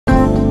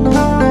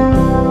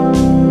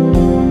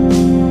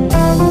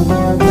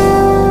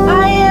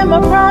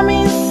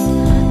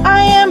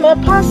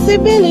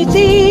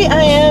possibility.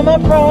 I am a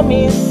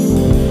promise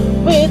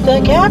with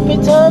a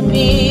capital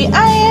P.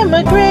 I am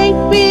a great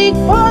big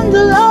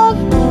bundle of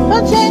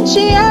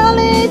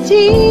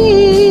potentiality.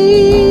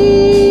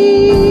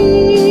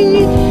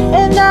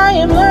 And I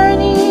am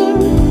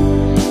learning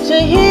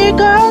to hear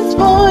God's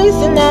voice,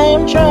 and I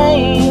am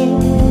trying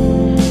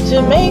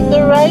to make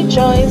the right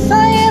choice.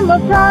 I am a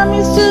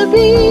promise to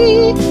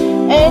be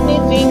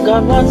anything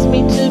God wants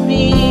me to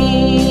be.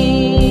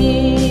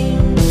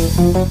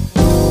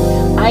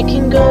 I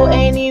can go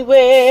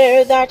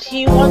anywhere that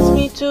He wants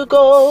me to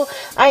go.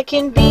 I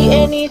can be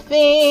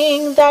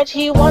anything that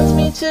He wants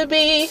me to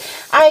be.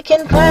 I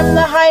can climb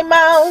the high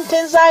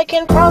mountains, I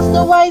can cross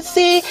the wide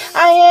sea.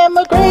 I am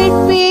a great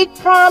big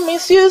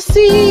promise, you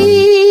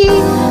see.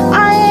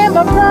 I am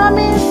a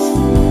promise,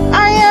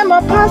 I am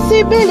a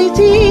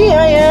possibility.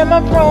 I am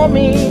a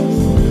promise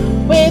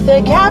with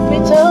a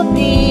capital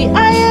P.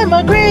 I am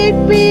a great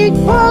big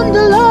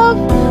bundle of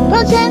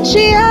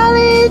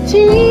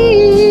potentiality.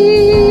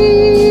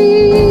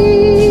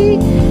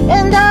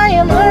 And I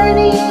am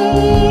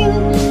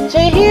learning to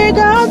hear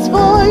God's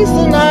voice,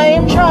 and I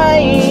am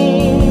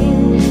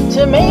trying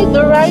to make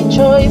the right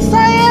choice.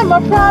 I am a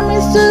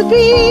promise to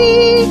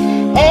be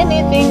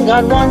anything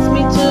God wants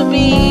me to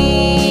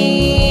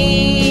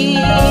be.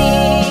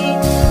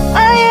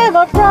 I am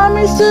a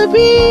promise to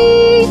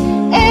be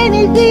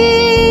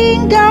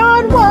anything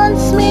God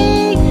wants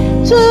me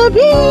to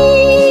be.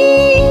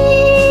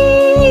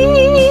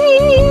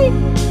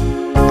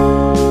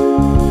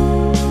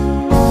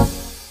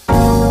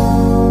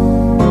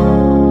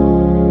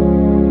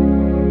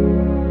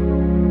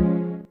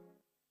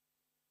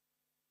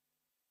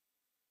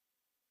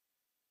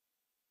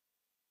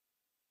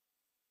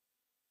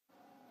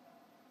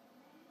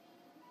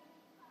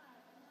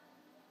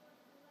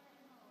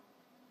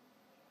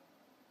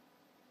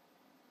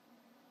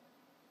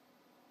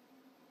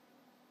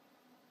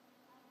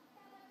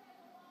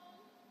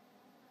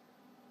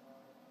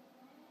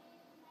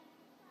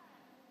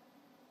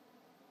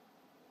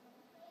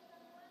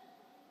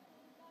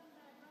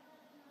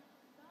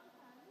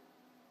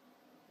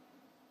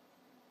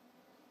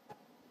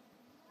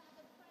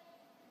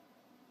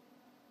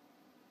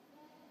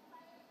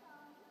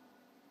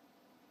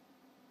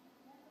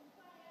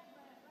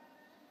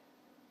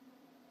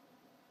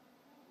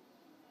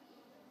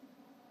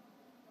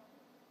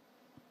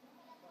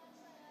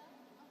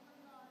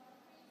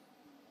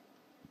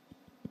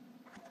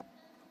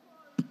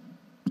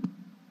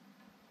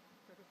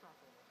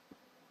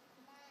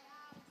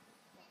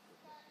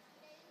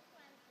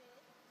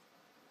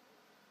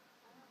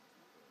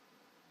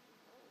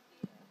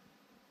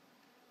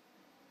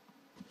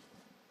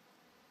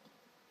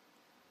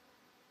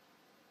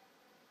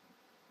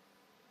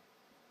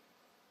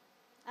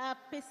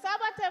 Peace out,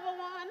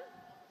 everyone.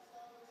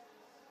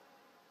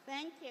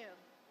 Thank you.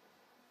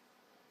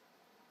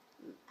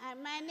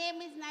 My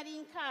name is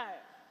Nadine Carr.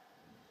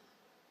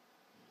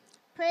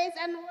 Praise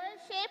and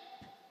worship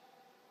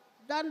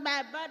done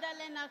by Brother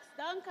Lennox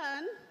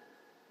Duncan.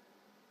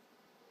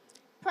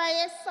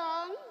 Prayer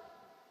song,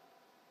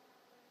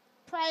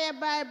 prayer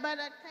by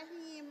Brother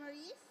Kahim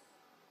Reese.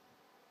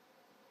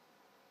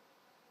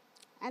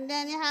 And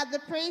then you have the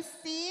praise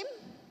team.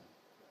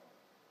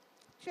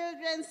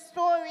 Children's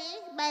Story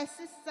by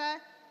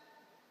Sister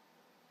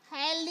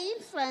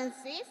Eileen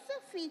Francis,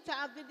 feature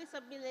of the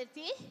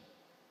disability.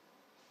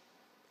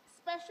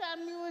 Special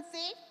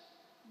music,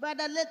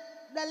 Brother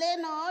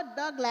Delano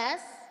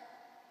Douglas.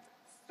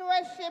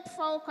 Stewardship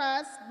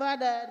focus,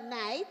 Brother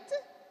Knight.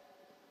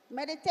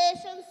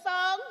 Meditation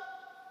song,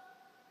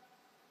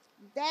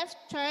 Deaf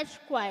Church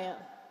Choir.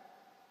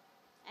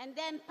 And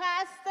then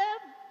Pastor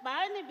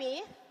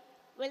Barnaby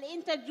will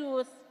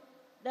introduce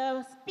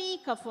the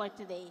speaker for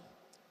today.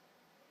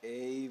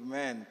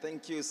 Amen.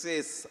 Thank you,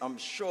 sis. I'm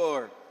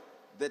sure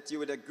that you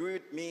would agree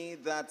with me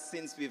that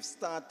since we've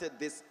started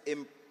this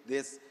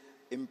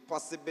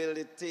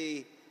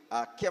impossibility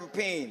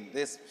campaign,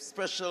 this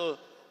special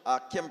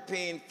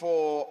campaign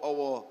for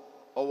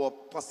our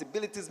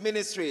Possibilities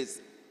Ministries,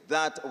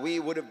 that we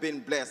would have been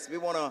blessed. We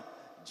want to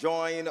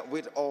join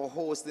with our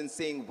host in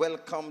saying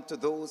welcome to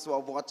those who are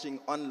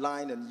watching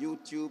online on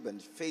YouTube and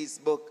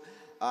Facebook.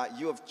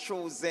 You have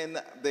chosen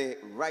the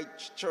right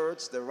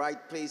church, the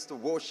right place to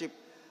worship.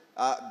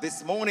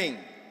 This morning,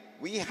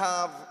 we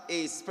have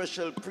a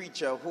special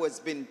preacher who has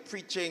been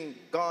preaching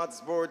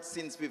God's word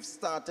since we've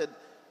started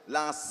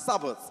last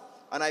Sabbath.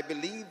 And I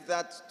believe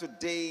that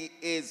today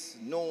is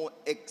no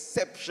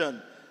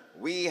exception.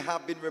 We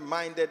have been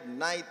reminded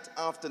night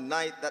after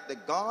night that the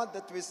God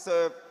that we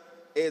serve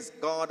is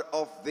God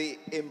of the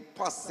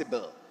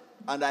impossible.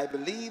 And I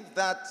believe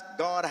that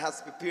God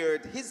has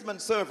prepared his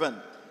manservant,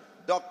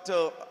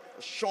 Dr.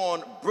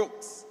 Shaun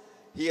Brooks.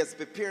 He has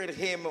prepared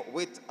him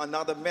with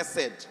another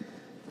message.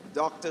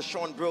 Dr.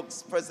 Shaun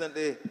Brooks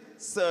presently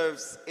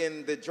serves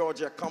in the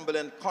Georgia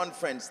Cumberland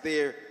Conference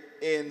there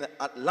in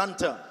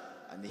Atlanta.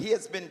 And he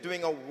has been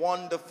doing a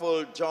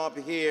wonderful job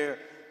here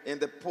in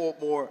the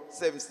Portmore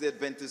Seventh-day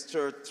Adventist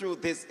Church through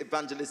this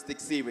evangelistic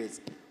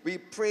series. We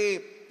pray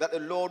that the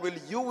Lord will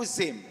use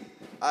him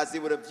as he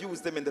would have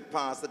used them in the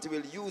past, that he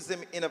will use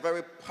them in a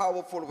very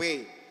powerful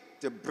way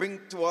to bring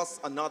to us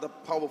another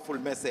powerful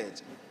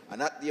message.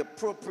 And at the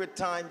appropriate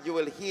time, you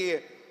will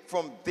hear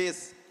from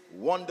this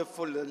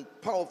wonderful and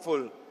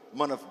powerful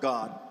man of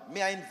God.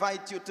 May I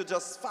invite you to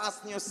just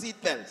fasten your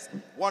seatbelts.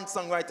 One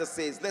songwriter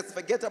says, let's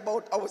forget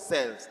about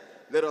ourselves.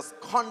 Let us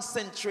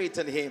concentrate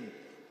on him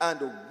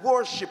and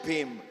worship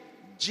him,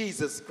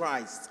 Jesus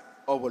Christ,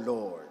 our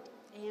Lord.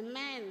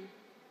 Amen.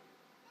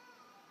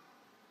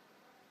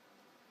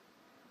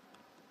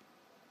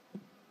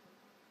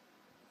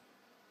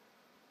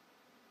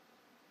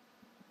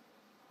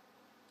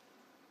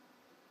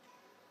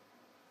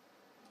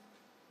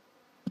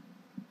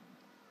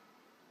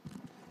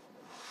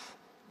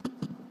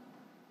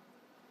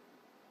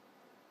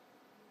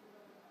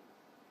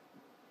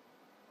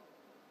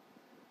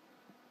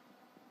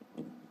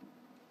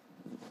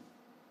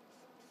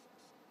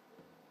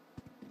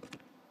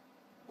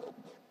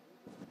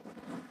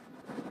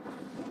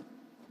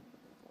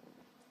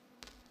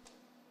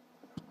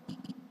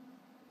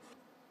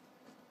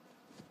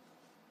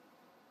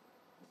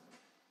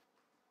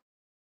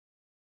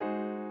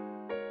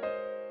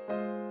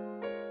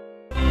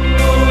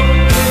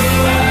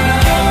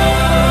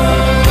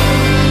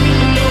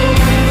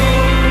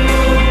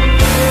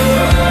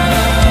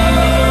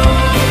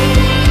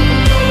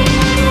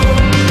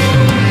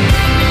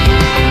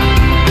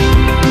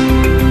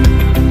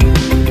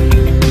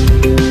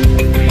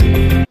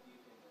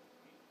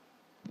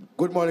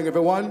 Good morning,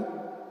 everyone.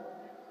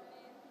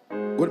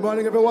 Good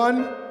morning,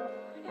 everyone.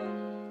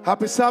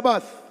 Happy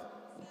Sabbath.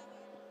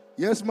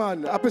 Yes,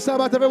 man. Happy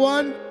Sabbath,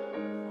 everyone.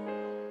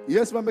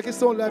 Yes, man. Make it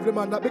sound lively,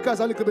 man. Not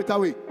because a little bit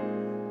away.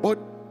 But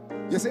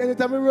you see,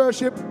 anytime we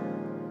worship,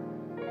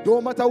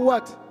 don't matter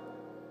what,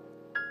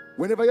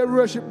 whenever you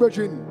worship,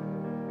 brethren,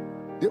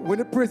 when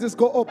the praises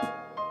go up,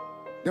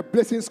 the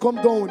blessings come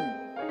down.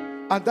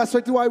 And that's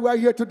what we are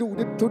here to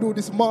do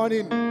this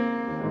morning.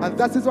 And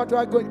that is what we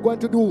are going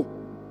to do.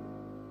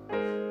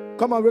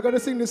 Come on, we're going to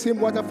sing this hymn,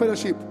 What a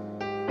Fellowship.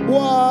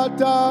 What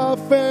a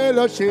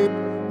fellowship,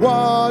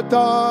 what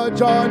a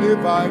joy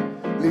divine,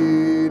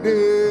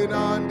 leaning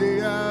on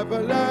the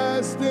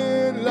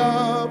everlasting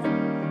love.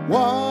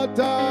 What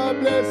a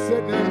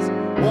blessedness,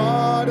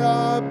 what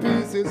a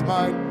peace is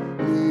mine,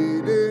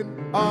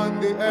 leaning on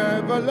the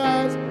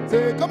everlasting.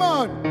 Say, come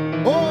on.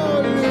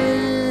 Oh,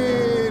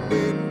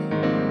 leaning,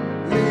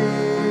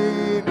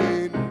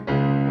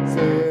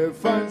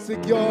 safe and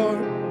secure.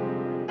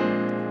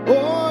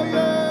 Oh,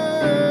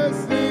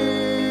 yes,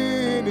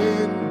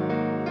 leaning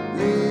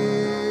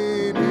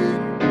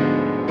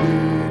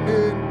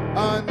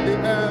on the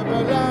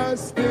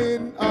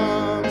everlasting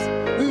arms,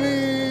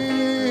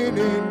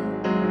 leaning,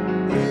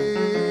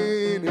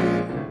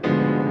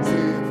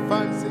 safe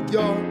and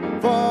secure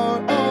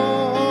for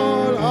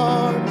all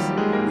arms,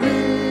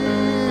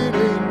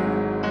 leaning,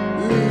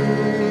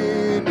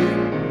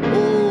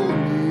 oh,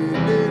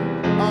 leaning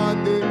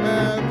on the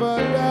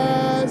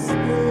everlasting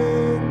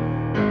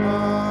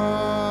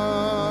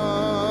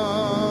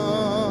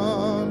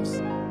arms.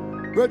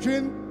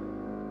 Brethren,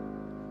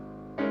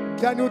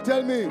 can you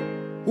tell me,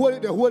 hold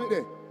it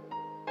there.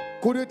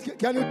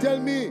 Can you tell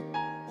me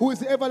who is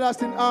the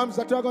everlasting arms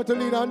that you are going to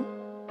lean on?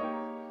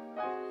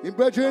 In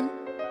brethren?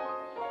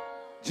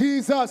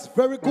 Jesus,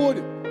 very good.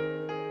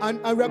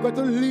 And we are going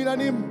to lean on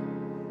him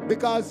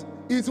because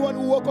he's the one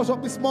who woke us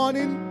up this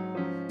morning.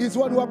 He's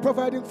the one who is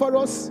providing for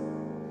us.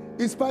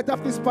 In spite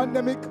of this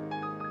pandemic,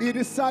 he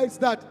decides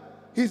that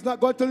he's not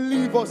going to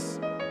leave us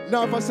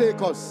nor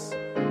forsake us.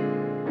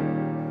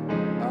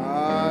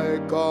 I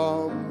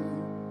come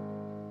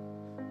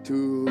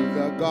to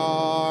the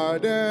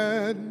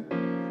garden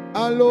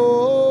alone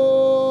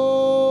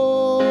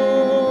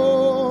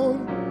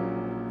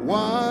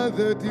while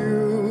the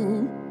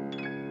dew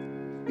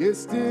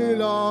is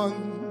still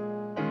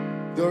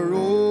on the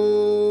roses,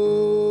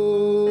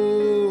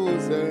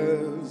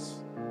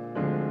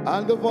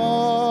 and the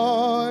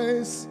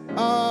voice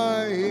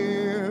I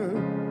hear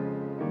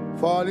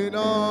falling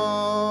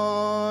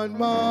on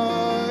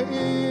my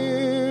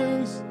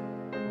ears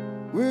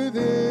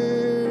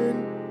within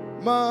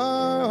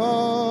my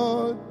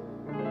heart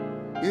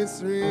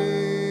is ringing,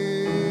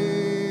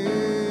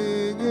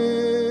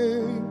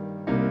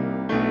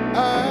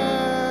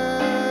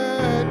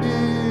 and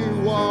he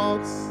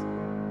walks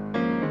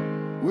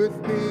with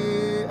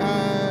me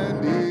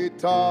and he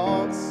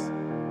talks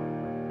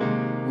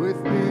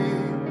with me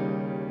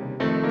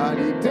and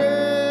he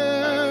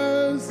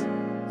tells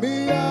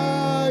me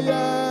I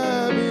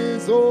am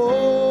his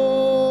own,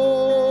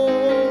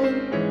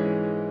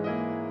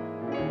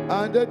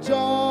 and the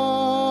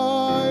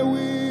joy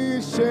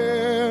we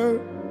share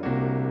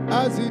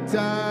as he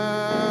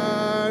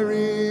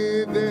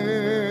tarry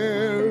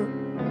there,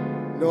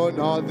 none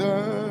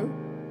other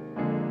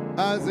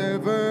has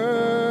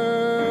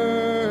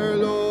ever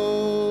known.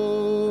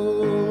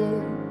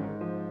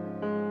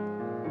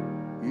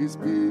 He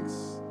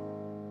speaks,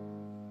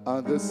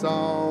 and the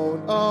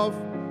sound of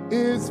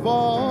his voice,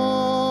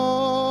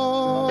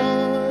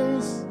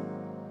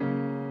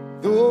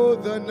 though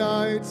the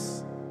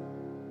nights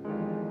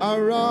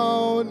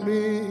around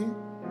me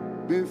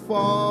be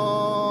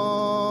falling,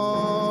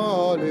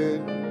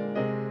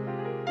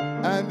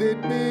 and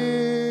it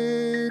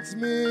bids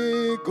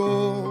me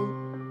go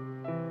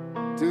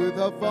to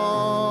the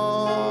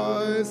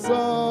voice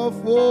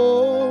of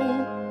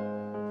woe.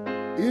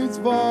 Its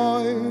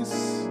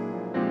voice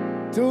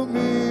to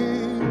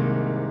me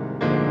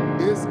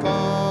is calling,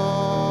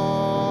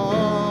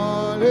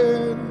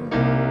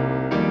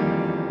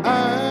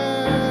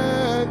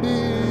 and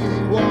he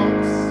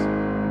walks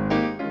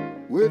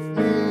with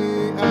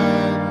me,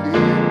 and he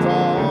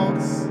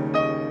talks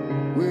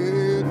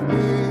with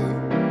me,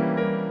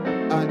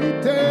 and he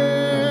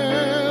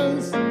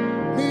tells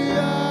me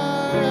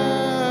I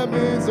am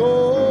his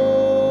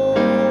own,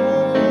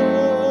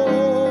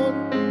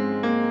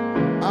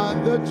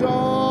 and the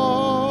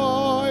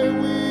joy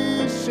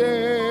we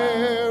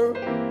share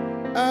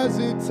as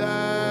he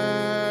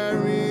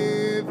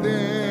tarry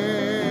there.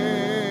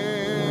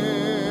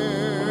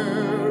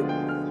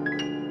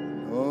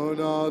 None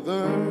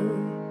other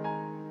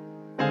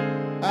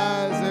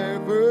has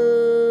ever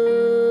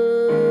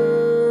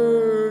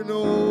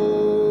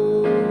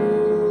known.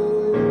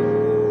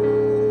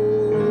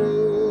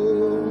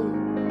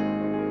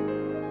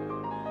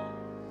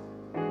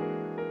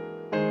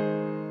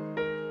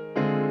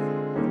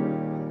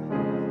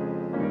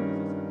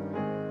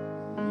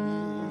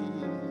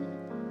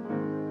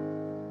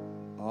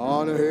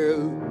 On a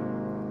hill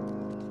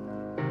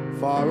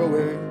far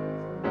away,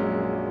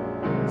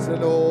 it's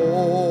an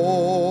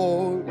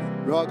old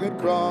rugged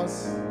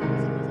cross,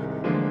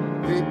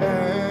 the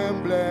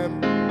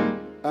emblem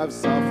of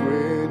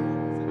suffering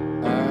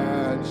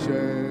and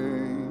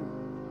shame.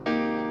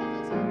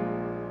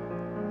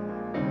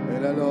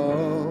 And I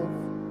love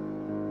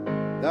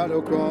that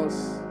old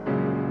cross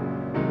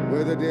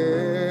where the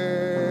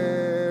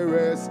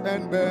dearest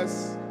and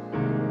best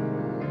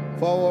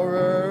for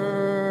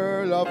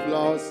a world of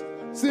lost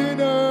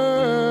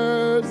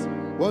sinners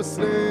was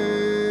slain.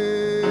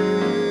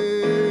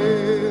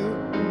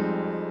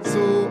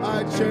 So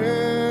I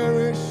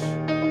cherish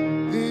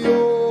the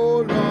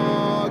old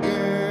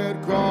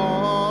rugged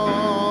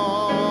cross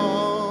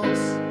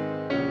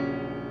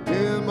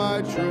till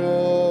my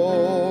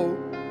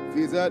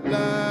trophies at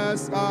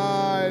last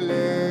I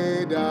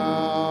lay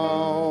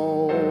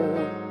down.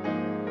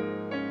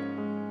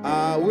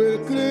 I will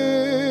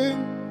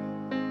cling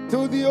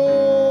to the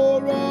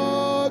old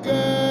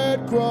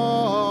rugged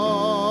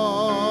cross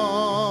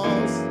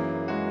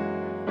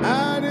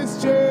and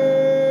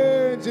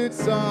exchange it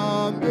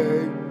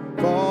someday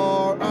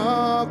for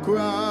a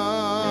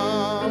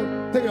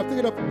crown. Take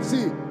it up,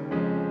 see.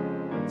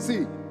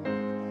 C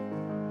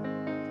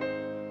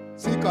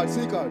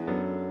card.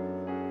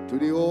 To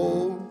the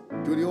old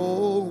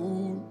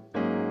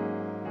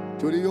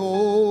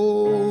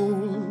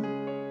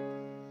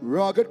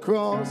rugged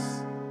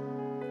cross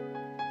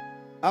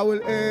I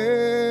will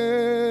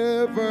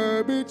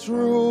ever be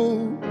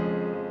true.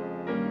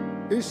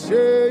 His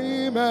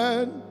shame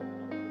and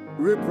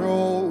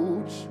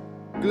reproach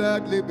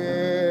gladly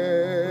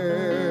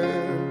bear.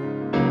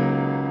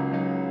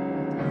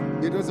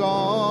 It was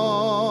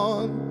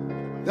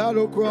on that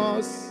old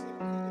cross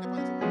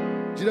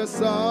Jesus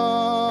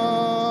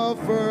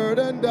suffered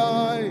and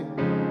died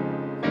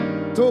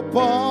to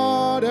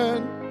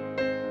pardon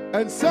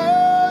and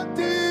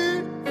sanctify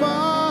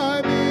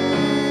me.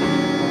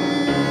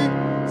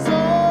 So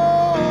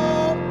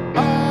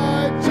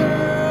I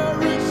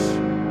cherish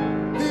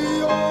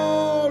the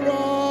old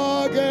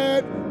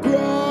rugged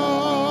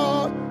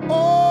cross,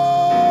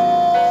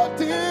 oh,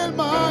 till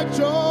my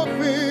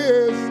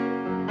trophies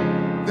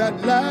that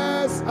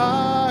last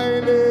I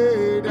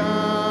lay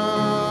down.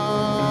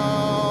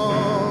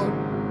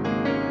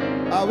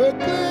 I will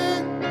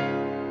cling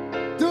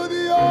to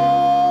the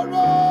old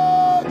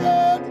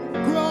rugged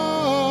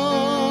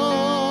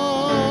cross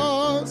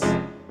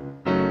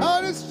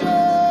and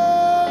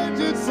exchange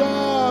it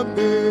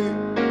someday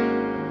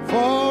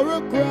for a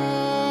crown.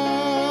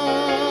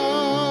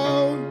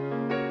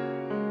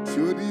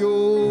 To the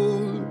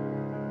old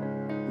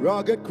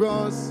rugged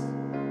cross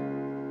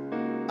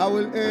I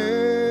will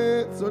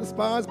so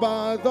despised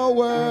by the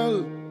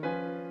world,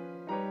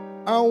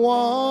 and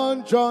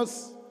one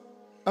just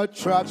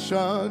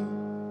attraction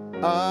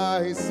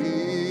I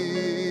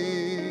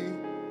see.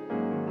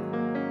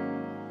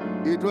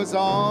 It was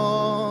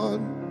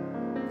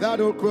on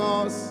that old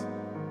cross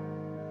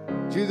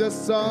Jesus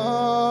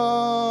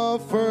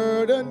suffered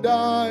and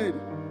died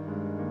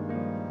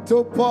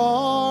to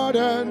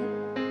pardon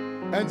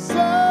and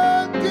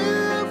sanctify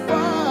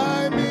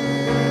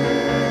me.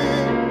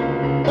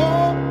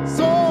 Oh,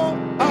 so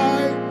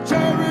I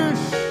cherish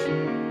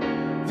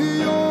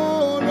the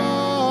old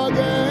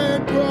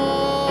rugged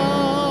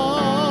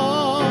cross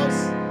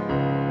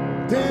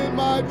till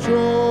my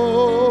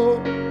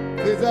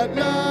trophies at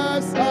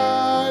last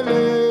I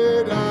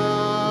lay down.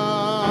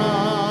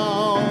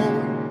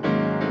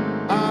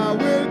 I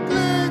will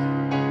cling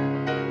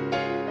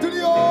to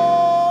the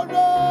old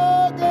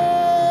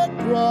rugged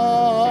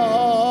cross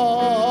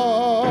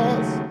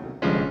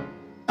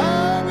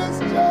and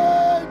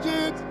exchange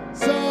it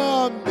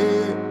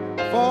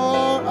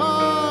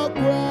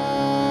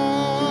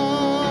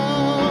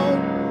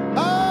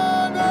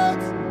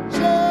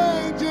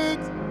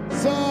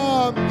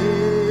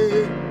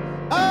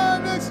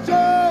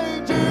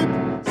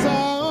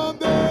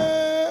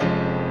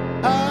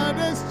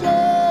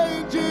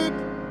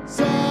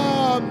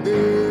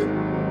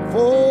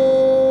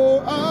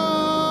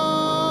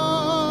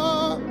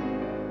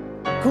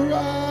crown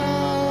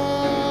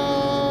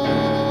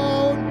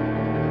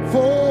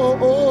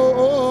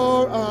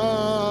for a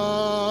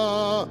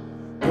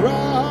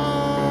crown.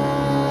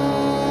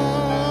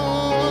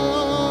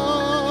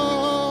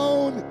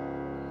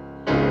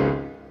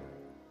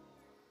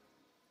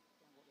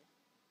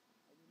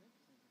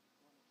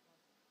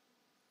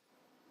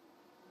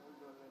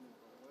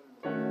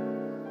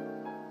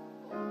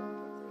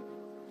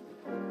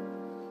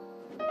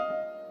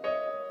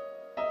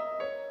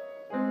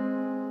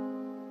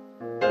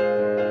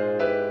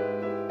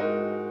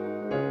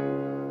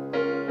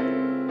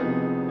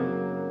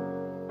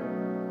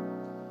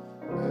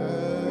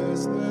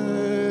 As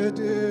the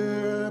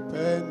deer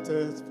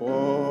panteth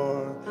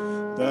for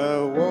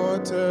the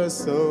water,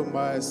 so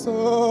my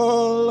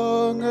soul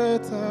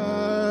longeth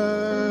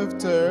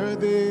after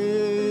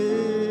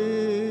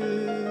thee.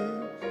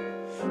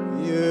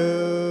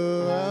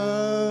 You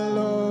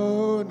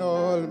alone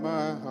all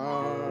my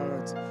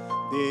heart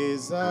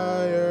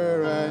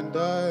desire, and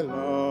I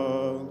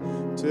long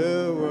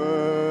to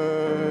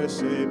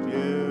worship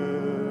you.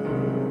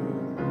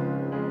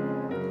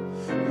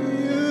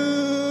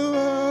 You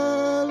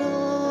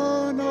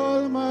alone,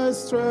 all my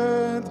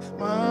strength,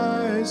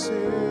 my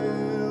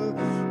shield.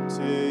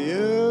 To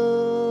you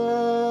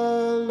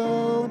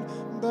alone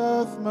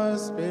doth my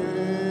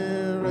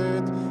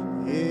spirit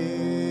yield.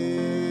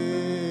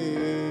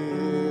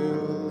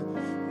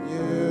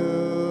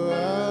 You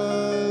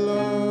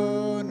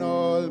alone,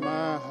 all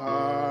my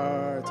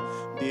heart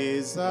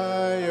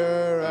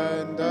desire,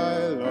 and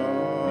I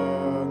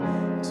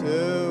long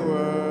to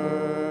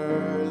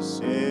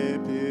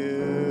worship you.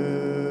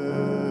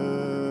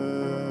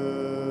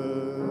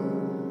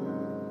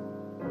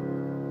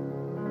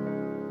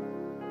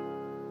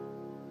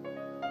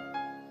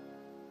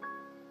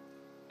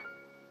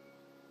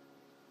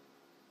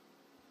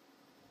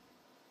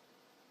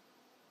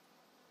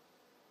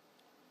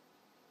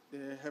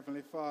 Dear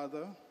Heavenly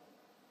Father,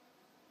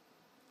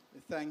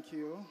 we thank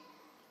you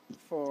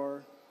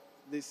for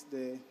this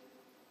day.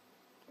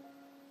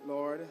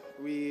 Lord,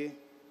 we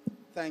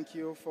thank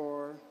you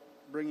for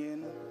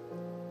bringing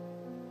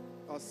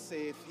us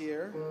safe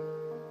here.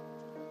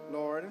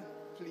 Lord,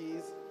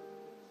 please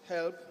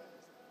help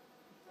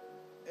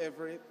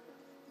every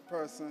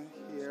person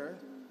here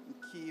and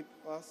keep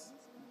us,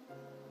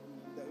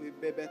 that we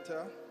be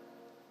better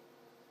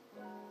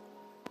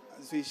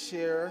as we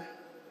share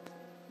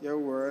your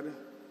word,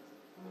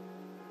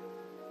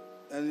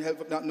 and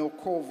help that no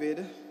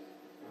COVID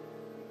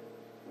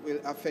will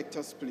affect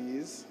us,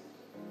 please.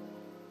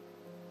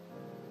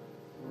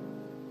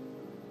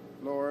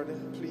 Lord,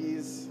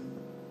 please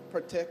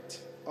protect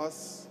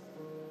us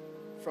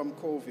from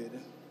COVID.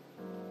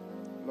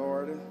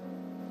 Lord,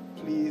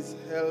 please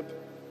help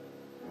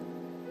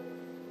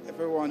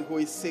everyone who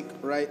is sick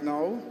right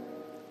now.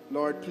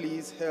 Lord,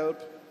 please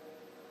help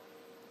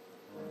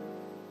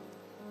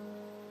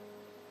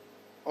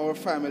our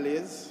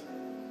families.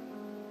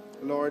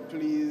 Lord,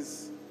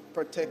 please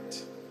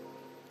protect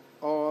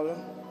all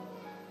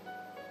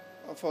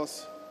of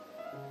us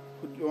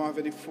who don't have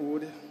any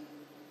food.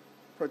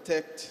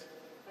 Protect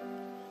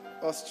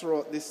us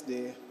throughout this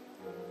day.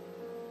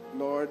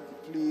 Lord,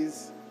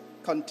 please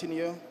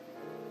continue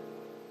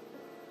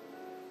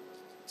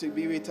to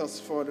be with us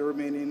for the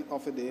remaining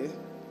of the day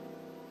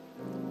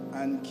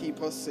and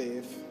keep us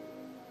safe.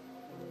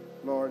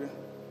 Lord,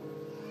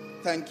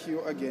 thank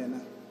you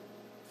again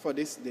for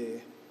this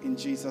day. In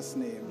Jesus'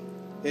 name,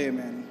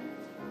 amen.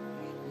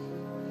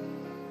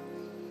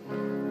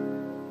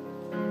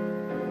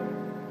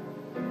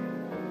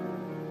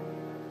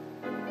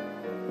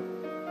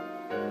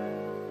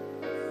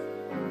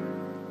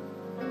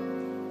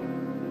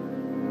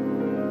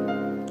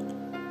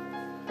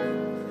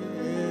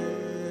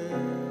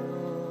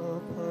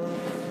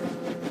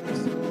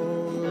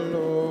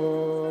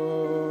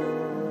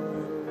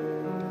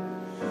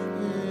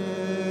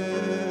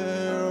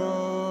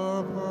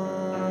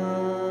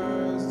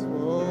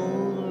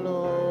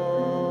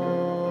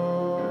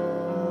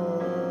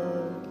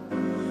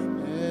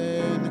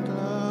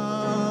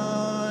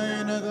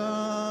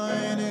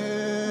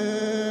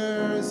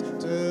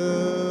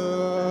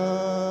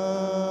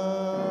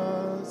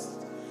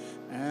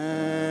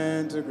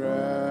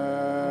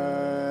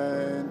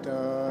 Grant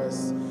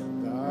us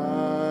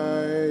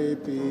thy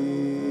peace.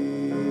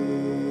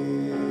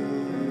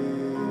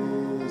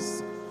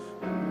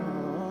 Amen.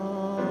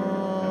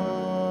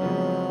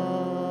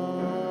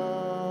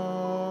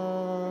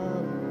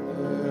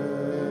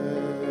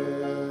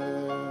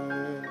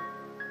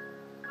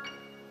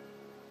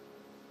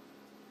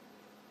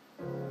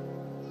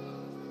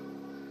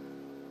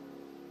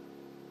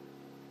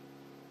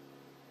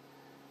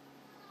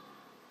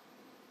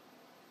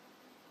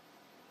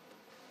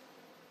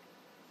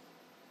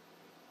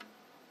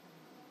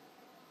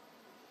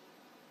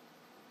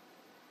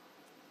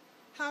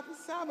 Happy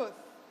Sabbath.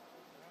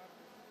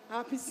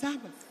 Happy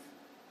Sabbath.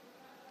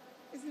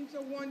 Isn't it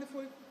a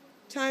wonderful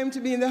time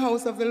to be in the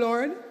house of the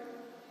Lord?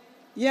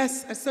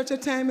 Yes, at such a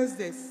time as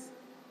this.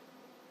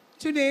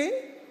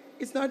 Today,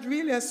 it's not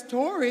really a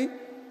story,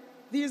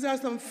 These are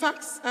some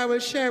facts I will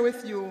share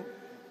with you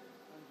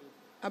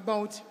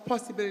about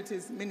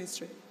Possibilities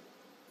Ministry.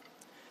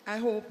 I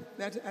hope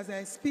that as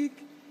I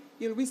speak,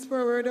 you'll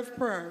whisper a word of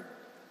prayer,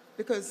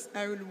 because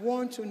I will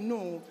want to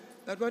know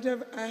that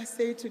whatever I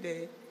say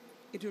today,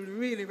 it will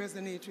really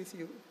resonate with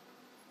you.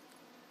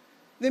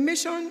 The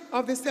mission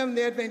of the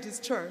Seventh-day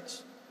Adventist Church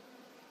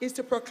is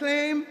to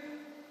proclaim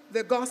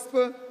the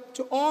gospel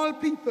to all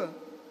people,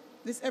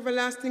 this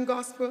everlasting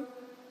gospel,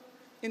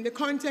 in the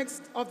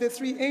context of the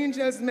three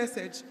angels'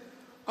 message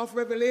of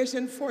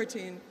Revelation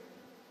 14,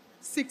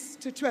 6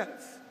 to 12.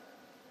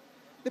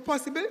 The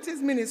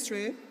Possibilities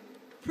Ministry,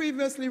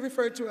 previously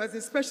referred to as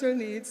the Special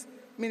Needs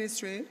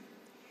Ministry,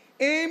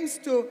 aims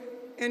to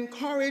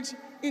encourage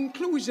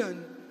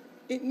inclusion.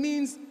 It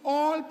means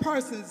all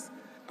persons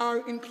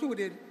are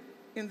included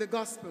in the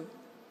gospel.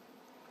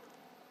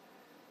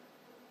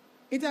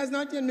 It has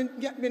not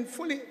yet been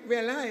fully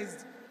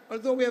realized,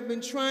 although we have been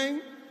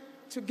trying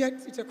to get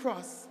it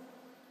across,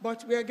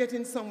 but we are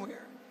getting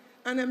somewhere.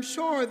 And I'm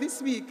sure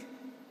this week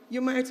you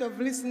might have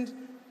listened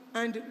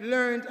and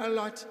learned a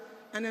lot,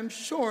 and I'm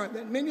sure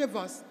that many of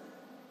us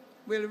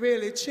will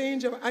really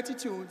change our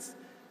attitudes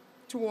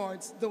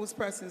towards those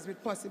persons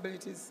with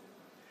possibilities.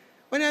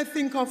 When I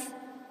think of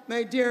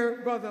my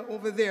dear brother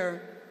over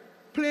there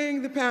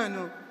playing the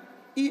piano,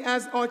 he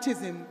has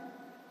autism,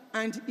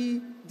 and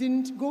he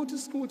didn't go to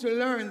school to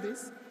learn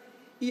this.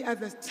 He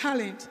has a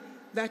talent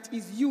that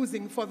he's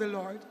using for the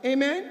Lord.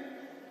 Amen?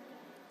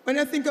 When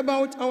I think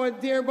about our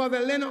dear brother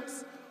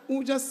Lennox,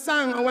 who just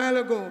sang a while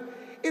ago,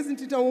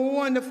 isn't it a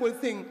wonderful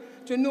thing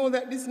to know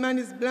that this man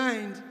is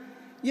blind,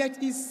 yet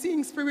he's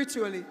seeing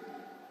spiritually?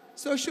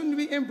 So shouldn't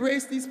we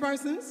embrace these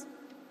persons?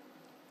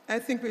 I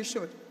think we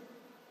should.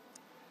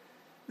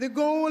 The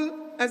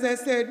goal, as I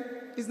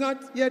said, is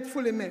not yet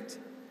fully met.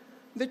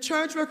 The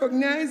church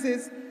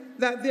recognizes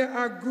that there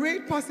are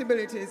great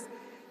possibilities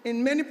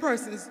in many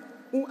persons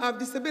who have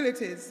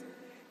disabilities,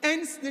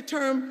 hence the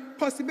term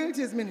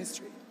Possibilities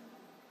Ministry.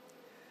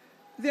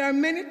 There are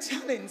many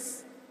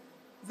talents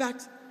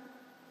that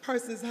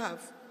persons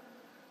have,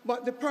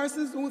 but the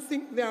persons who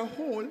think they are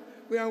whole,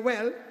 we are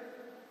well,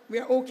 we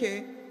are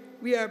okay,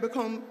 we have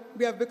become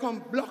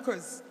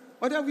blockers.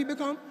 What have we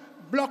become?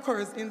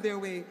 Blockers in their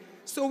way.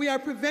 So we are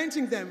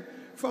preventing them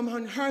from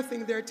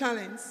unearthing their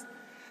talents.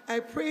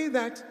 I pray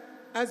that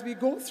as we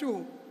go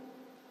through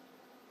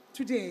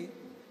today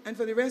and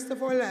for the rest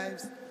of our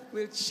lives,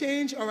 we'll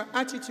change our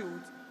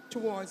attitude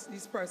towards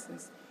these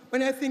persons.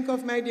 When I think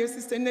of my dear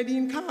sister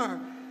Nadine Carr,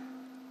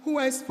 who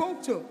I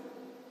spoke to,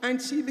 and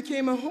she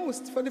became a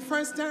host for the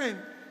first time,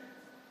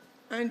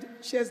 and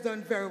she has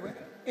done very well.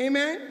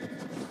 Amen?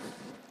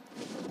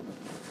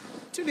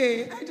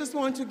 Today, I just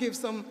want to give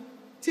some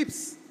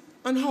tips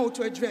on how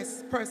to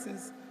address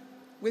persons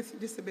with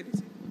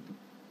disability.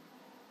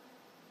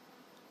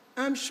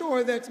 I'm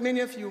sure that many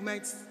of you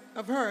might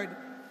have heard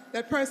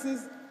that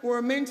persons who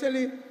are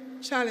mentally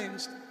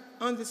challenged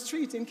on the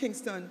street in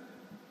Kingston,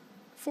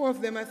 4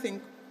 of them, I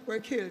think, were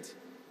killed.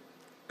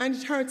 And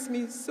it hurts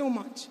me so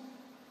much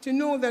to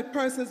know that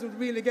persons would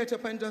really get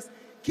up and just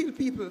kill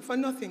people for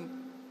nothing,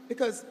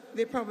 because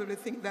they probably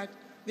think that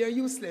they're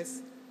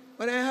useless.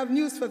 But I have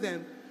news for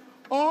them.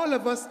 All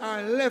of us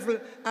are level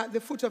at the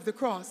foot of the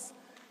cross.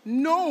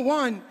 No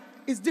one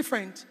is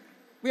different.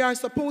 We are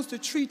supposed to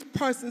treat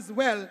persons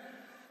well.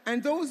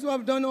 And those who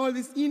have done all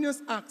these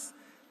heinous acts,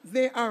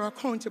 they are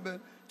accountable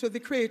to the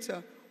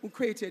Creator who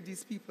created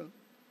these people.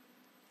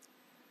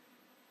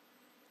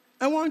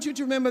 I want you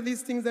to remember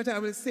these things that I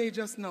will say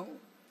just now.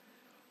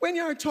 When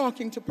you are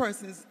talking to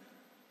persons,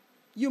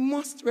 you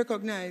must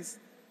recognize,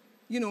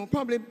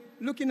 probably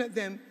looking at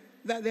them,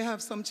 that they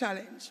have some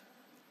challenge.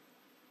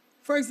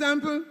 For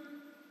example,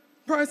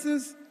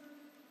 persons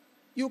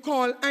you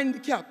call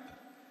handicapped.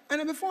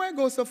 And before I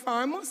go so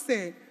far, I must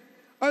say,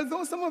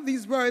 although some of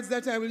these words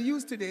that I will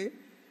use today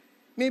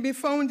may be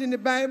found in the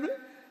Bible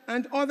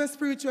and other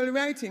spiritual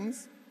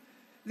writings,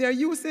 their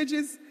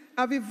usages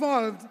have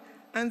evolved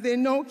and they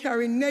now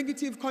carry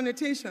negative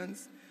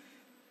connotations.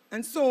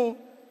 And so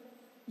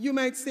you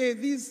might say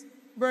these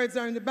words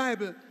are in the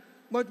Bible,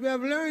 but we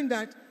have learned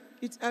that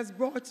it has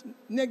brought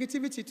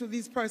negativity to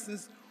these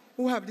persons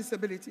who have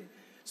disability.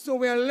 So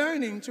we are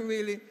learning to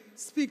really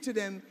speak to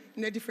them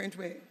in a different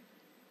way.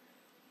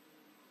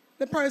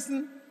 The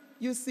person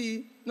you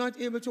see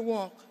not able to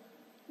walk,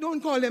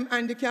 don't call them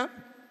handicapped.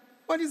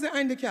 What is a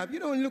handicap? You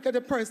don't look at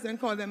a person and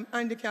call them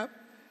handicapped.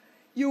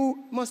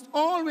 You must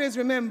always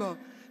remember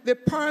the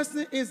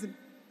person is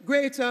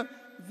greater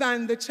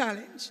than the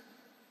challenge.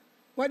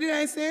 What did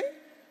I say?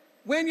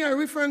 When you're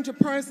referring to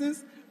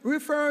persons,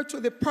 refer to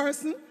the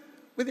person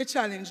with the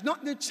challenge,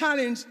 not the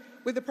challenge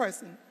with the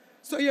person.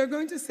 So you're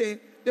going to say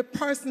the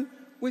person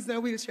who is in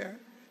a wheelchair,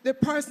 the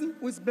person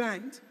who is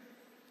blind.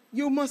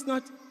 You must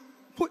not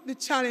put the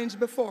challenge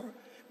before,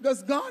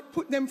 because God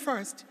put them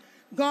first.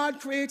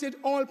 God created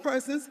all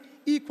persons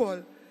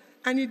equal,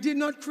 and He did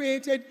not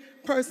create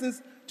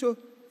persons to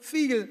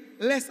feel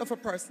less of a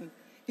person.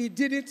 He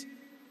did it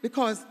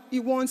because He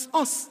wants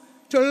us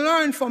to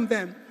learn from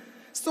them.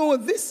 So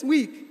this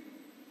week,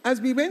 as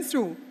we went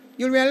through,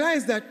 you'll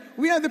realize that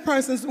we are the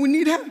persons who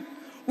need help.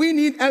 We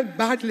need help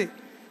badly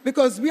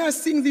because we are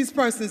seeing these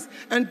persons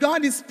and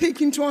God is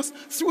speaking to us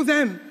through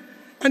them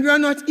and we are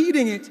not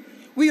eating it.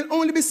 We'll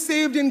only be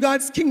saved in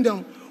God's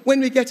kingdom when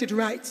we get it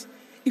right.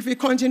 If we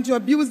continue to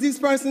abuse these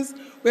persons,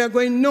 we are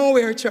going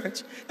nowhere,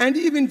 church. And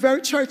even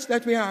very church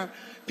that we are,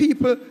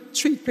 people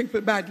treat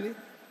people badly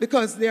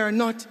because they are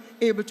not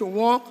able to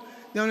walk,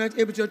 they are not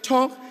able to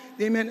talk,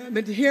 they may not be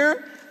able to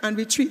hear, and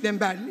we treat them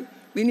badly.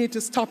 We need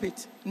to stop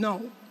it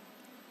now.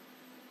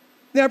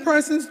 There are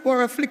persons who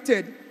are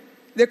afflicted.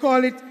 They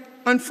call it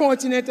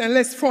unfortunate and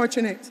less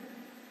fortunate.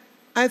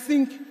 I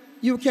think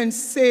you can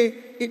say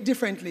it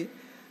differently.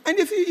 And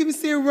if you even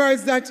say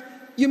words that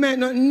you might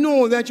not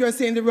know that you're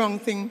saying the wrong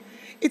thing,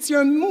 it's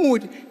your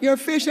mood, your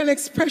facial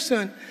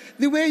expression,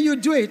 the way you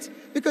do it,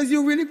 because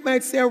you really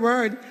might say a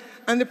word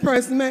and the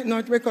person might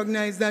not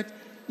recognize that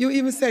you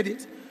even said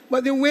it.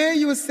 But the way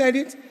you said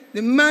it,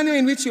 the manner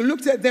in which you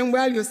looked at them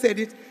while you said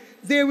it,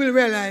 they will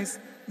realize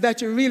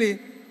that you really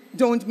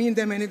don't mean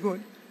them any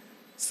good.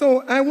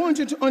 So I want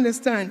you to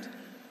understand,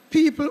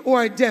 people who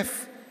are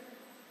deaf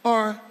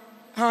or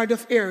hard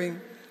of hearing,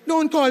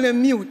 don't call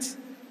them mute.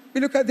 We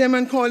look at them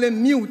and call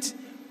them mute.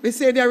 We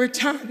say they're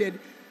retarded.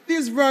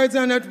 These words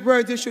are not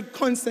words you should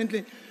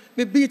constantly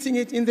be beating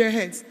it in their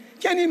heads.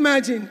 Can you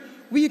imagine?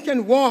 We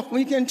can walk,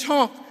 we can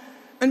talk,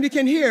 and we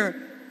can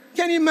hear.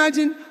 Can you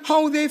imagine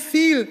how they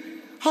feel,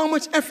 how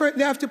much effort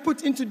they have to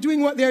put into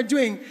doing what they're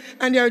doing,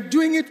 and they're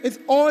doing it with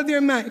all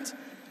their might.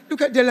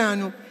 Look at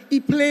Delano. He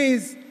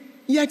plays,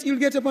 yet he'll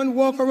get up and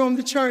walk around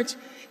the church.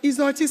 He's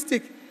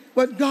autistic,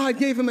 but God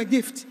gave him a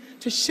gift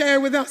to share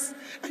with us,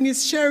 and he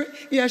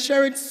has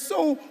shared it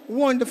so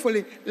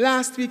wonderfully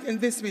last week and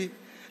this week.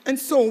 And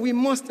so we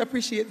must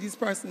appreciate these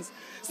persons.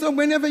 So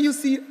whenever you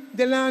see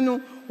Delano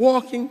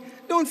walking,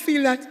 don't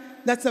feel that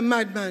that's a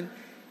madman.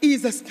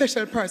 He's a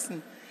special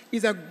person.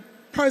 He's a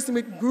person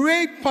with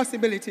great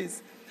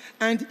possibilities,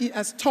 and he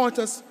has taught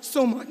us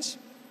so much.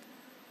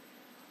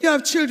 You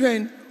have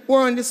children who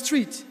are on the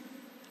street,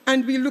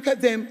 and we look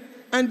at them,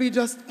 and we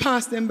just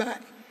pass them by.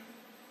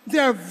 They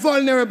are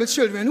vulnerable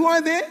children. Who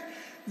are they?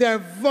 They are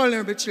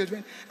vulnerable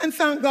children. And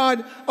thank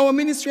God, our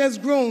ministry has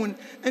grown,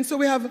 and so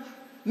we have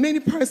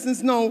many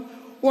persons now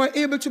who are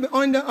able to be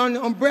under an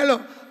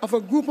umbrella of a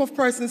group of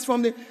persons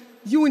from the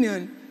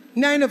union.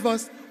 9 of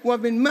us who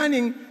have been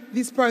manning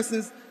these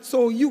persons,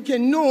 so you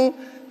can know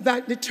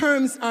that the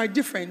terms are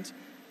different.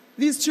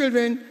 These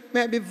children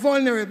may be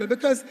vulnerable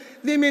because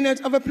they may not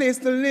have a place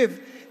to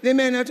live. They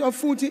may not have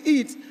food to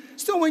eat.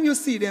 So when you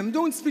see them,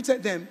 don't spit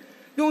at them.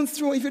 Don't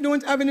throw, if you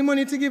don't have any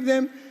money to give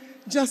them,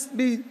 just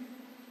be,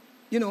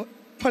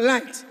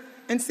 polite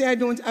and say, I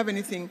don't have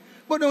anything.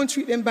 But don't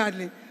treat them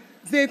badly.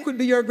 They could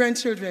be your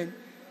grandchildren.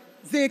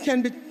 They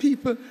can be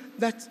people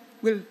that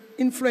will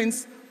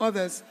influence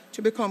others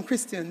to become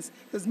Christians,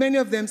 because many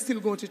of them still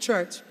go to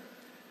church.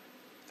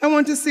 I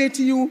want to say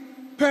to you,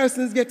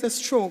 persons get a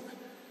stroke.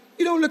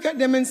 You don't look at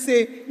them and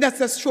say, that's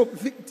a stroke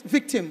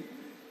victim.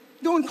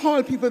 Don't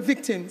call people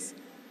victims.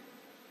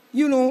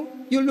 You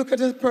look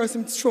at a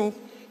person's stroke,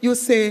 you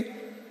say,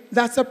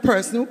 that's a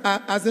person who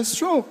has a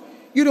stroke.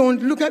 You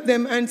don't look at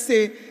them and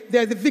say,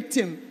 they're the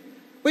victim.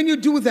 When you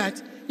do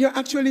that,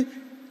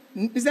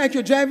 it's like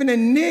you're driving a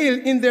nail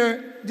in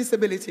their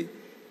disability.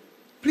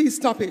 Please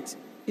stop it.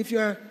 If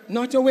you're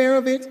not aware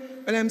of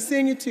it, but I'm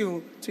saying it to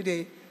you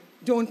today,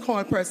 don't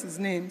call persons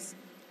names.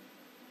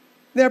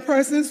 There are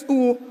persons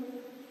who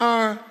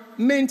are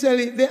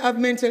they have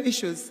mental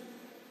issues.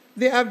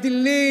 They have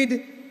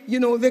delayed,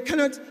 they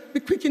cannot be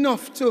quick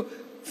enough to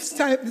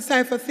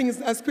decipher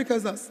things as quick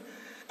as us.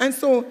 And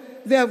so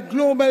they have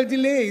global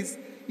delays,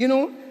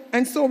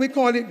 and so we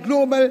call it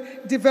global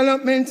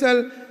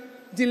developmental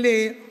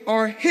delay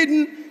or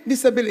hidden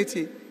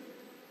disability.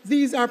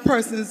 These are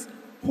persons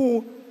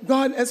who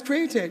God has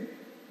created.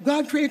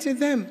 God created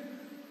them.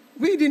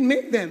 We didn't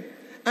make them.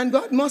 And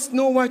God must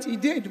know what he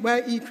did,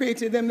 why he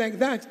created them like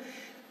that.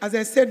 As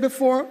I said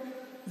before,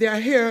 they are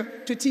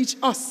here to teach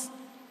us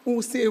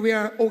who say we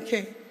are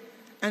okay.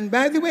 And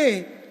by the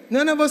way,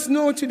 none of us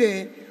know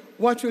today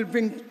what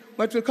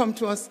will come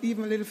to us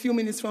even a little few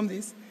minutes from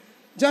this.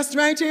 Just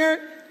right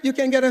here, you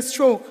can get a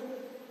stroke.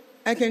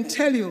 I can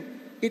tell you,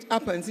 it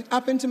happens. It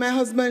happened to my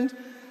husband,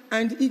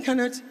 and he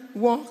cannot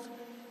walk.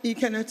 He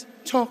cannot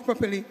talk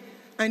properly.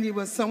 And he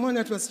was someone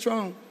that was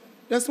strong.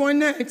 Just one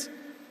night,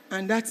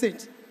 and that's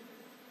it.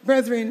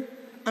 Brethren,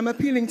 I'm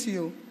appealing to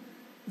you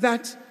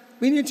that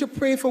we need to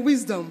pray for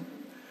wisdom.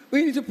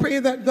 We need to pray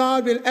that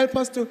God will help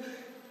us to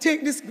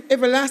take this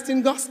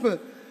everlasting gospel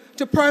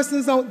to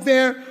persons out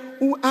there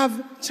who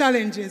have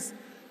challenges.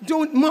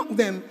 Don't mock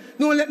them.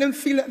 Don't let them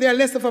feel that they are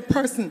less of a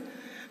person.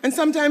 And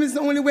sometimes it's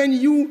only when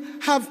you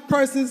have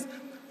persons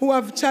who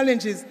have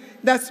challenges,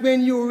 that's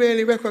when you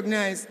really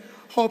recognize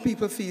how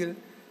people feel.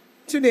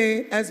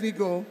 Today, as we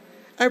go,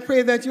 I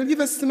pray that you'll give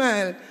a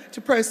smile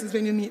to persons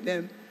when you meet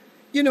them.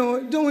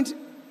 Don't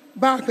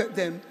bark at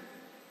them.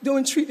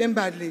 Don't treat them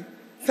badly.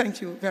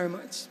 Thank you very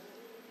much.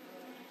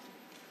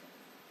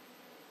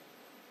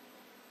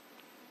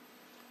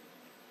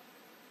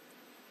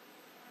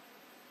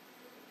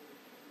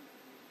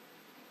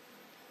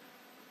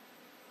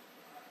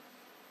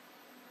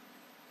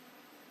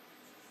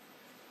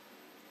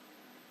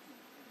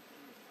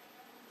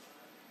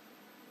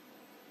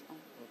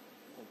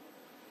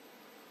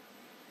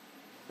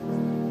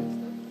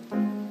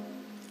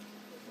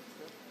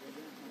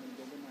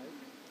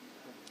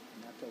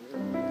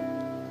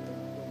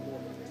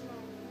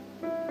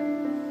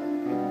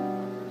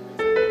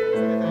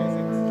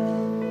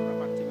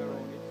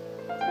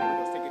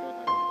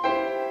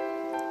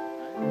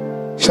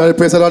 Shall we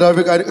praise the Lord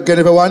again,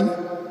 everyone?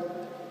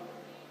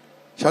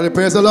 Shall we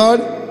praise the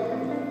Lord?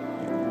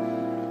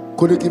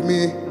 Could you give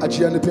me a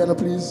G on the piano,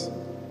 please?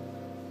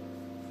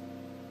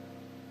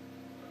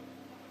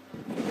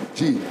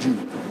 G.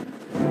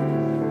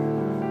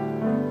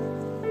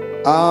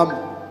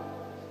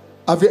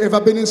 Have you ever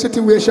been in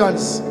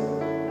situations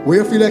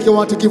where you feel like you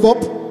want to give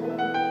up?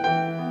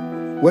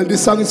 Well,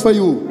 this song is for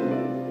you.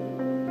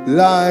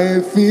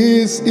 Life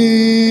is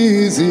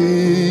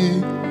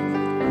easy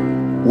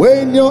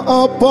when you're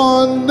up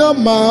on the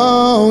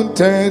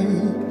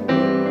mountain.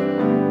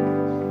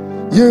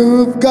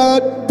 You've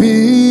got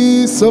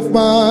peace of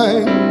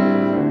mind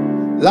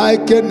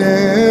like you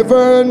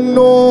never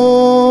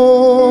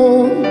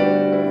known.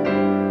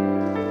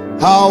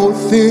 How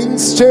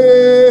things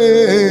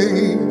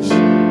change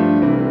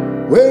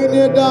when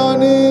you're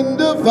down in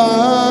the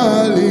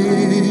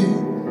valley.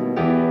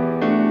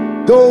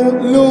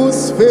 Don't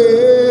lose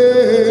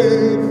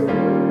faith,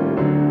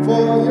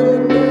 for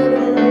you're never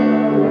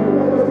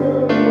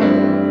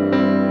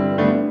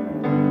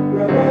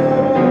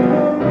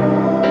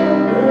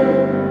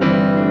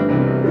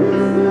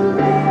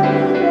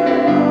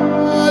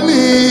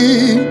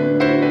valley.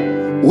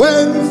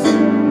 When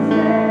things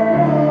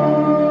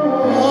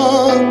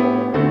are,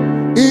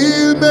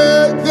 He'll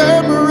make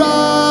them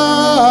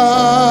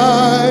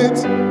right.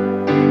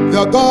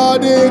 The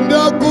God in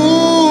the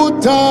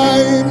good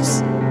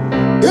times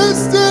is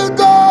still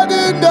God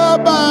in the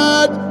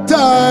bad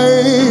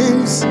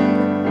times.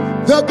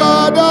 The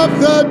God of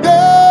the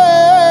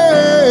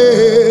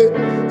day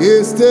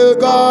is still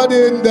God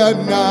in the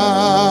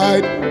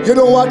night. You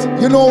know what?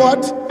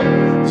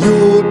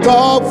 You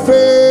talk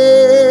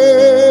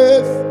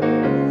faith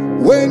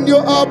when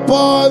you're up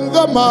on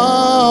the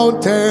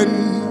mountain.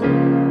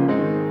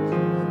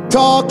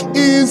 Talk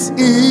is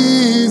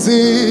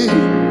easy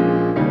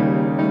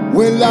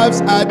when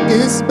life's at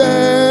its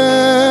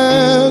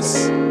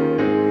best.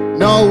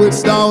 Now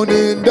it's down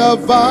in the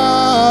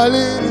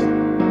valley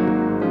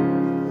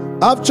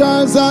of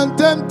trials and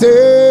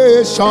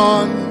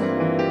temptation.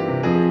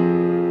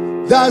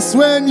 That's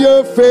when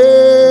your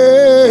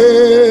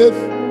faith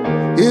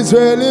is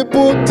really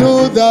put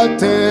to the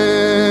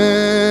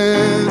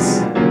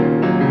test.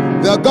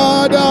 The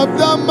God of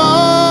the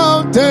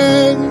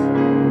mountain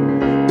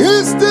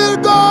is still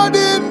God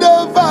in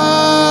the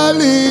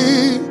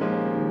valley.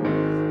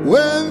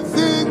 When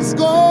things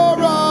go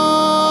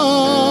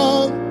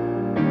wrong,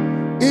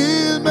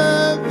 He'll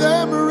make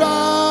them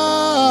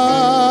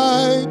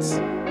right.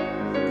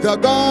 The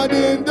God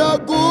in the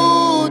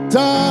good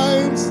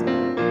times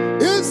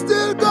is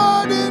still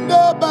God in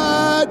the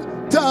bad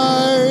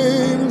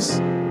times.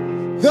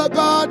 The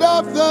God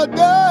of the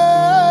day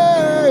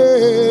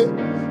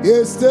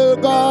is still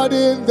God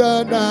in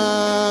the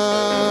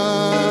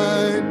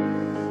night.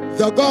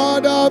 The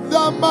God of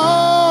the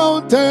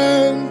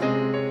mountain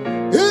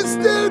is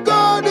still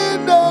God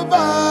in the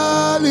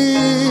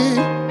valley.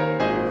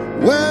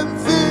 When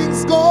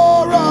things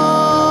go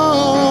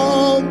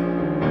wrong,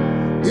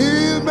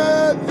 He'll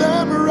make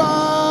them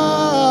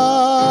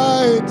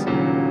right.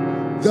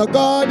 The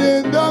God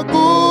in the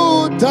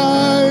good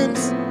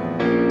times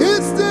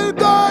is still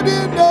God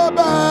in the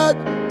bad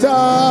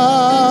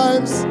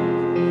times.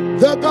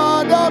 The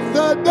God of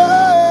the day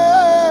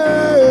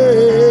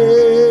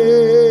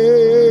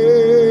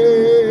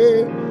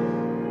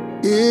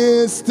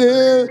is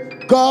still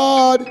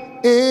God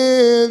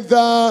in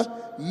the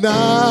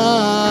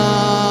night.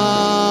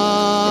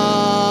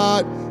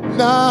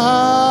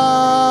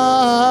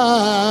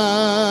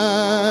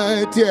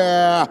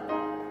 Yeah.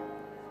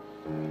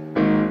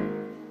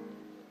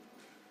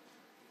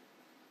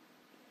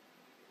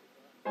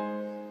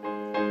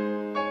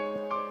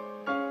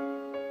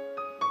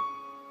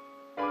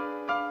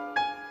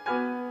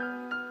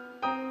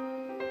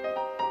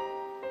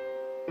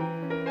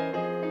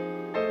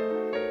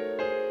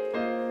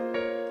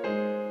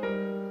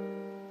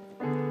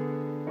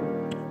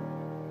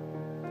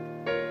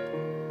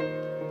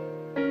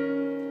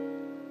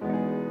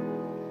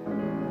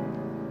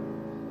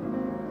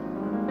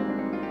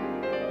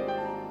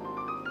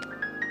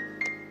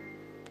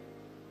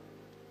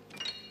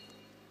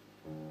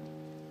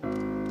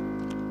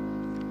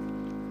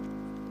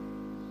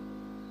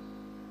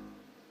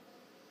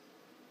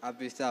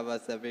 Happy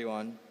Sabbath,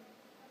 everyone.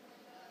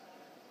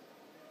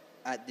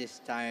 At this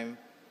time,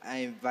 I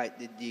invite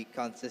the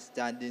deacons to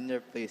stand in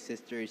their places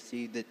to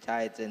receive the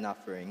tithes and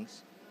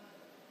offerings.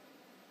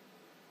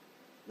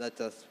 Let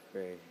us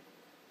pray.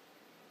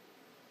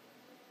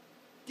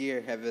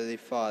 Dear Heavenly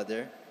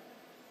Father,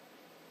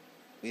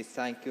 we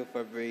thank you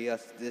for bringing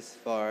us this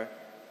far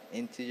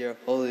into your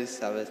holy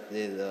Sabbath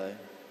day, Lord.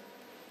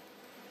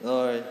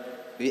 Lord,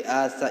 we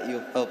ask that you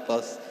help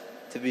us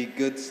to be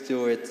good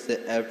stewards to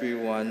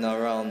everyone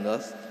around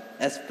us,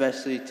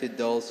 especially to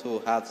those who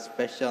have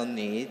special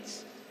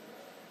needs.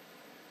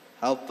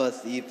 Help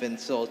us even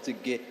so to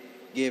give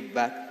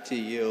back to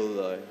you,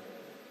 Lord.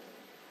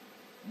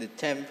 The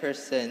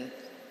 10%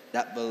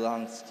 that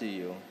belongs to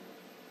you.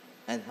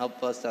 And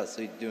help us as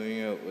we do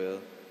your will.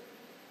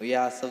 We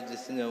ask of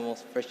this in the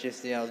most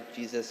precious name of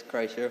Jesus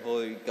Christ, your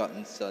holy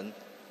begotten Son,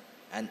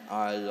 and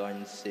our Lord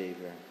and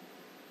Savior.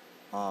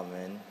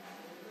 Amen.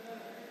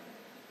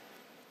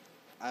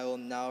 I will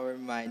now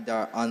remind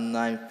our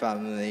online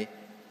family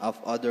of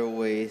other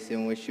ways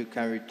in which you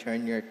can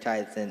return your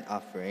tithes and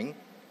offering.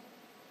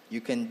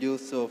 You can do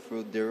so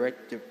through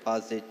direct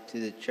deposit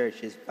to the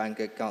church's bank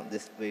account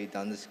displayed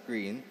on the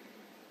screen,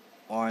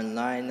 or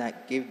online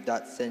at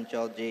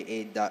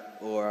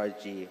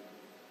give.centralja.org,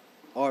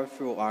 or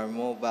through our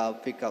mobile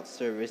pickup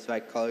service by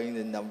calling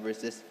the numbers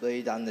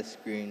displayed on the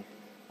screen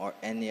or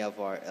any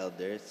of our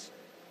elders.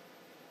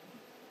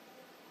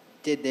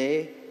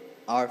 Today,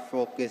 our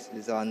focus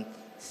is on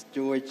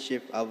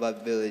stewardship of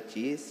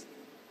abilities.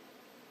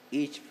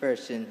 Each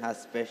person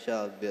has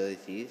special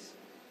abilities.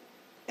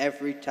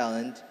 Every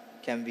talent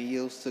can be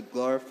used to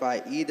glorify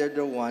either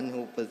the one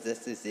who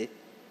possesses it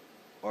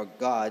or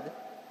God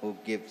who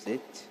gives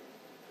it.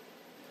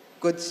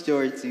 Good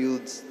stewards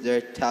use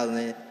their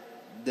talent.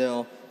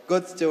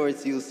 Good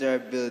stewards use their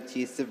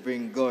abilities to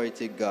bring glory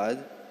to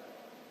God.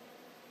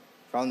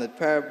 From the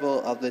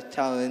parable of the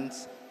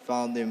talents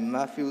found in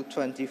Matthew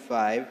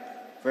 25,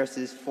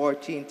 verses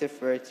 14 to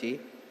 30,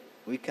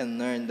 we can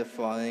learn the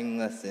following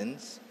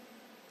lessons.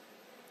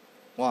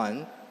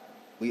 1.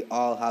 We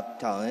all have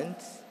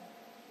talents.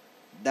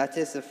 That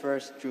is the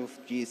first truth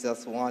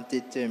Jesus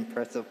wanted to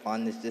impress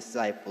upon his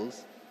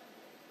disciples.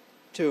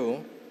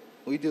 2.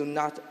 We do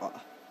not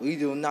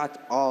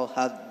all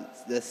have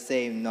the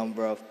same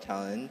number of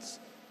talents.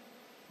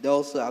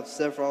 Those who have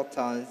several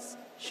talents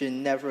should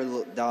never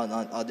look down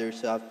on others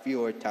who have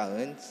fewer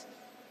talents.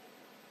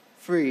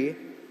 3.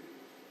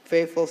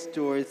 Faithful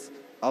stewards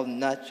of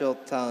natural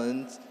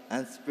talents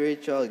and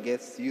spiritual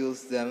gifts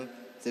use them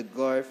to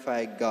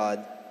glorify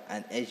God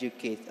and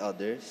educate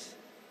others.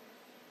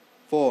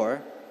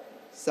 4.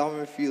 Some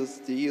refuse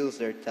to use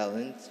their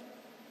talents.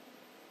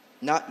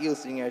 Not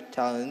using your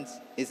talents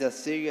is a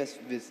serious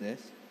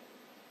business.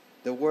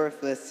 The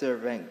worthless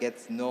servant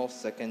gets no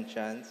second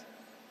chance.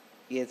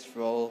 He is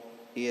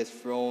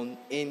thrown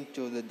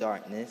into the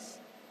darkness,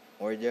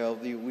 where there will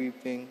be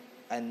weeping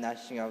and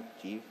gnashing of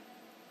teeth.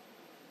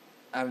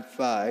 And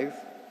 5,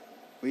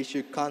 we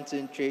should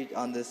concentrate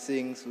on the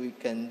things we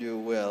can do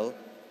well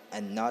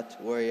and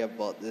not worry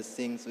about the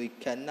things we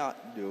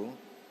cannot do.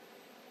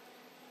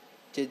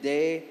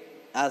 Today,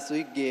 as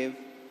we give,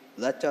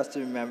 let us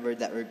remember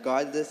that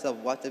regardless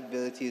of what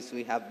abilities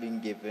we have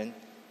been given,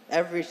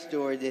 every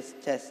steward is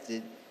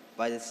tested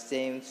by the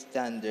same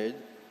standard,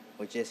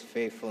 which is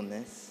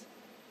faithfulness.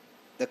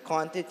 The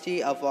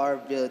quantity of our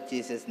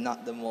abilities is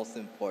not the most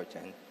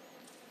important,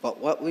 but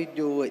what we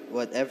do with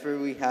whatever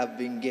we have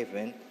been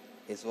given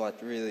is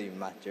what really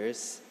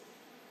matters.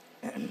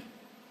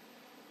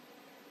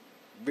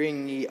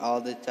 Bring ye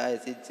all the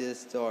tithes into the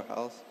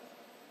storehouse,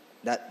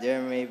 that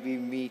there may be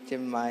meat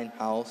in mine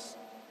house,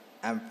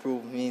 and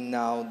prove me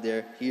now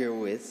there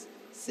herewith,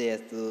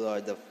 saith the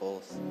Lord of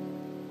hosts.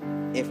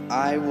 If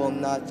I will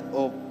not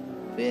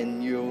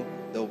open you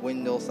the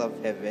windows of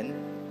heaven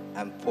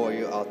and pour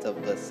you out a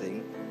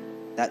blessing,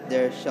 that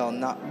there shall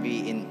not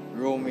be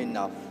room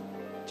enough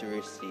to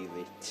receive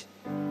it.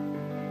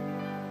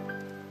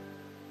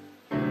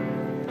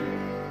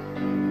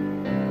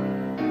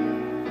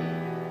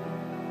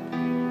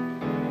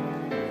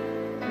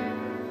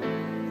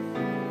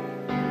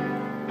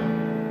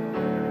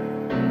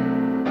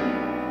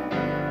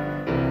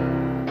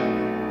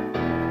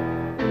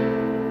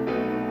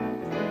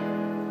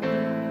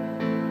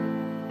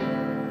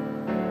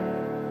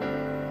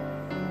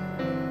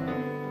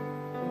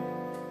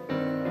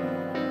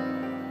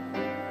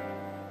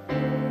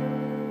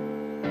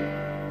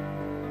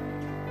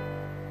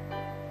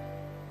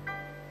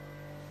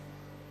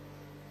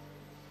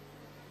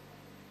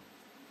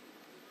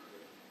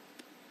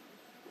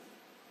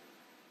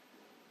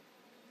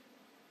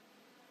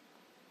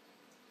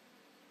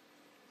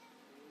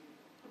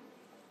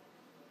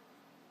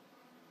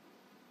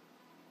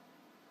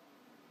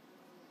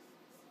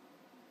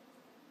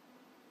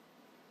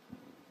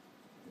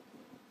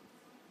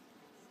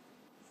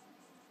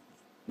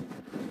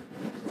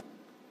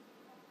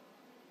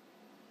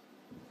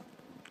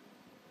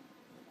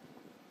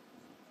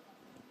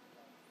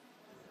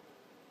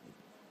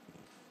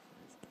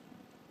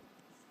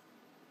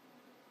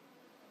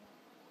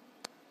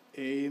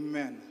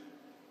 Amen.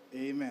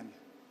 Amen.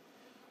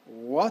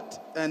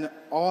 What an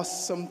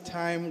awesome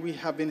time we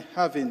have been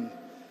having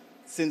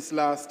since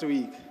last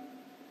week.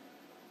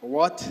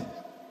 What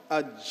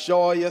a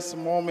joyous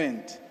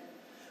moment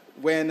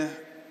when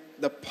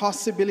the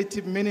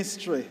Possibility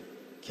ministry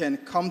can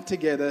come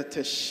together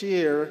to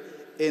share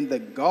in the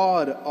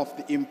God of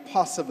the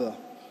impossible.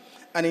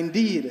 And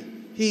indeed,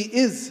 he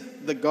is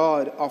the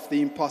God of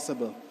the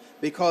impossible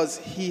because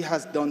he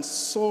has done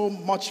so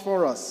much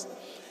for us.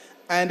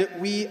 And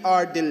we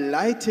are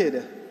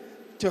delighted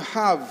to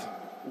have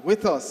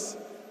with us,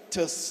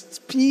 to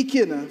speak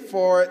in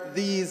for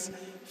these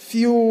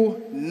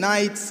few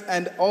nights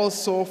and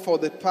also for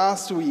the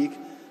past week,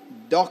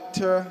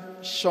 Dr.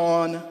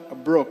 Shaun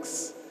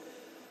Brooks.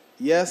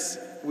 Yes,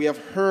 we have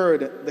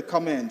heard the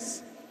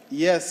comments.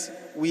 Yes,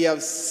 we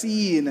have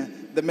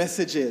seen the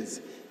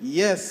messages.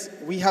 Yes,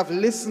 we have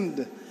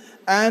listened.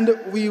 And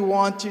we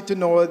want you to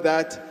know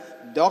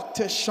that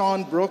Dr.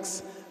 Shaun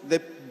Brooks, the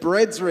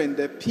brethren,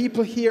 the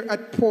people here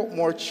at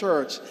Portmore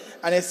Church,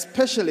 and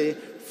especially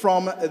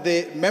from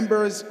the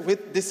members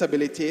with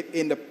disability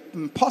in the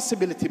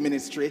Possibility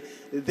Ministry,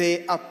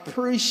 they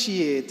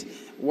appreciate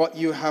what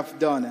you have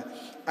done.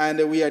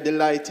 And we are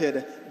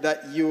delighted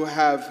that you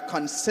have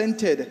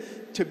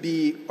consented to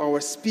be our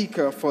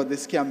speaker for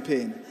this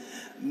campaign.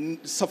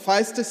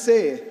 Suffice to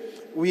say,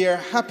 we are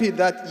happy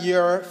that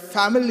your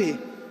family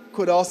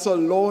could also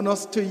loan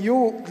us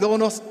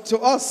to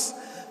us,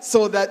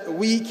 so that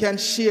we can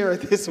share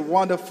this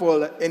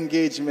wonderful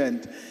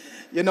engagement.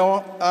 You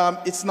know,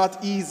 it's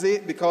not easy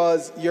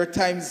because your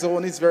time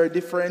zone is very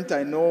different.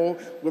 I know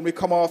when we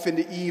come off in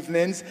the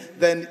evenings,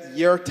 then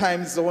your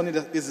time zone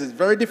is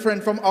very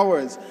different from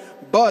ours.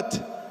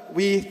 But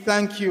we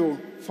thank you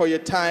for your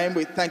time.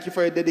 We thank you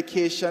for your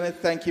dedication. And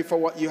thank you for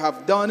what you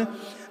have done.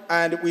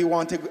 And we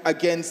want to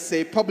again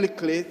say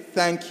publicly,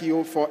 thank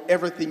you for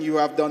everything you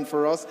have done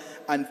for us.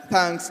 And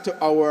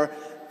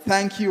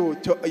thank you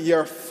to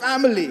your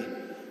family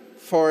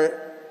for,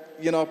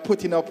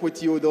 putting up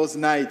with you those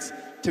nights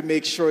to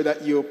make sure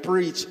that you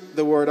preach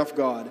the word of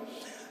God.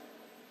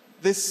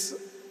 This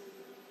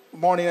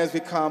morning as we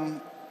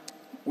come,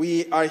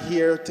 we are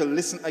here to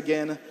listen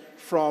again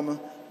from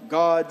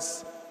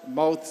God's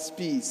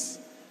mouthpiece,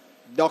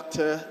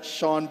 Dr.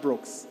 Shaun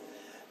Brooks.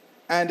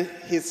 And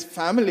his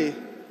family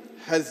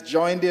has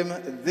joined him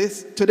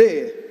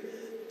today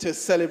to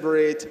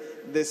celebrate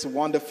this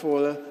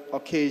wonderful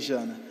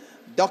occasion.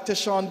 Dr.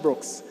 Shaun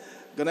Brooks,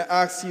 I'm going to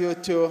ask you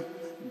to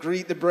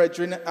greet the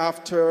brethren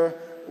after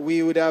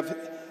I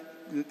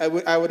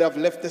would have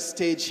left the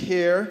stage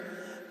here,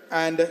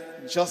 and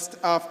just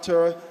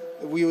after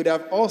we would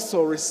have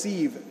also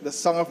received the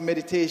song of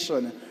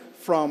meditation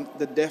from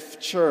the Deaf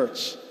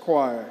Church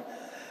Choir.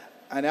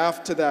 And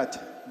after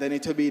that, then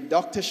it will be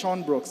Dr.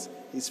 Shaun Brooks.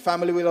 His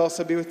family will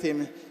also be with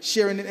him,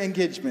 sharing an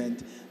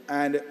engagement.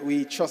 And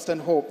we trust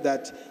and hope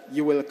that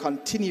you will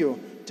continue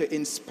to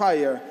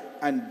inspire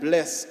and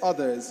bless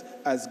others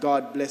as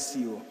God bless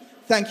you.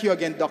 Thank you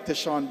again, Dr.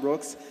 Shaun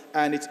Brooks.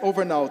 And it's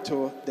over now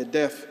to the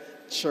Deaf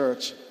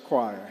Church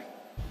Choir.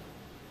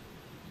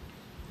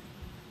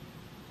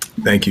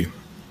 Thank you.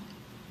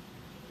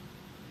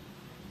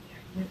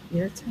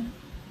 Your turn.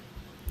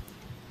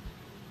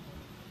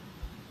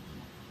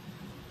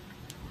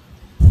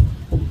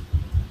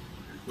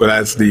 Well,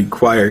 as the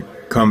choir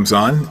comes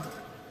on,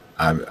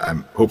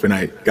 I'm hoping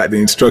I got the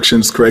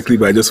instructions correctly,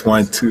 but I just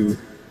want to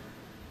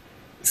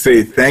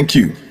say thank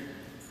you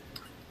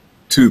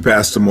to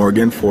Pastor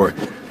Morgan for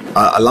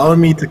allowing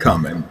me to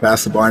come, and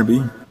Pastor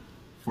Barnaby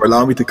for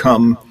allowing me to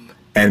come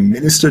and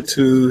minister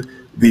to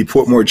the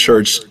Portmore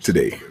Church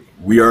today.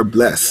 We are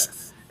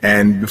blessed.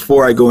 And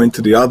before I go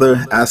into the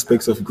other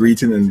aspects of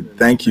greeting and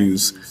thank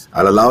yous,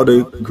 I'll allow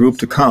the group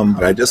to come,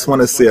 but I just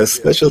want to say a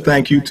special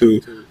thank you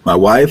to my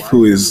wife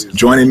who is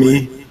joining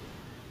me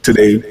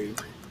today.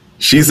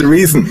 She's the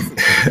reason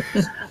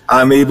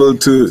I'm able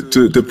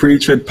to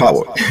preach with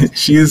power.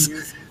 She's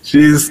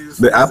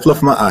the apple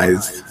of my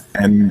eyes,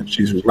 and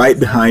she's right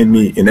behind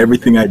me in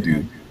everything I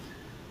do.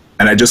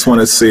 And I just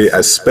want to say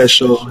a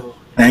special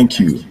thank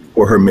you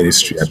for her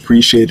ministry. I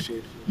appreciate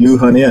you,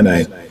 honey, and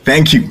I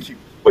thank you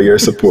for your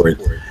support.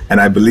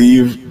 And I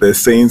believe the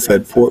saints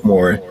at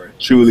Portmore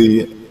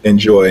truly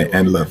enjoy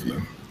and love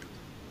you.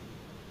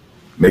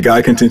 May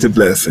God continue to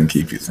bless and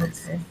keep you.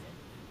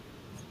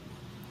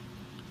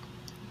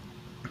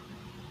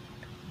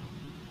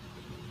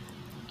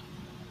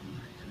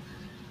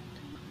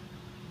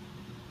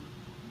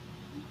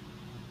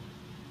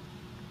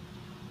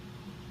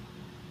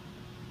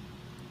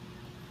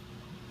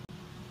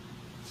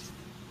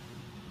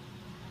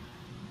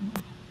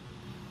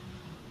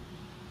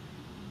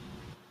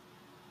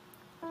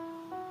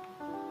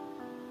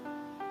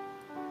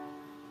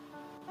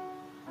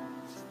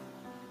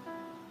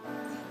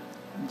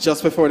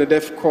 Just before the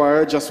deaf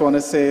choir, just want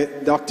to say,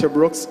 Dr.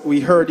 Brooks, we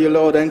heard you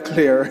loud and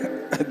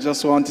clear. I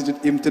just wanted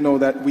him to know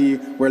that we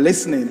were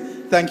listening.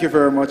 Thank you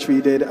very much.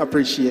 We did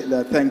appreciate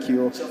that. Thank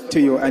you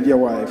to you and your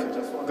wife.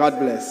 God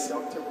bless.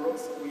 Dr.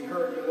 Brooks, we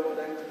heard you loud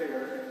and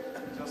clear.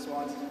 I just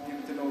wanted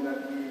him to know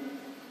that we...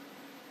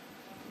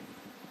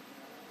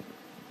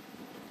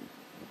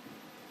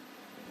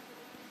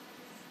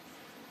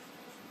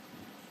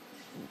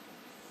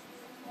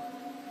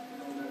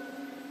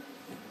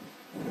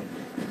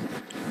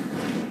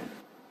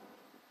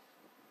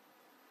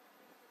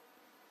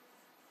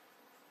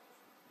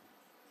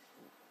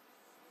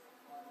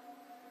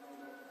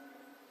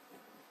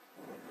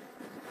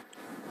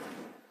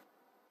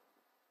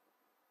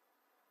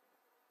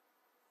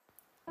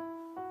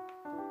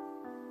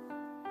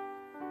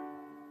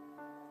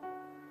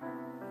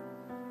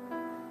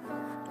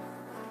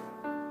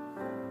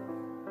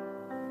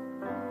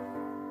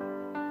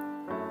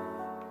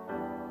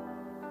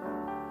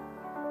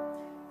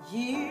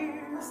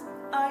 Years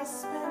I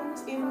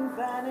spent in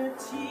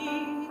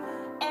vanity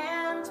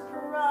and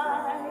pride.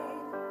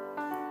 pride.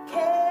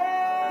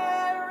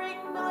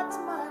 Caring not,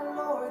 my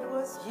Lord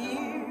was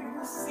here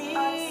to see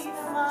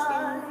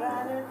mine.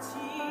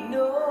 Vanity,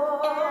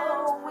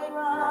 knowing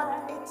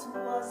not it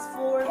was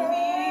for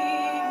me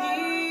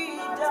he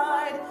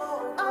died.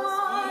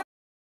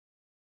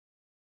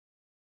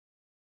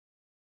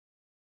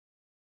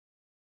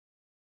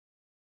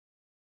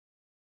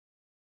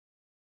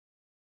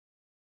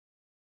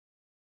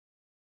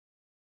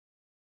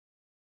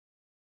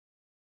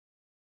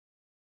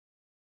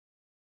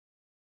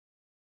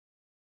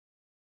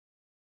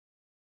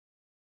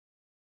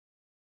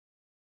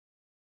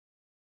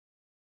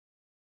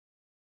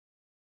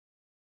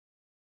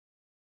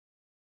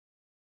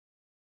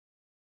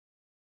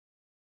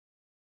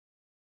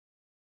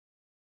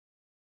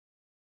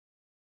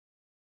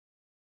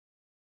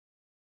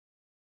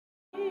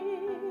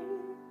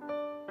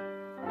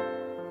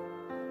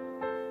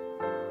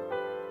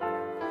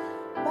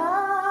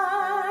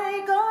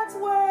 By God's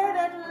word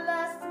at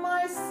last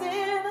my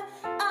sin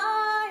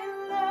I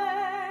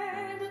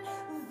learned.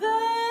 Then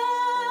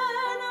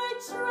I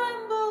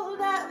trembled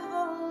at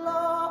the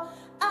law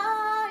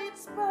I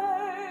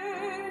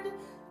spurned,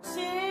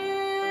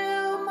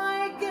 till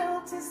my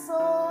guilty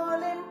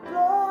soul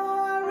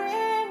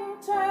imploring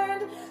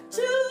turned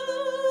to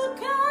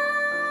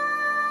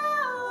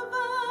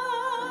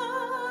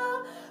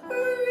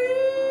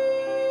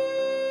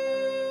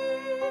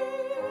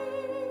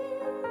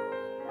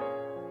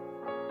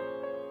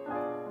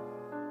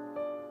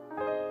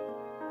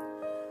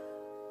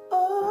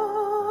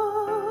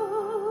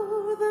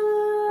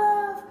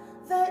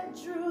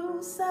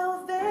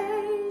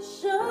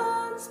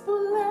salvation's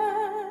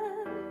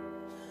plan.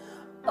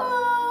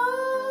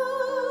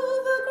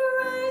 Oh, the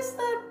grace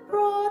that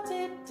brought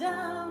it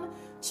down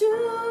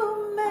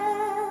to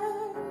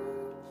man.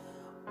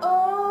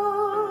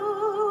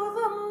 Oh,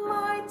 the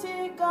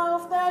mighty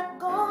gulf that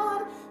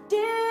God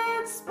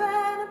did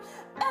span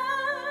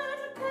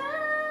at Calvary.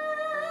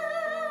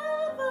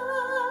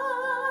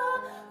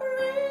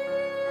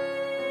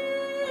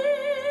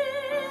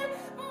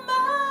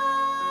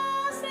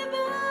 Mercy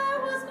there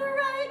was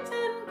great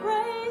and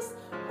grace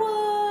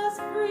was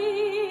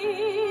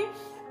free.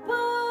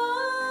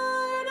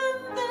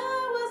 Pardon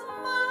there was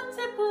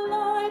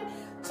multiplied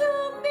to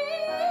me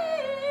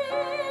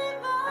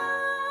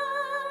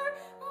there.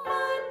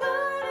 My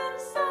burden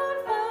soul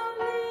found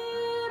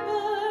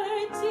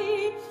liberty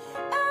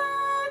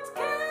at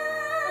Calvary.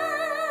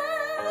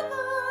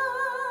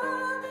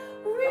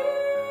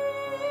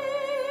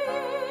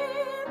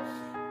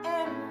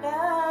 And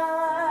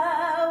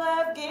now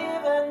I've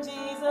given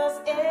Jesus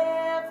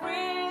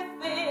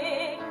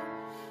everything.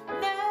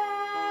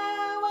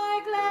 Now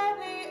I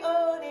gladly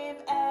own him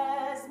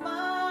as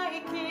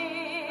my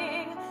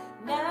king.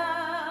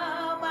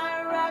 Now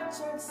my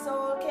raptured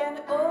soul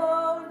can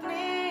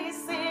only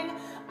sing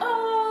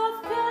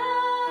of Calvary.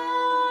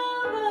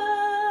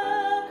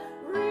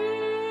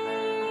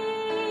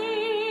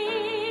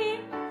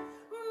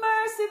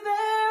 Mercy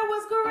there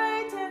was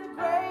great and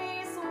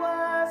grace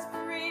was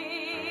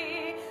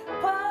free.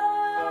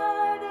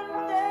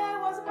 Pardon there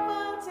was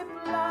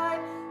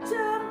multiplied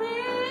to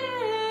me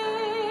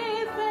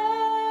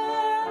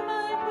there.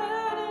 My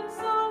burden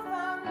soul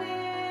found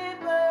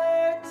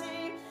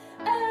liberty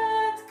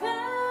at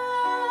Calvary.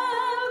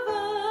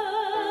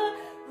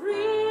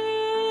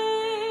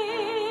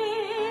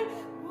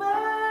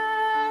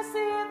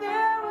 Mercy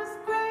there was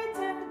great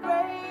and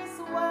grace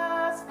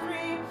was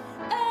free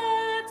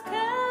at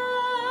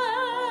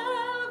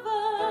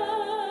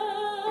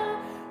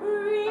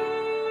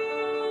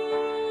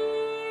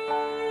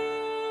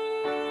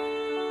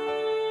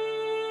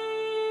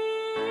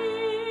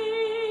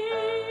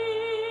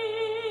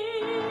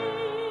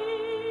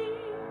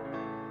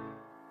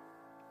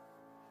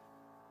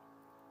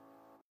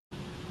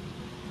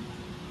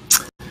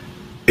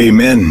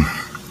Amen.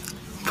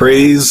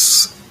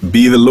 Praise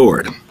be the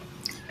Lord.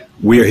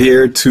 We are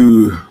here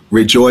to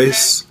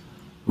rejoice.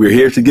 We're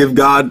here to give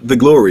God the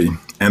glory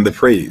and the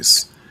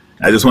praise.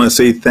 I just want to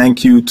say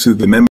thank you to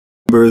the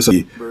members of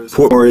the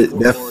Portmore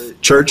Deaf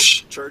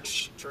Church.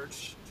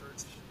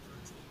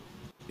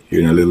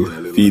 Hearing a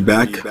little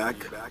feedback.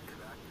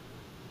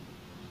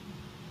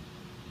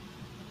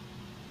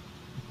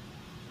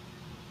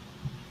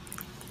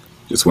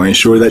 Just want to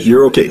ensure that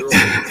you're okay.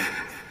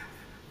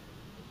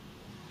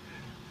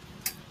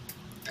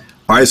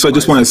 All right, so I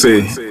just want to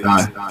say, okay.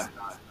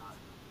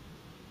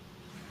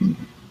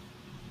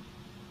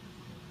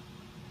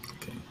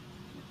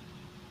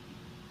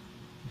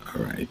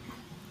 All right.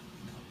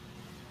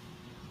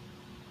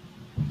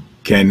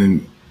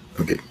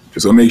 Okay,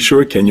 just want to make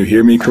sure, can you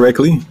hear me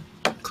correctly,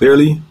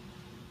 clearly?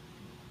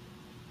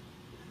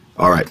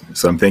 All right,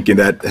 so I'm thinking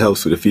that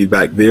helps with the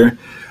feedback there.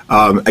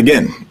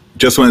 Again,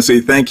 just want to say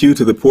thank you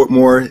to the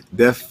Portmore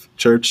Deaf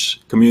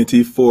Church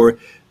community for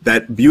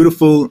that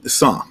beautiful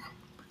song,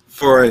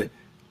 for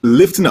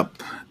lifting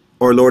up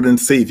our Lord and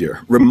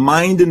Savior,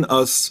 reminding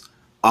us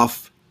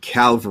of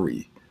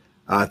Calvary.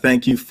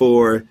 Thank you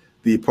for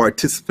the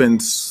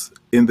participants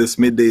in this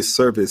midday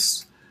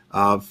service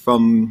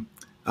from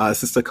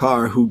Sister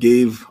Carr, who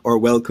gave our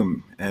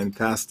welcome, and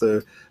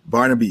Pastor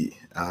Barnaby,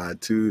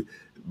 to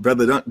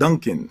Brother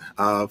Duncan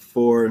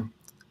for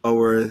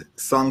our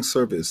song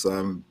service,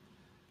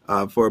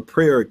 for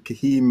prayer,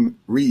 Kahim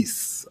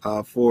Reese,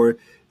 for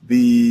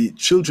the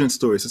children's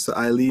story, Sister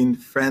Eileen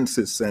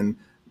Francis, and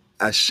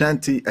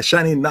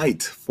Ashani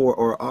Knight for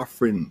our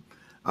offering.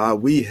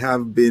 We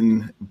have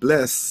been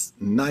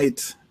blessed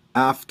night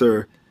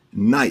after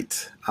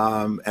night,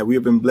 and we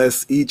have been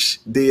blessed each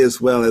day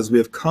as well as we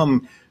have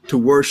come to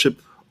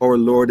worship our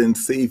Lord and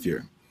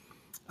Savior.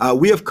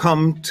 We have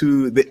come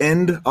to the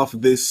end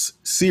of this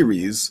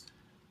series,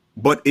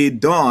 but a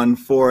dawn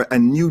for a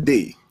new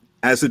day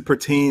as it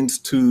pertains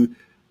to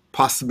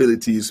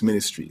Possibilities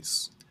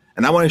Ministries.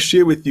 And I want to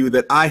share with you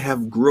that I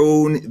have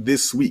grown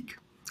this week,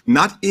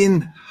 not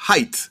in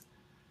height,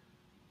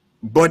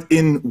 but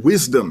in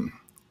wisdom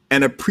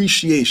and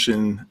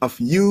appreciation of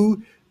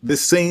you, the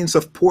saints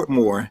of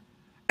Portmore,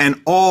 and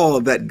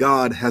all that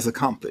God has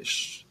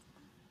accomplished.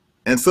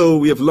 And so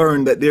we have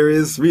learned that there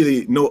is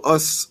really no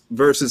us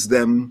versus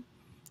them.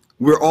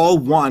 We're all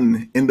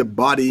one in the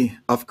body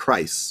of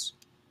Christ.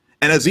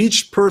 And as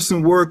each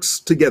person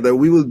works together,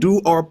 we will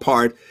do our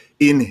part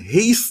in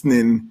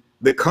hastening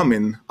the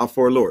coming of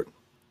our Lord.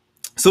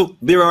 So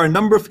there are a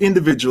number of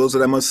individuals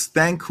that I must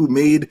thank who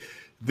made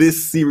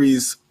this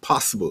series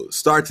possible,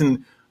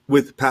 starting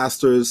with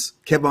Pastors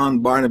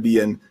Kevin Barnaby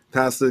and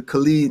Pastor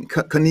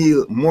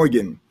Keneal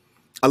Morgan,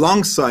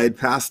 alongside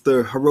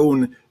Pastor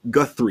Haron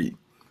Guthrie.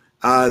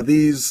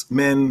 These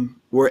men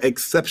were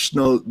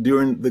exceptional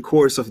during the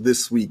course of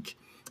this week.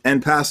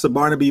 And Pastor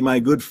Barnaby, my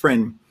good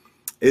friend,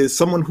 is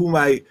someone whom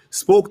I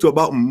spoke to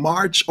about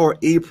March or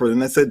April.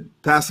 And I said,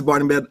 Pastor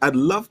Barnaby, I'd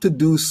love to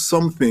do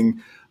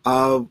something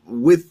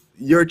with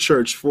your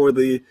church for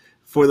the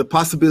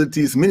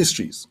Possibilities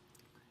Ministries.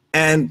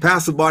 And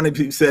Pastor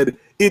Barnaby said,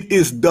 it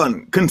is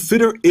done.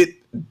 Consider it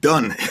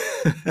done.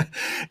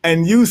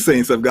 And you,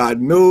 saints of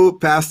God, know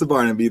Pastor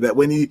Barnaby, that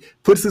when he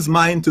puts his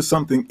mind to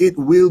something, it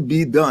will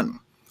be done.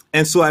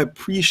 And so I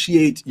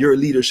appreciate your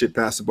leadership,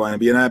 Pastor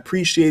Barnaby, and I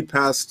appreciate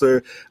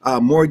Pastor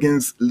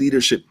Morgan's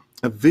leadership,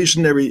 a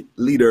visionary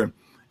leader,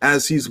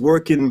 as he's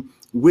working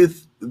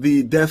with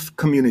the deaf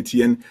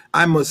community. And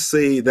I must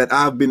say that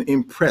I've been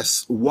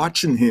impressed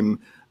watching him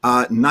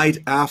night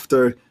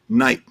after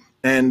night.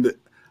 And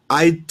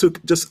I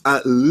took just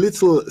a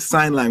little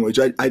sign language.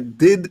 I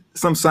did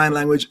some sign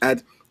language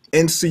at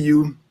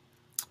NCU,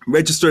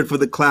 registered for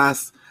the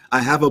class. I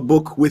have a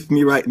book with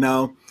me right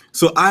now.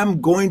 So I'm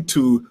going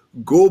to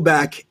go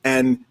back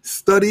and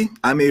study.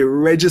 I may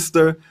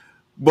register,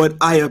 but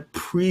I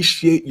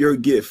appreciate your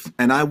gift.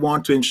 And I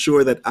want to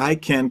ensure that I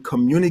can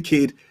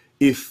communicate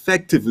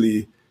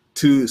effectively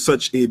to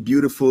such a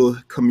beautiful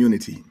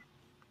community.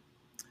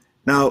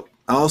 Now,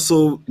 I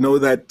also know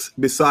that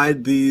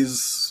beside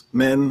these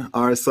men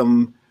are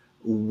some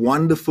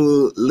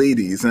wonderful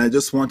ladies. And I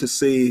just want to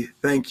say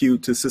thank you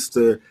to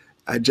Sister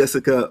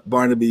Jessica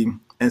Barnaby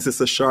and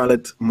Sister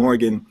Charlotte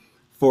Morgan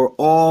for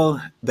all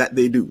that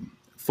they do,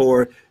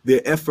 for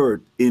their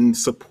effort in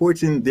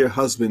supporting their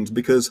husbands.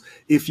 Because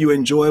if you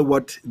enjoy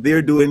what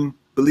they're doing,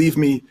 believe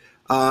me,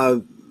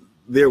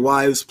 their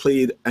wives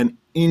played an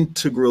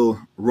integral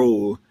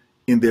role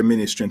in their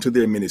ministry and to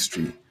their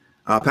ministry.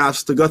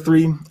 Pastor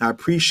Guthrie, I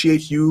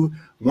appreciate you.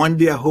 One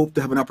day I hope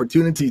to have an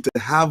opportunity to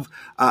have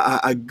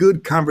a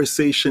good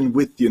conversation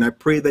with you, and I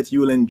pray that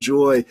you will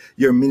enjoy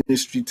your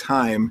ministry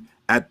time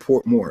at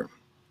Portmore.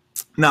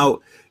 Now,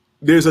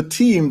 there's a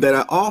team that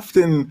I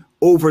often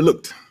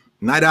overlooked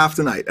night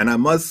after night, and I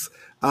must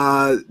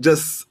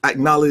just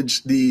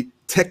acknowledge the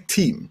tech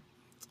team.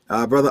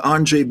 Brother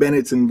Andre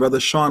Bennett and Brother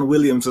Shaun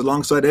Williams,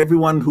 alongside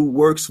everyone who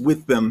works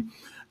with them.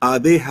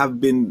 They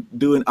have been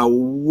doing a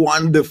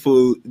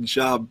wonderful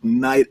job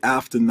night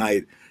after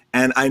night.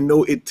 And I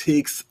know it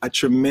takes a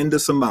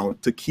tremendous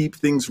amount to keep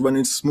things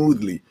running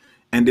smoothly.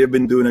 And they've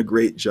been doing a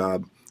great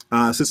job.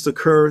 Sister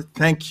Kerr,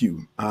 thank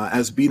you.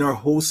 As being our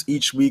host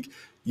each week,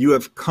 you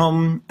have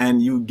come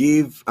and you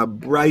gave a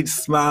bright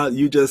smile.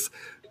 You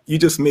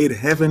just made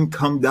heaven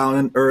come down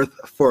on earth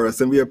for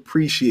us. And we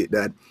appreciate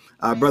that.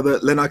 Brother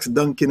Lennox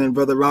Duncan and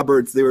Brother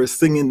Roberts, they were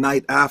singing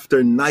night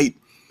after night,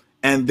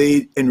 and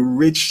they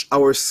enriched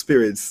our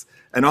spirits.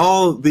 And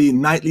all the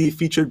nightly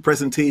featured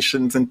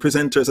presentations and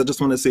presenters, I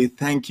just want to say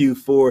thank you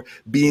for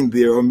being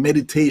there. Our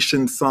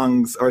meditation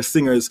songs, our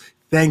singers,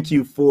 thank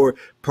you for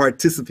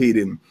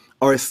participating.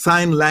 Our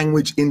sign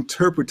language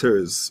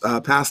interpreters,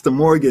 Pastor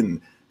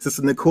Morgan,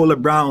 Sister Nicola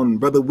Brown,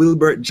 Brother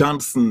Wilbert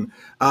Johnson,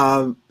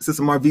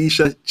 Sister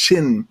Marvisha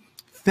Chin,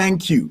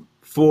 thank you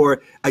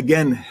for,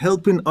 again,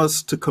 helping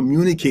us to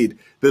communicate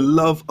the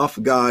love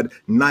of God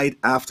night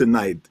after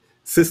night.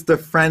 Sister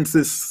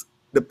Francis,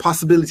 the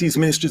Possibilities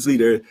Ministries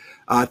leader,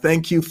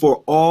 thank you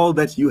for all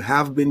that you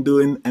have been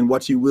doing and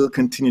what you will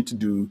continue to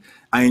do.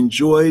 I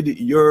enjoyed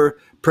your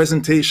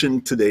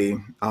presentation today.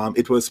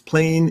 It was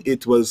plain,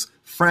 it was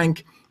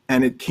frank,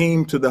 and it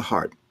came to the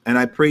heart. And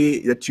I pray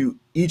that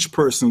each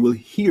person will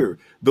hear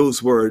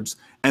those words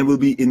and will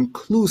be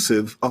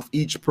inclusive of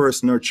each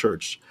person or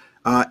church.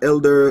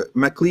 Elder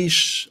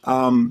McLeish,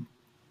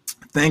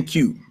 Thank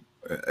you.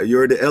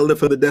 You're the elder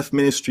for the Deaf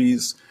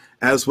Ministries,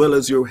 as well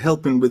as you're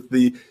helping with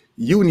the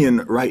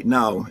union right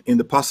now in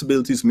the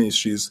Possibilities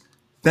Ministries.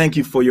 Thank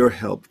you for your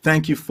help.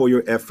 Thank you for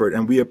your effort,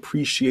 and we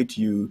appreciate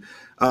you.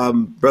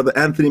 Brother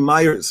Anthony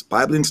Myers,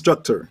 Bible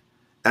instructor,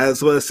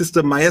 as well as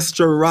Sister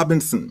Maestra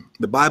Robinson,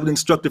 the Bible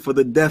instructor for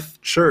the Deaf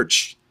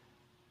Church.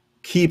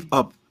 Keep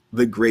up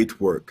the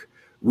great work.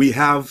 We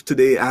have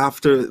today,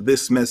 after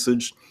this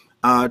message,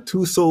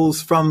 2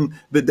 souls from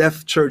the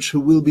Deaf Church who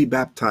will be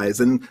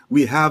baptized, and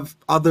we have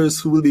others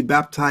who will be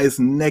baptized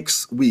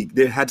next week.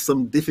 They had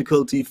some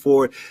difficulty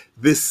for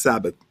this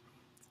Sabbath,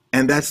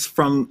 and that's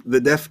from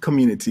the deaf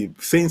community.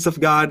 Saints of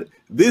God,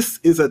 this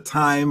is a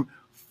time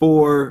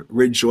for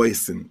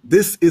rejoicing.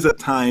 This is a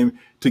time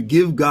to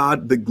give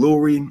God the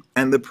glory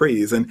and the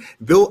praise. And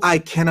though I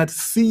cannot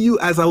see you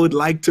as I would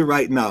like to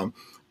right now,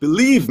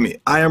 believe me,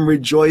 I am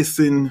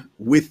rejoicing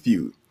with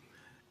you.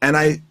 And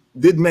I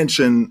did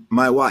mention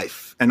my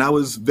wife, and I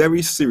was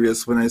very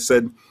serious when I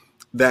said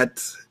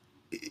that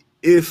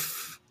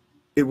if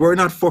it were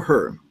not for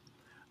her,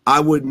 I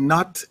would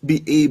not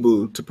be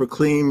able to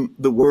proclaim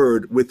the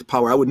word with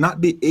power. I would not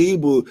be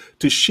able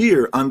to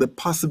share on the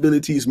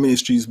Possibilities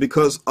Ministries,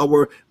 because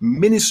our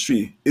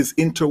ministry is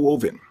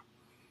interwoven.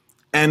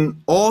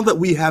 And all that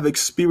we have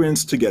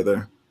experienced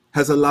together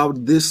has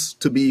allowed this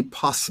to be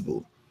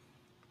possible.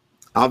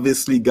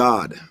 Obviously,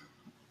 God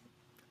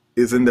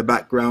is in the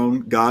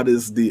background. God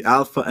is the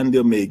Alpha and the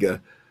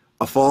Omega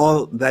of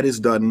all that is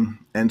done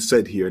and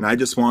said here. And I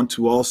just want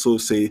to also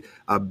say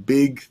a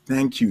big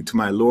thank you to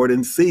my Lord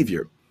and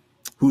Savior,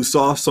 who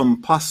saw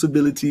some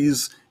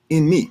possibilities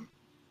in me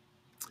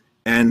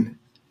and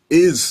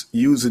is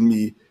using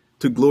me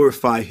to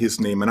glorify his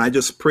name. And I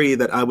just pray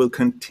that I will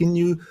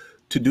continue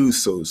to do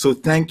so. So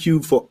thank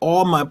you for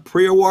all my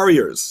prayer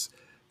warriors.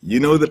 You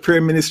know, the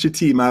prayer ministry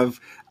team, I've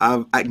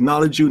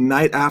acknowledged you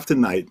night after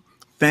night.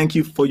 Thank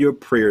you for your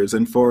prayers,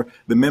 and for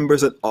the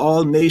members at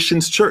All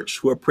Nations Church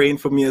who are praying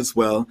for me as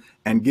well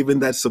and giving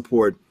that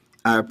support.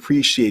 I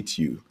appreciate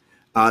you.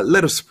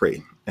 Let us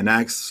pray and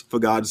ask for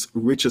God's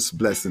richest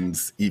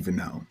blessings even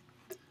now.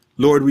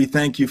 Lord, we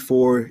thank you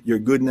for your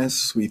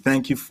goodness. We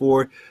thank you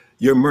for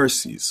your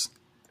mercies.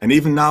 And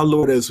even now,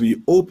 Lord, as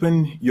we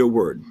open your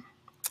word,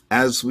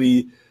 as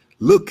we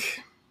look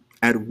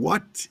at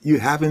what you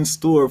have in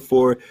store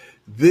for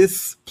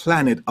this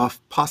planet of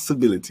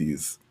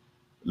possibilities,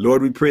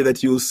 Lord, we pray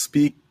that you'll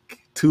speak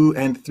to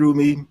and through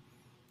me,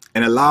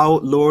 and allow,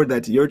 Lord,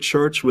 that your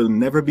church will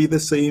never be the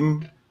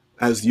same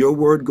as your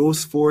word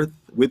goes forth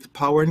with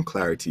power and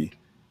clarity.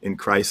 In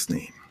Christ's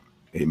name,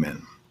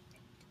 amen.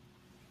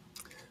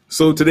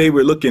 So today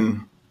we're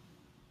looking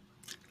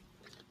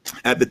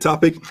at the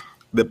topic,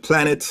 the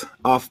planet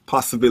of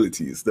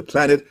possibilities, the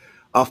planet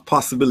of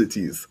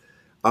possibilities.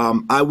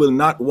 I will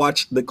not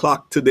watch the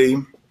clock today.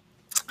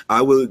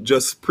 I will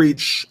just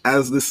preach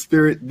as the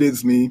Spirit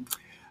bids me.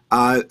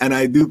 And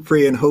I do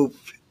pray and hope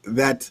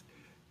that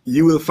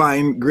you will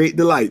find great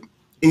delight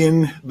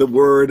in the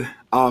word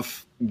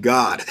of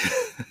God.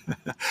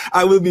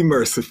 I will be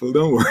merciful,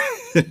 don't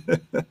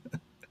worry.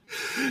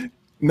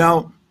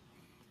 Now,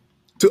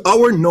 to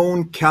our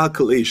known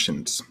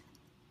calculations,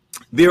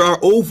 there are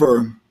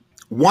over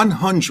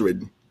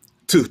 100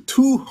 to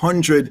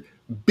 200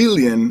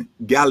 billion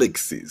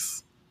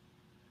galaxies.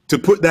 To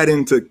put that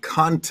into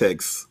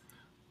context,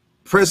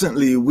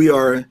 presently we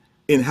are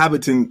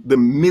inhabiting the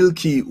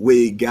Milky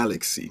Way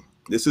galaxy.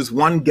 This is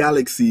one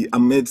galaxy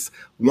amidst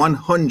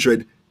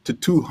 100 to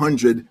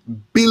 200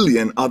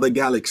 billion other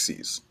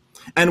galaxies.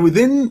 And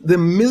within the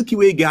Milky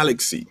Way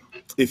galaxy,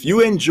 if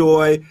you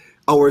enjoy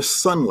our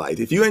sunlight,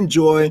 if you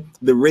enjoy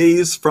the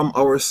rays from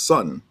our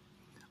sun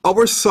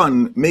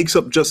makes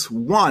up just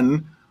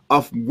one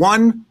of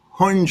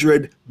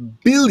 100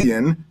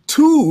 billion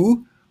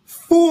to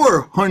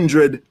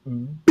 400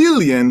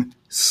 billion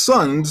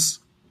suns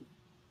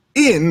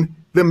in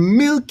the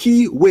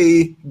Milky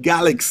Way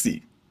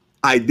galaxy.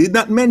 I did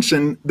not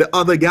mention the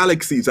other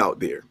galaxies out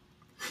there.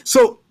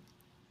 So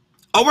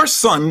our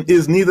sun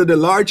is neither the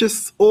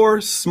largest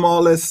or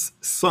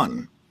smallest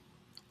sun.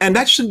 And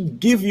that should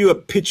give you a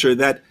picture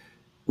that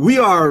we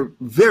are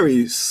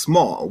very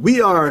small.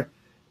 We are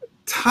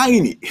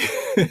tiny.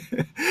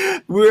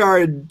 We are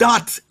a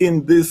dot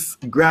in this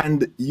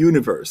grand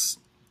universe.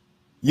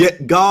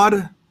 Yet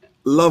God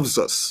loves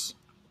us.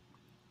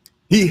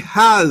 He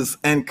has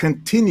and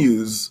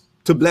continues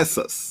to bless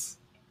us.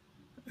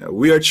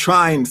 We are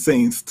trying,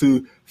 saints,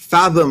 to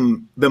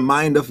fathom the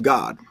mind of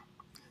God.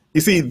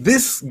 You see,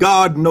 this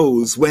God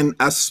knows when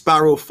a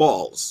sparrow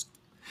falls.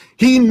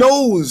 He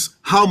knows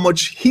how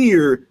much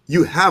hair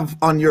you have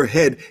on your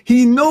head.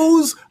 He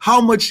knows how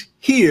much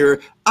hair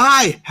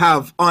I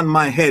have on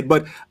my head,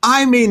 but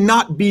I may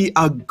not be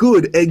a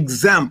good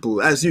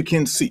example, as you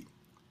can see.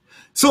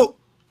 So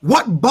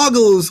what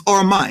boggles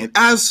our mind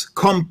as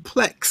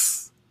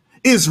complex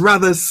is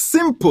rather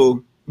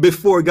simple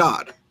before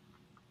God.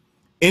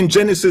 In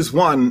Genesis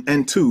 1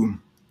 and 2,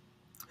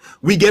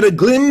 we get a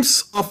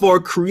glimpse of our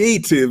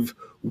creative,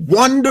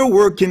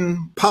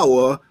 wonder-working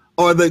power,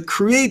 or the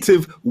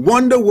creative,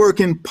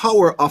 wonder-working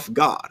power of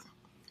God.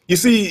 You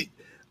see,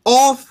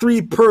 all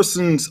three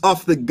persons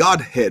of the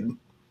Godhead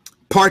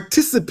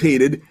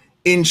participated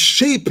in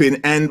shaping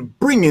and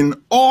bringing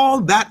all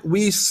that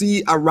we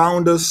see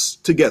around us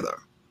together.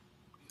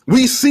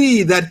 We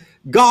see that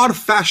God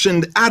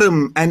fashioned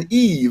Adam and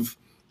Eve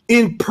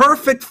in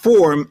perfect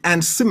form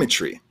and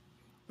symmetry.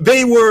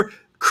 They were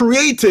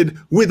created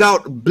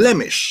without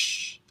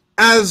blemish,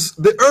 as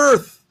the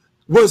earth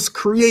was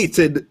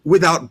created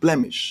without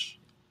blemish.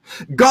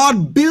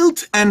 God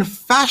built and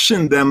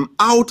fashioned them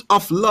out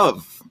of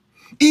love,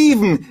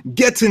 even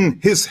getting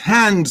his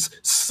hands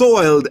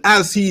soiled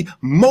as he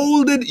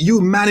molded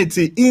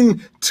humanity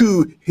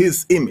into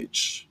his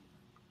image.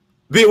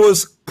 There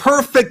was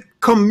perfect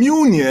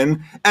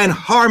communion and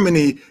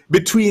harmony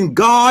between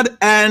God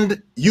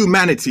and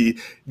humanity.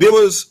 There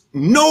was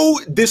no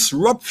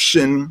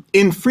disruption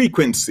in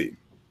frequency.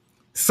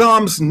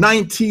 Psalms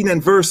 19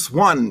 and verse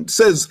 1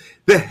 says,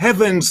 "The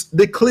heavens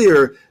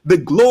declare the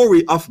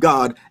glory of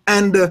God,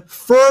 and the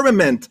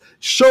firmament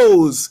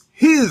shows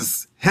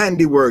his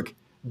handiwork.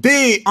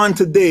 Day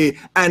unto day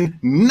and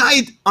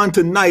night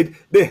unto night,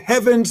 the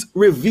heavens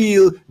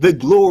reveal the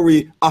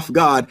glory of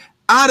God."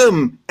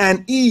 Adam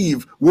and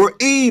Eve were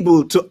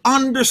able to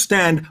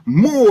understand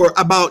more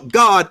about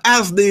God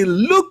as they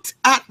looked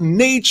at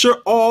nature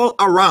all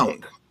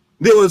around.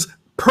 There was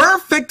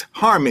perfect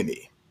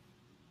harmony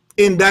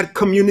in that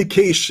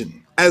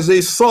communication as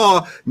they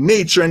saw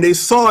nature and they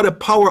saw the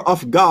power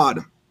of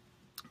God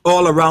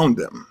all around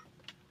them.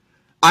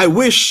 I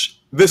wish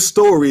the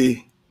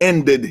story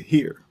ended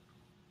here.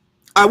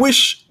 I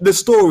wish the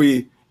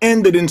story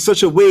ended in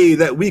such a way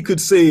that we could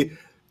say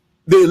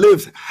they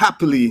lived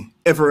happily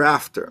ever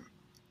after.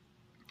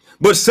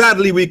 But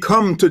sadly, we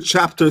come to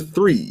chapter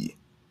 3,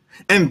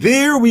 and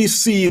there we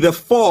see the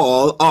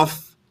fall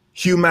of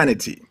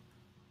humanity.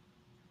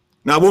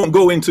 Now, I won't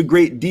go into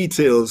great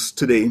details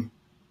today,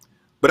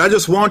 but I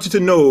just want you to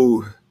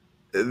know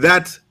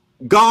that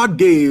God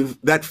gave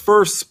that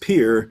first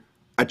pair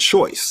a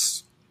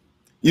choice.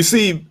 You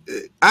see,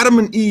 Adam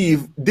and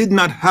Eve did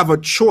not have a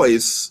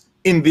choice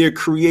in their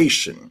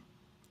creation.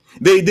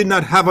 They did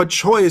not have a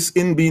choice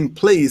in being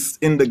placed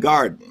in the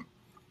garden.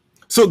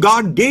 So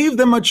God gave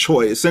them a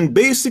choice and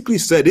basically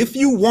said, if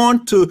you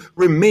want to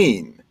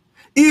remain,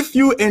 if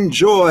you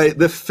enjoy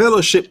the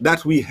fellowship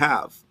that we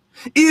have,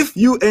 if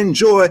you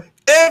enjoy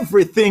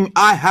everything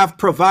I have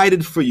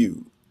provided for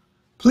you,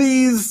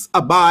 please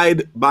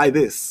abide by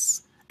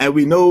this. And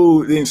we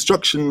know the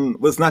instruction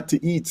was not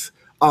to eat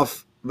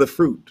of the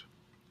fruit,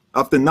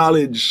 of the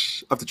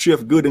knowledge of the tree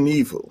of good and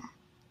evil.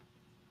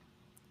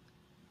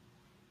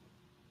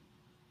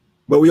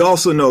 But we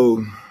also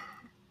know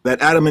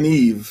that Adam and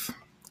Eve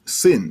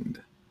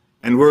sinned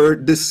and were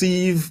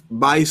deceived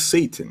by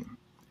Satan.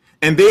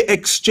 And they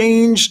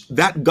exchanged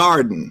that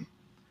garden.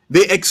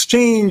 They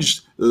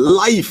exchanged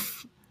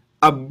life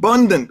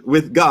abundant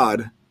with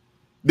God.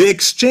 They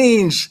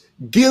exchanged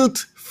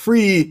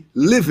guilt-free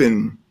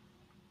living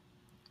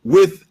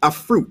with a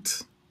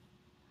fruit.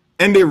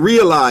 And they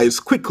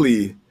realized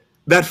quickly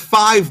that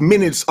 5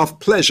 minutes of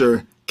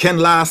pleasure can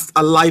last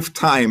a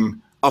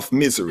lifetime of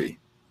misery.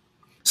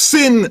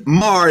 Sin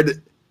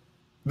marred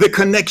the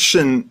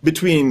connection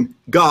between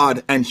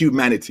God and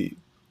humanity.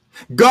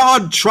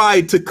 God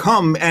tried to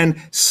come and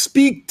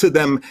speak to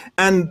them,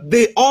 and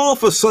they all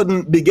of a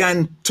sudden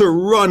began to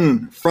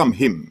run from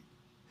him.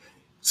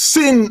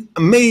 Sin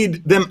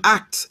made them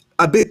act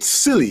a bit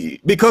silly,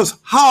 because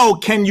how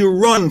can you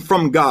run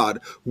from God?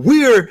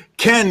 Where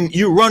can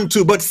you run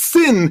to? But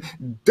sin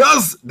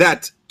does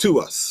that to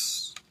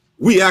us.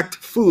 We act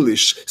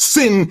foolish.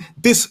 Sin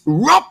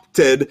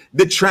disrupted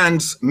the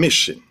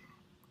transmission.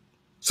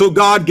 So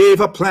God gave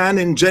a plan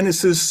in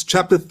Genesis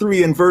chapter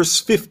 3 and verse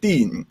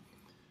 15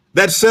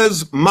 that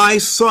says, my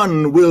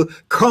son will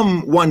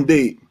come one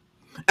day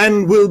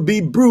and will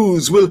be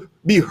bruised, will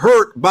be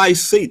hurt by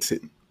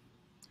Satan.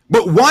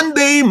 But one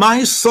day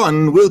my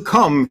son will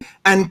come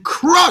and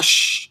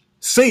crush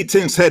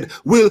Satan's head,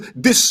 will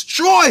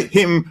destroy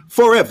him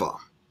forever.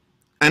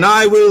 And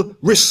I will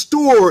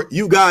restore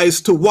you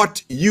guys to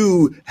what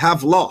you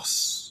have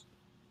lost.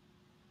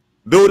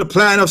 Though the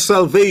plan of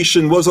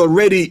salvation was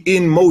already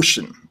in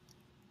motion,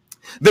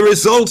 the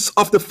results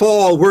of the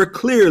fall were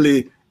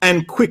clearly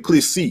and quickly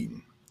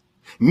seen.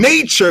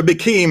 Nature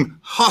became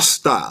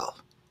hostile.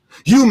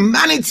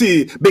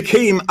 Humanity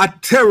became a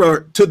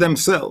terror to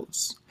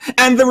themselves.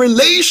 And the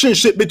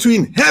relationship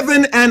between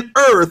heaven and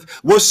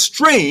earth was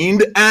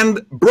strained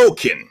and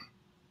broken.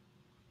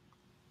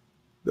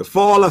 The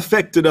fall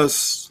affected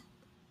us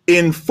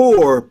in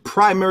 4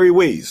 primary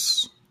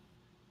ways.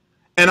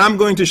 And I'm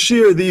going to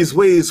share these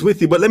ways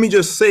with you, but let me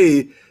just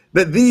say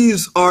that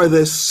these are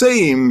the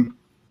same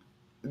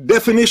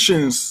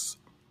definitions.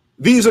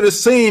 These are the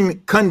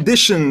same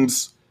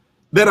conditions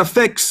that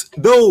affects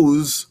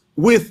those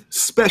with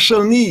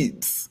special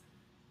needs.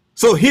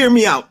 So hear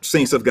me out,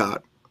 saints of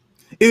God.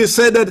 It is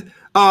said that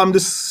the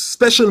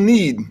special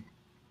need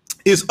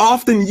is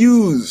often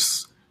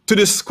used to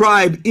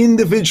describe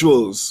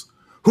individuals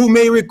who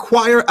may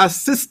require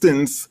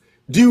assistance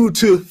due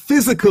to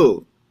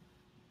physical,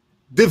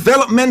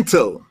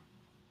 developmental,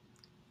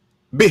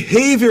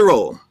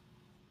 behavioral,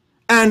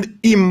 and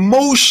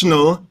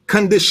emotional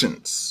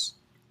conditions.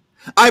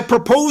 I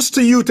propose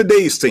to you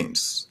today,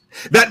 saints,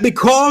 that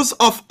because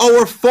of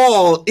our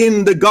fall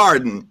in the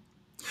garden,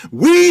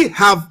 we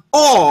have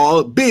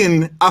all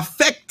been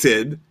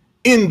affected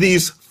in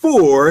these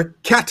 4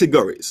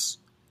 categories.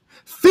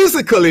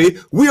 Physically,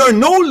 we are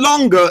no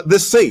longer the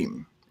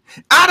same.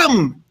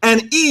 Adam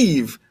and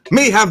Eve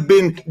may have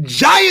been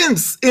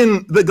giants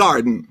in the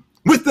garden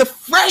with the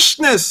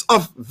freshness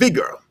of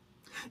vigor,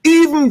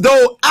 even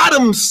though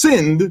Adam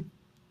sinned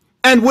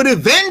and would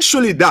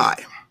eventually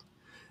die.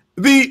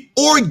 The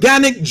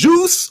organic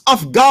juice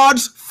of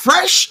God's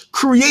fresh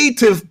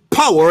creative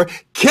power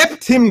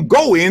kept him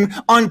going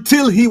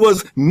until he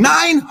was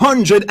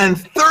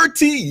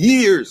 930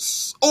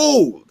 years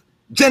old.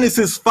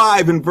 Genesis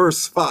 5 and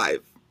verse 5.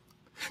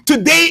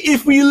 Today,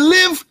 if we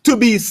live to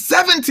be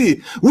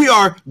 70, we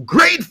are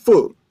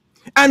grateful.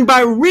 And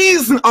by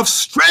reason of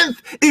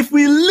strength, if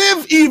we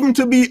live even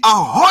to be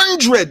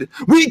 100,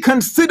 we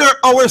consider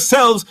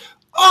ourselves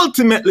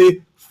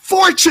ultimately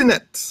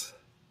fortunate.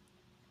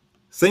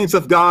 Saints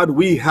of God,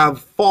 we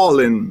have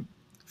fallen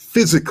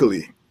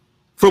physically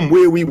from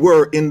where we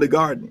were in the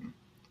garden.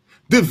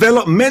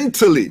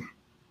 Developmentally,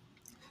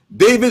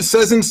 David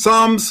says in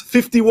Psalms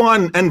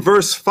 51 and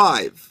verse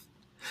 5,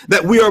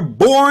 that we are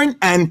born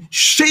and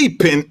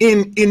shapen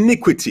in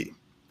iniquity.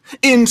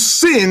 In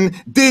sin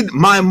did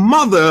my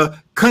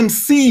mother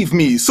conceive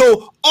me.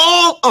 So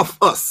all of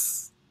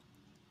us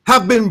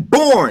have been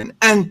born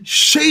and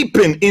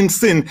shapen in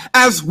sin.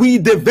 As we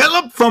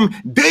develop from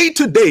day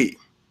to day,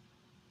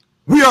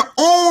 we are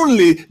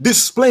only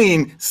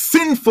displaying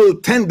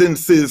sinful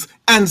tendencies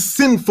and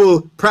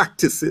sinful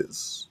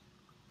practices.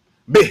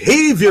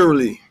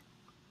 Behaviorally,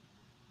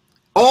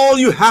 all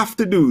you have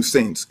to do,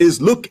 saints,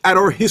 is look at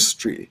our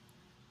history.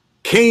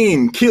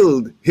 Cain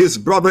killed his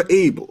brother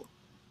Abel,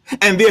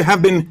 and there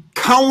have been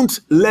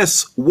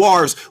countless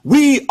wars.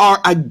 We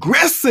are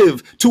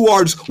aggressive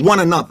towards one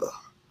another.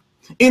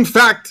 In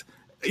fact,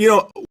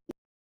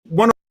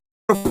 one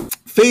of our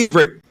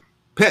favorite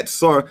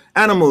pets or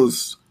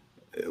animals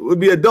would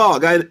be a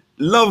dog. I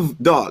love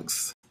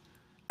dogs.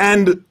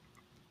 And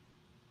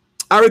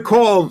I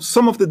recall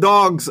some of the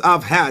dogs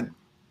I've had.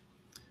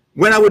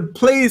 When I would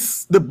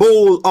place the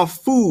bowl of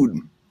food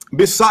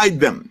beside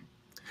them,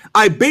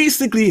 I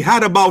basically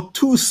had about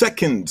 2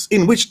 seconds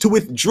in which to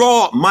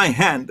withdraw my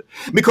hand,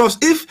 because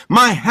if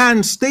my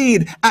hand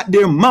stayed at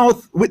their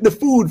mouth with the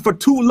food for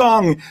too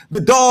long, the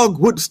dog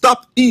would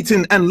stop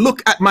eating and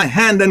look at my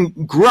hand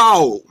and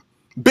growl,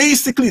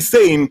 basically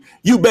saying,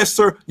 you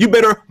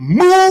better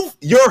move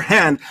your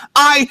hand.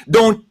 I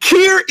don't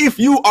care if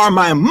you are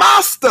my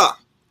master.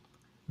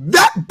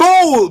 That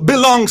bowl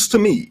belongs to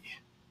me.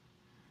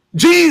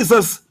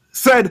 Jesus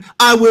said,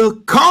 I will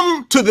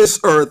come to this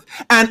earth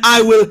and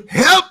I will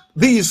help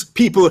these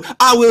people.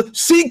 I will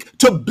seek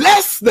to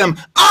bless them.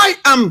 I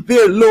am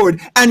their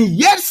Lord. And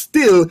yet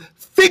still,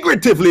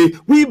 figuratively,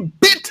 we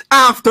bit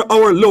after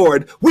our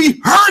Lord. We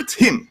hurt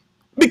him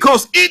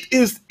because it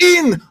is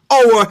in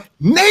our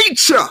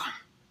nature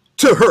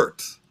to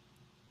hurt.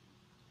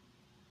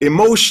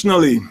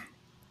 Emotionally,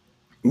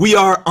 we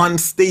are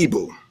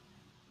unstable.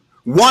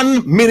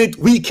 1 minute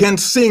we can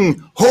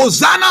sing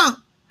Hosanna,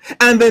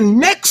 and the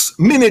next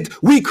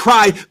minute we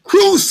cry,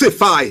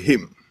 crucify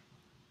him.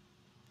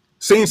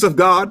 Saints of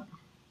God,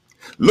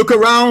 look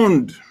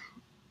around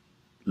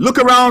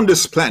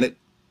this planet.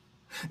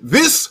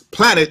 This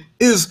planet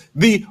is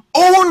the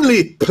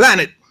only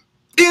planet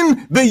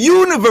in the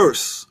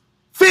universe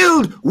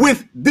filled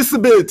with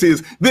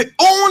disabilities, the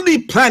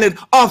only planet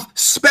of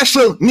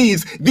special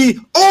needs, the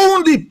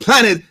only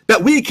planet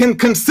that we can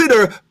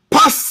consider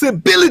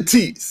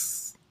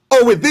possibilities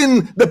or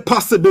within the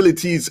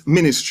possibilities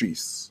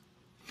ministries.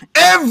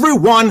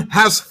 Everyone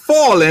has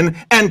fallen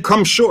and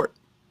come short.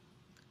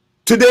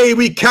 Today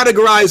we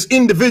categorize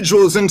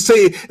individuals and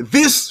say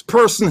this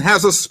person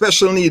has a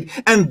special need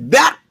and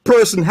that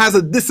person has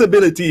a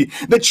disability.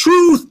 The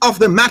truth of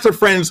the matter,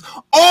 friends,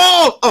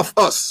 all of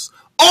us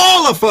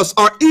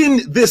are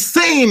in the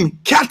same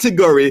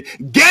category.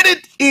 Get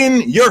it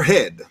in your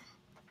head.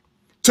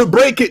 To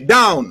break it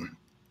down,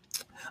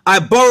 I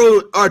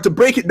borrow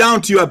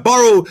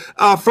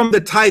from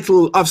the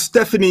title of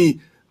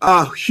Stephanie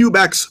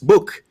Huback's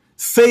book,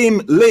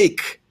 Same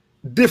Lake,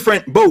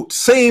 Different Boat.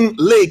 Same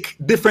lake,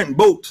 different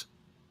boat.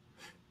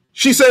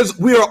 She says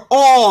we are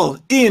all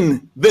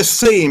in the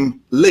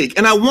same lake.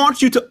 And I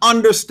want you to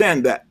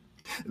understand that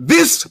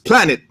this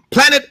planet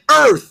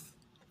Earth,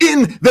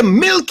 in the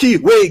Milky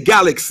Way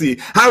galaxy,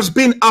 has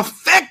been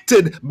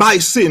affected by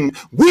sin.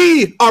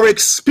 We are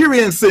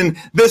experiencing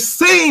the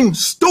same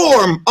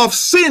storm of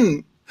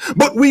sin,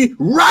 but we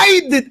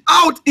ride it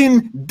out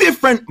in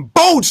different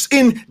boats,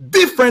 in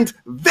different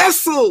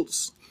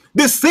vessels.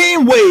 The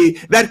same way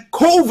that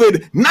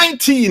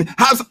COVID-19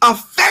 has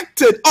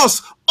affected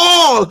us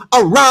all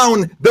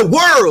around the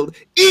world.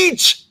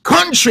 Each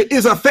country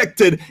is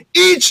affected.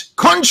 Each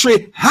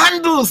country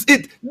handles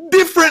it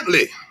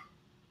differently.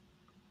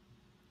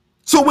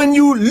 So when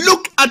you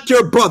look at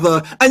your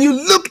brother and you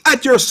look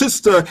at your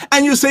sister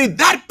and you say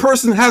that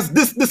person has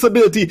this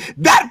disability,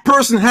 that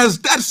person has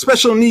that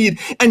special need,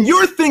 and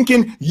you're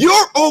thinking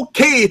you're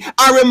okay,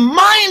 I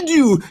remind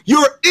you,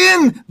 you're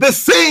in the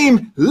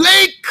same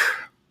lake.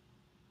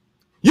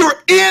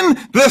 You're in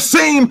the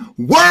same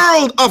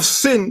world of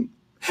sin.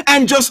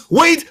 And just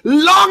wait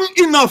long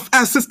enough,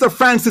 as Sister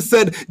Francis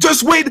said,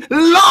 just wait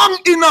long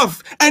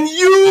enough and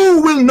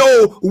you will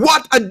know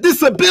what a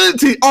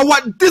disability or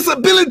what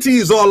disability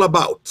is all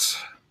about.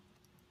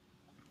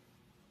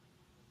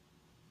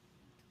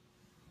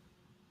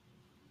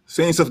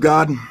 Saints of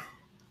God,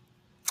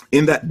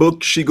 in that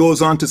book, she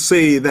goes on to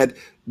say that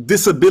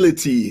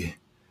disability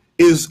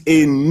is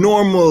a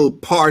normal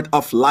part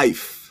of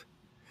life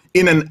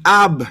in an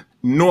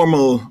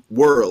abnormal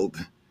world.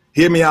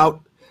 Hear me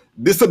out.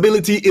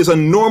 Disability is a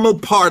normal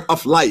part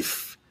of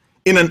life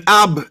in an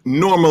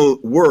abnormal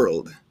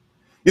world.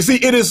 You see,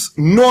 it is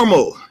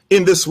normal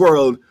in this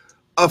world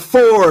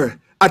for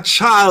a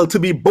child to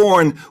be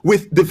born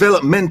with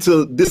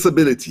developmental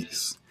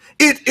disabilities.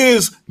 It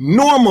is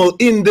normal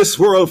in this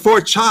world for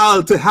a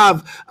child to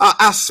have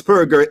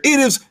Asperger. It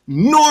is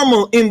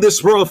normal in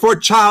this world for a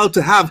child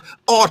to have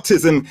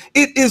autism.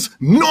 It is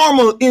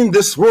normal in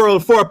this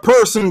world for a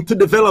person to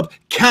develop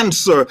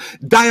cancer,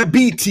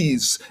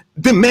 diabetes,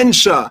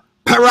 dementia,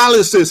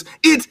 paralysis.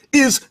 It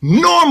is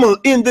normal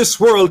in this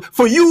world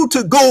for you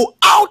to go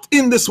out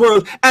in this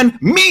world and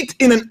meet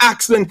in an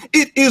accident.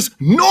 It is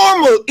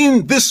normal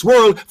in this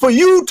world for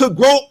you to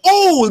grow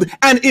old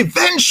and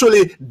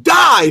eventually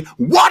die.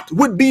 What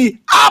would be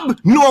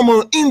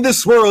abnormal in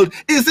this world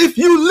is if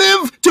you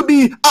live to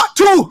be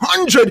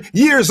 200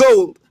 years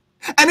old.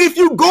 And if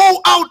you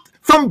go out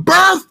from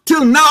birth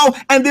till now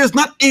and there's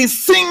not a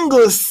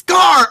single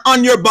scar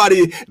on your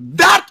body,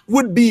 that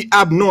would be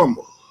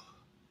abnormal.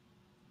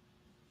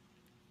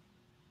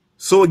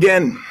 So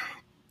again,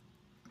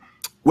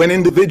 when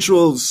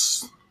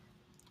individuals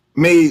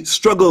may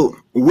struggle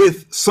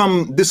with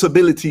some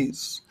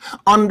disabilities,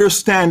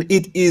 understand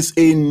it is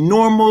a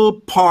normal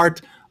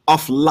part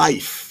of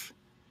life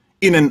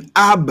in an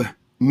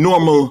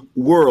abnormal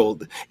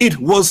world. It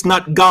was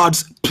not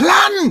God's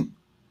plan.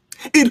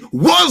 It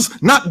was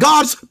not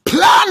God's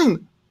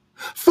plan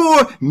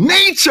for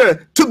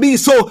nature to be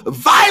so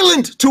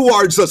violent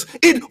towards us.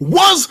 It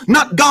was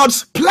not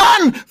God's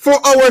plan for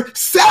our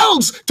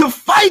cells to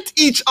fight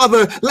each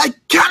other like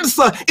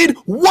cancer. It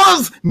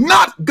was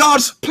not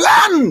God's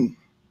plan.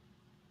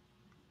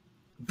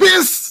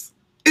 This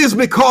is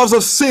because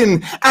of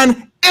sin.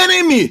 An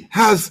enemy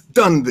has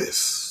done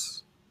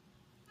this.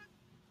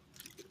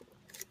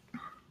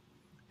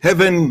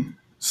 Heaven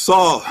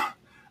saw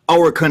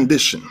our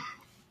condition,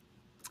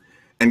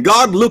 and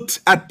God looked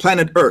at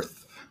planet Earth,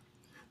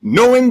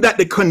 knowing that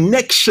the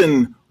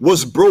connection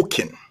was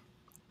broken,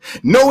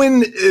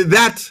 knowing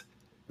that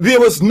there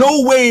was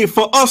no way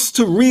for us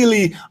to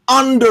really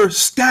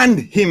understand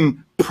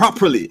him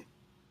properly.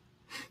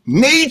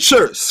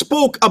 Nature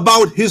spoke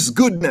about his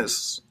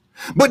goodness,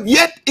 but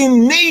yet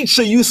in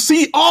nature you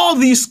see all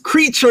these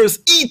creatures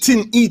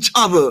eating each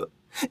other.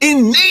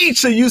 In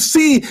nature you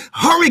see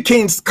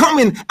hurricanes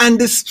coming and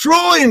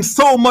destroying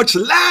so much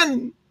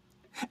land.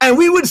 And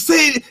we would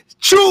say,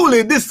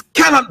 truly, this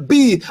cannot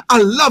be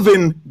a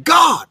loving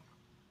God.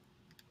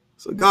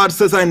 So God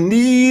says, I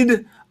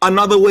need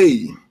another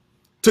way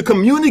to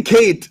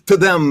communicate to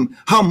them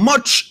how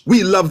much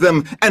we love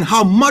them and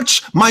how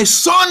much my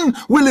son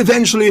will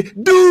eventually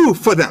do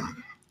for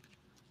them.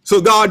 So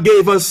God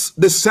gave us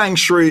the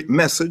sanctuary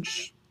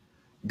message.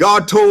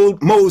 God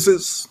told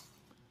Moses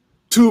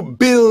to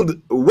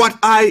build what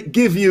I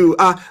give you,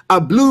 a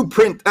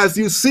blueprint as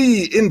you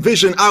see in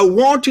vision. I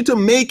want you to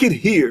make it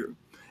here.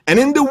 And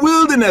in the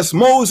wilderness,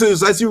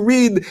 Moses, as you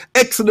read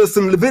Exodus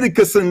and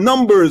Leviticus and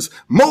Numbers,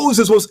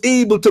 Moses was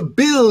able to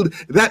build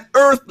that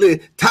earthly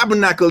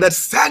tabernacle, that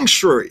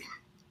sanctuary.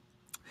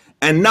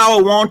 And now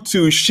I want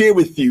to share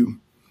with you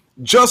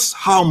just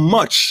how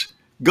much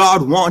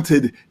God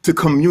wanted to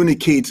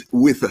communicate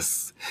with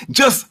us,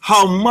 just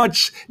how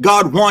much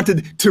God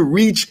wanted to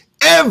reach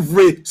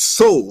every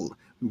soul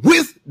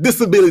with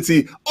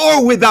disability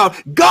or without.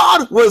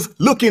 God was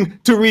looking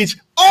to reach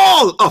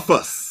all of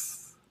us.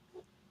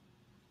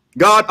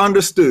 God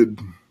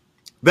understood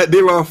that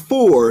there are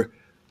 4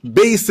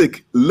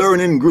 basic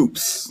learning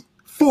groups.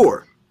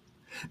 4.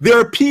 There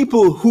are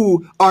people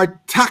who are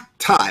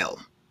tactile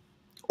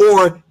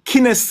or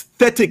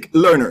kinesthetic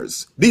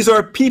learners. These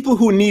are people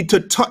who need to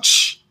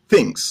touch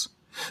things.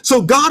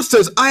 So God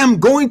says, I am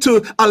going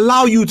to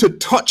allow you to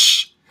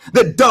touch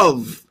the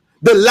dove,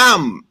 the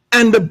lamb,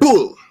 and the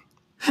bull.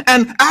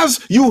 And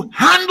as you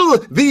handle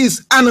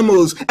these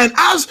animals, and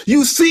as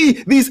you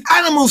see these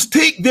animals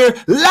take their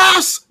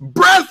last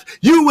breath,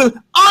 you will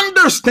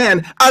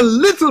understand a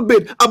little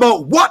bit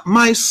about what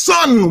my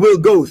son will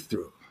go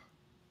through.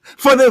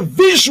 For the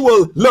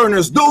visual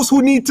learners, those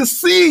who need to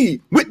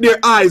see with their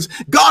eyes,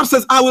 God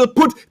says, I will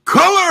put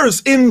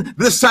colors in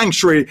the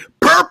sanctuary,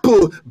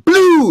 purple,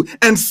 blue,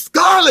 and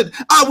scarlet.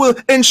 I will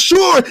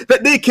ensure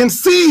that they can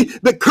see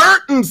the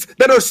curtains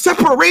that are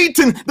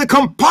separating the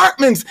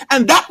compartments,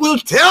 and that will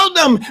tell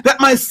them that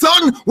my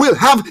son will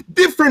have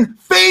different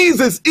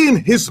phases in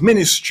his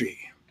ministry.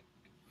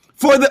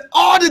 For the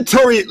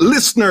auditory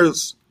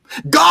listeners,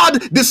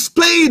 God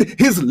displayed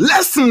his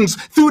lessons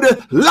through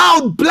the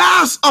loud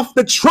blast of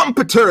the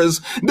trumpeters,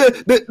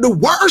 the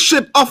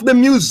worship of the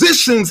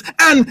musicians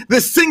and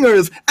the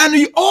singers, and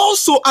he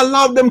also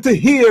allowed them to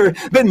hear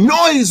the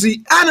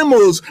noisy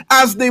animals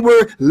as they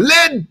were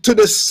led to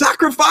the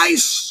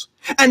sacrifice.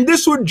 And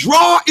this would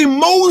draw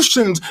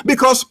emotions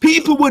because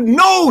people would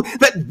know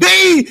that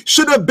they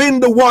should have been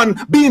the one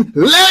being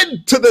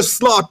led to the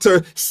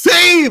slaughter,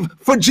 save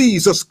for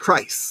Jesus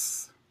Christ.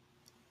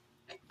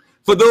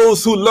 For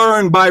those who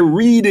learn by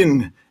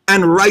reading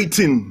and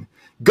writing,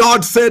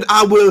 God said,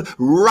 I will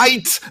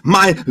write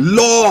my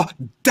law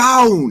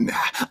down.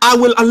 I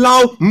will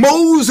allow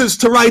Moses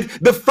to write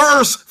the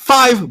first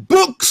 5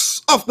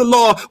 books of the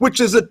law, which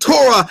is the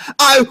Torah.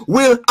 I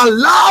will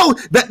allow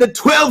that the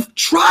 12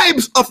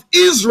 tribes of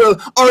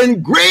Israel are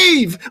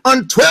engraved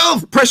on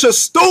 12 precious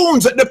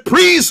stones that the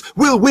priests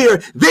will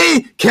wear.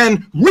 They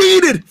can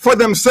read it for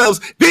themselves.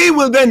 They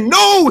will then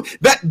know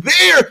that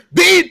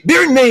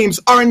their names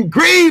are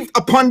engraved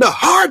upon the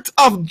heart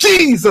of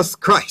Jesus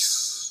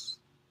Christ.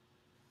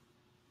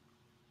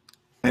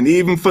 And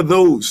even for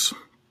those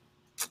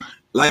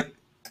like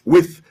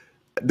with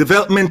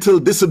developmental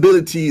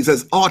disabilities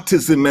as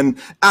autism and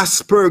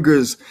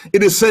Asperger's,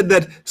 it is said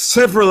that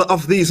several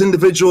of these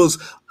individuals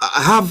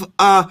have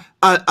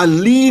a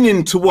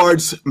leaning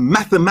towards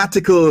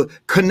mathematical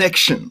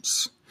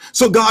connections.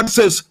 So God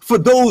says, for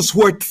those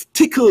who are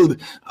tickled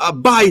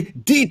by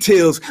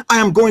details, I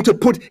am going to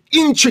put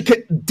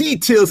intricate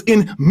details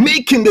in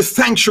making the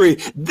sanctuary.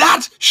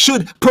 That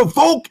should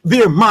provoke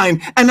their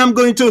mind. And I'm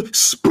going to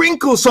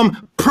sprinkle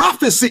some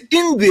prophecy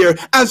in there,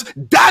 as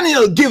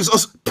Daniel gives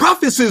us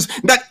prophecies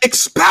that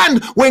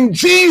expand when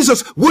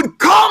Jesus would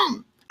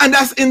come. And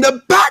that's in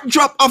the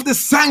backdrop of the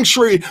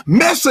sanctuary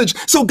message.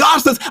 So God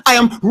says, I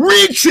am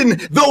reaching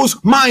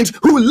those minds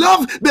who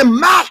love the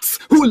maths,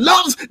 who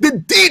loves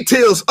the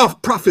details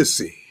of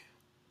prophecy.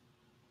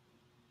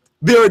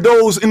 There are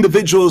those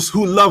individuals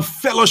who love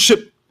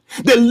fellowship.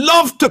 They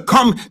love to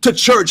come to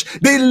church.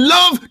 They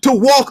love to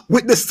walk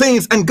with the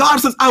saints. And God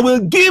says, I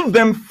will give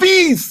them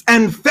feasts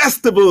and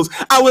festivals.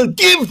 I will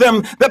give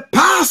them the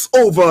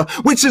Passover,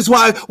 which is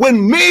why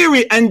when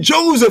Mary and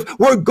Joseph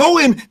were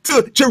going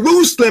to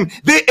Jerusalem,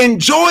 they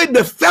enjoyed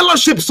the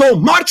fellowship so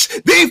much,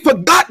 they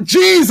forgot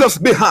Jesus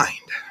behind.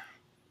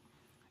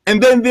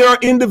 And then there are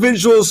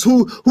individuals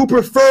who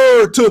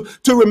prefer to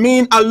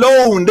remain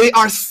alone. They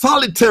are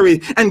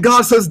solitary. And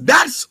God says,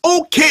 that's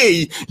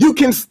okay. You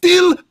can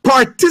still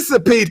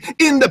participate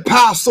in the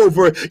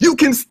Passover. You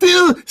can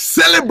still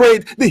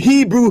celebrate the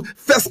Hebrew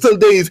festal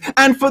days.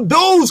 And for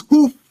those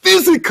who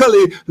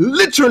physically,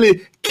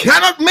 literally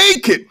cannot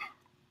make it,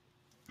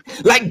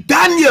 like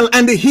Daniel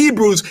and the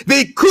Hebrews,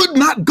 they could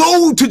not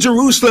go to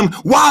Jerusalem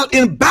while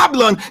in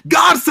Babylon.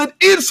 God said,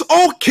 it's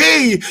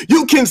okay.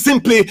 You can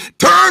simply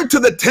turn to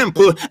the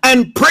temple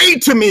and pray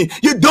to me.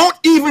 You don't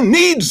even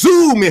need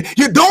Zoom.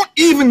 You don't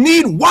even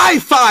need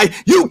Wi-Fi.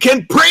 You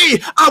can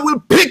pray. I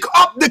will pick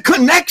up the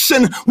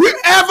connection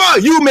wherever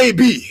you may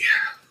be.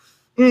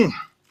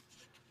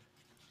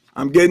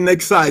 I'm getting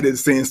excited,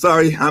 saying,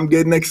 sorry, I'm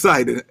getting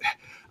excited.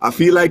 I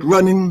feel like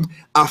running.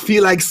 I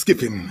feel like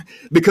skipping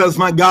because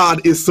my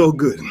God is so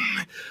good.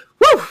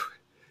 Woo!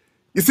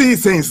 You see,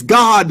 saints,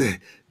 God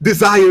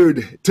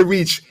desired to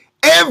reach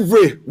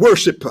every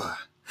worshiper.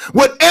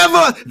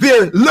 Whatever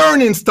their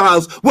learning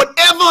styles,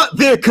 whatever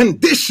their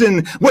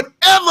condition,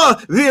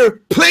 whatever their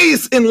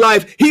place in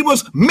life, he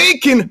was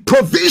making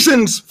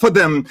provisions for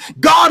them.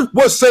 God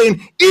was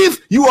saying, if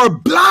you are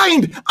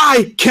blind,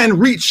 I can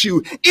reach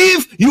you.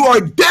 If you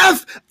are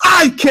deaf,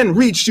 I can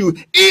reach you.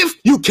 If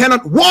you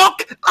cannot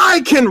walk,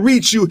 I can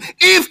reach you.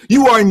 If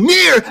you are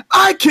near,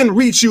 I can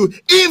reach you.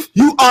 If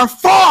you are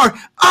far,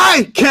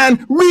 I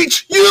can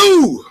reach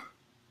you.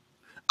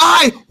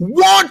 I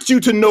want you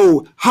to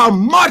know how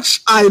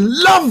much I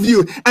love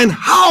you and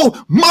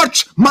how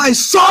much my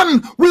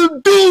son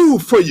will do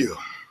for you.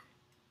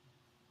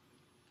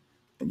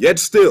 And yet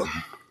still,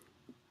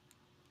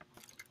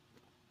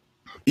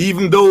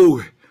 even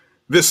though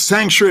the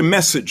sanctuary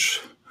message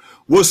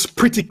was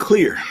pretty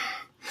clear,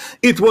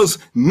 it was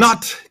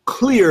not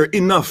clear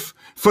enough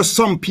for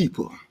some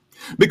people.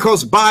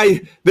 Because by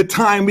the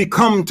time we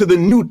come to the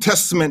New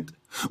Testament,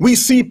 we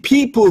see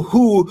people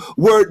who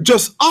were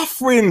just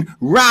offering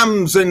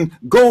rams and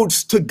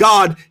goats to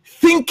God,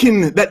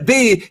 thinking that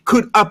they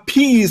could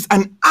appease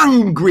an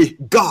angry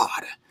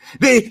God.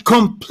 They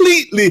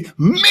completely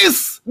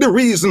miss the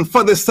reason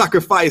for the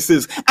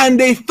sacrifices. And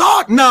they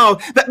thought now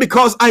that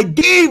because I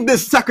gave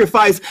this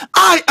sacrifice,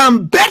 I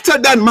am better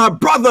than my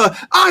brother.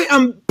 I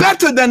am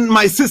better than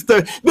my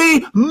sister.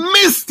 They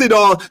missed it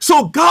all.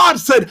 So God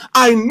said,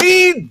 I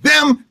need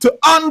them to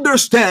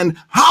understand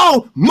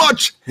how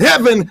much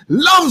heaven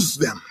loves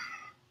them.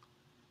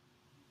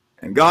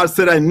 And God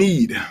said, I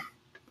need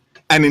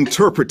an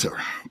interpreter.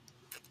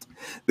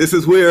 This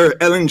is where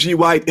Ellen G.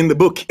 White in the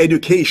book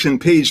Education,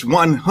 page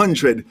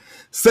 100,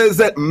 says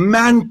that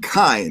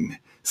mankind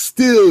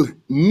still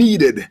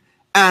needed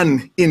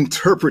an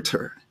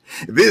interpreter.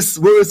 This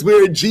was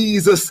where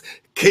Jesus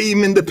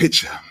came in the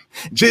picture.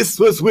 This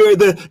was where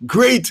the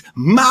great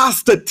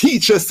master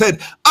teacher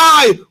said,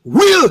 I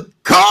will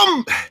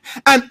come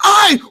and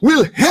I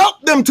will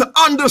help them to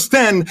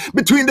understand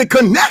between the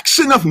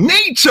connection of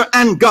nature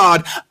and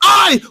God.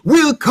 I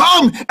will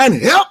come and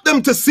help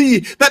them to see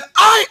that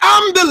I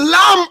am the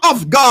Lamb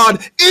of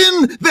God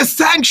in the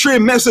sanctuary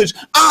message.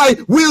 I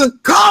will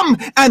come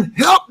and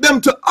help them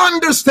to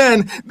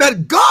understand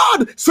that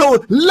God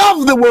so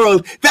loved the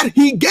world that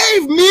he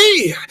gave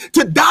me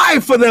to die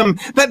for them,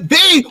 that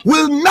they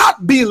will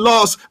not be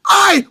lost.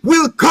 I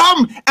will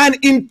come and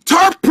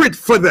interpret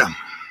for them.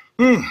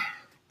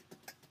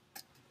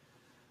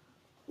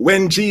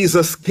 When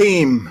Jesus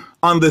came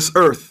on this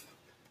earth,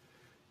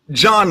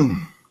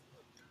 John,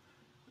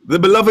 the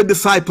beloved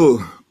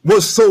disciple,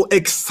 was so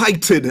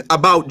excited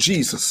about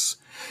Jesus.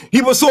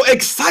 He was so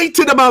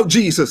excited about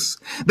Jesus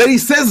that he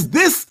says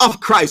this of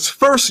Christ,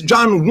 1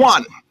 John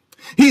 1.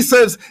 He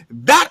says,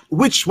 that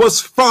which was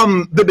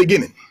from the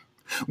beginning,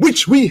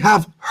 which we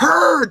have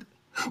heard,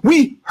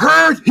 we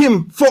heard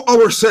him for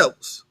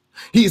ourselves.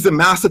 He's a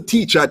master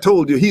teacher, I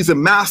told you. He's a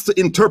master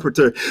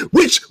interpreter,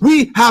 which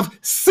we have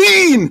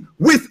seen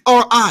with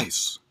our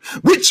eyes,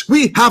 which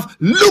we have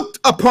looked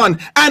upon,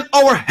 and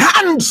our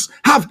hands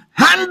have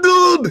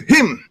handled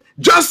him,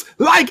 just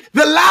like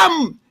the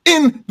lamb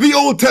in the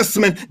Old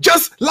Testament,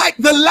 just like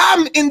the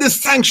lamb in the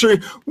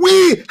sanctuary.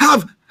 We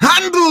have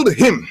handled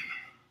him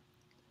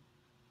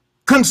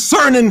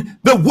concerning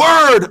the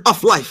word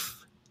of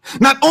life.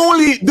 Not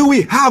only do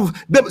we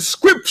have the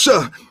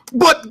scripture,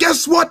 but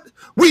guess what?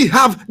 We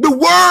have the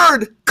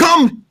word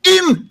come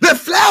in the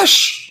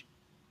flesh.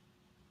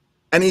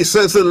 And he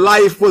says the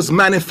life was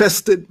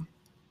manifested,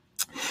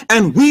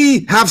 and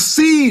we have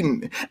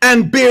seen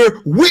and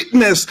bear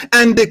witness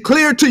and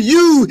declare to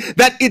you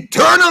that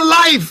eternal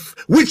life,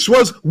 which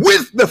was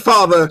with the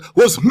Father,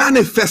 was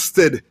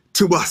manifested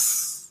to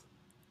us.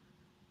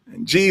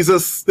 And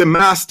Jesus, the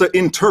master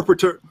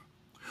interpreter,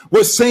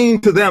 was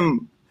saying to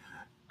them,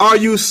 are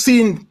you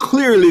seeing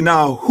clearly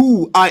now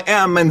who I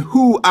am and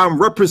who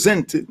I'm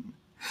representing?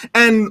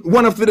 And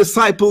one of the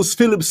disciples,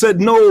 Philip,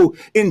 said no.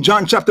 In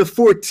John chapter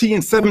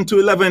 14, 7 to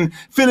 11,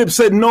 Philip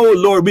said, no,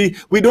 Lord,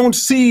 we don't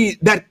see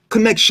that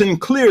connection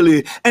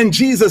clearly. And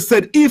Jesus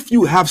said, if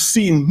you have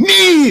seen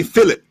me,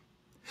 Philip,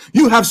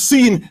 you have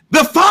seen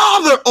the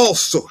Father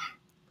also.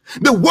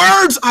 The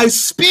words I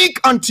speak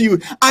unto you,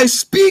 I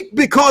speak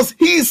because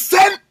he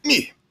sent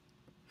me.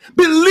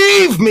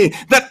 Believe me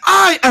that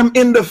I am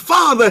in the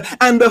Father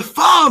and the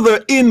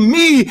Father in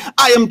me.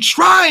 I am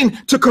trying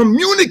to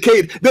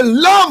communicate the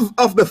love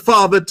of the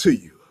Father to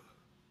you.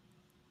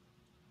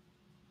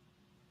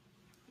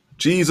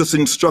 Jesus'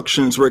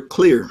 instructions were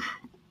clear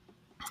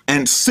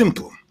and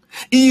simple.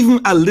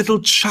 Even a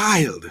little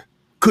child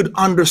could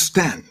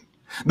understand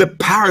the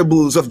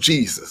parables of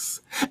Jesus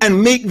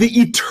and make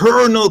the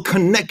eternal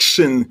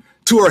connection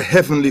to our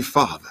Heavenly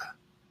Father.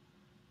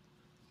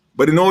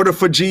 But in order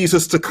for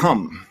Jesus to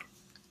come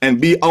and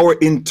be our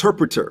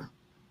interpreter,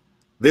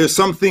 there's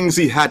some things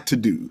he had to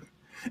do.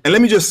 And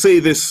let me just say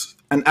this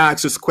and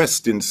ask this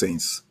question,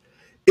 saints.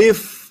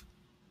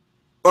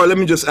 Let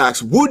me just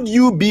ask, would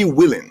you be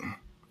willing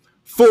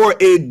for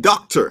a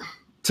doctor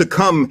to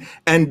come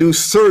and do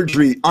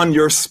surgery on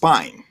your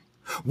spine?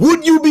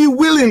 Would you be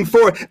willing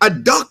for a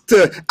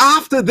doctor,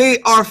 after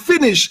they are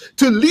finished,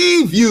 to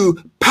leave you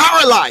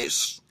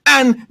paralyzed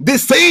and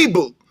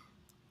disabled?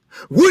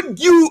 Would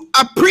you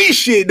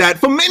appreciate that?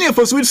 For many of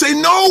us, we'd say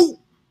no.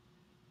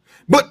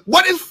 But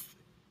what if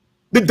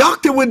the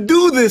doctor would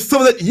do this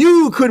so that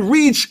you could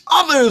reach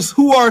others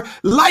who are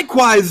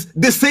likewise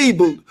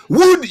disabled?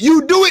 Would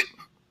you do it?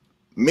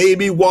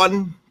 Maybe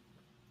one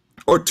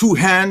or two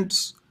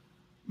hands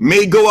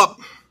may go up.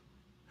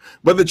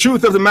 But the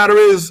truth of the matter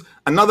is,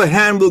 another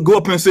hand will go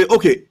up and say,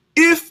 okay,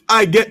 if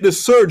I get the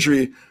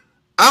surgery,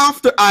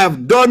 after I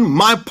have done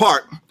my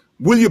part,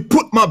 will you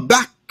put my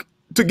back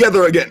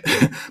together again,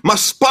 my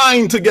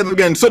spine together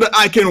again, so that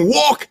I can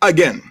walk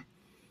again?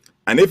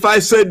 And if I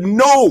said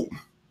no,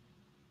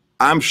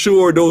 I'm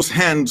sure those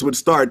hands would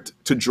start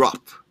to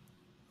drop.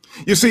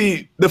 You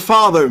see, the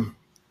Father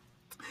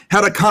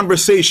had a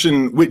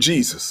conversation with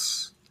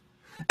Jesus.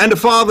 And the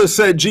Father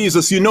said,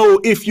 Jesus, you know,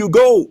 if you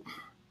go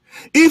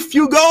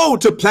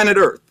to planet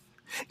Earth,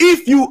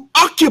 if you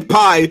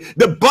occupy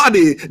the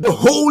body, the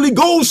Holy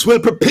Ghost will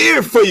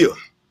prepare for you.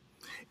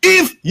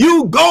 If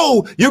you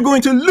go, you're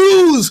going to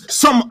lose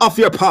some of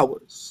your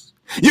powers.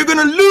 You're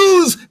going to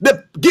lose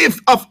the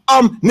gift of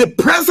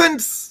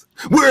omnipresence,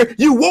 where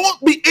you won't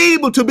be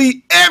able to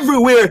be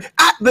everywhere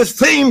at the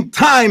same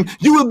time.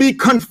 You will be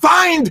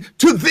confined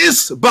to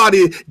this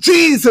body.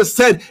 Jesus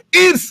said,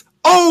 it's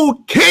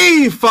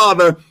okay,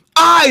 Father.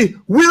 I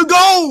will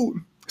go.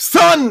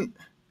 Son,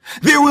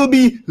 there will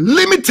be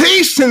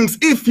limitations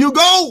if you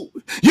go.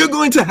 You're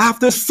going to have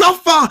to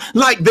suffer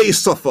like they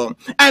suffer.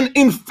 And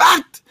in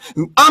fact,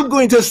 I'm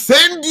going to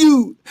send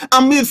you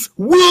amidst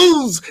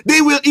wolves.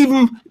 They will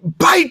even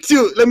bite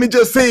you. Let me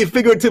just say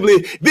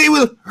figuratively, they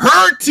will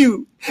hurt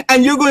you.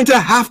 And you're going to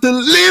have to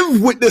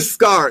live with the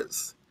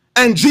scars.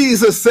 And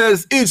Jesus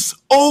says, it's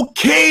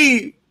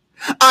okay.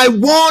 I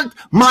want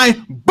my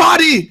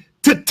body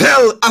to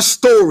tell a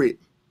story.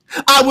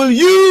 I will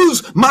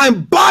use my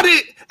body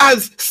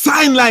as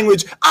sign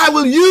language. I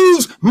will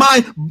use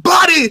my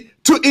body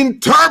to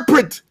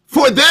interpret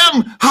for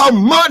them how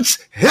much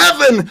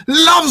heaven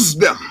loves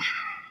them.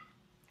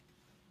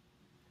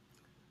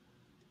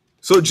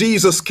 So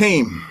Jesus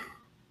came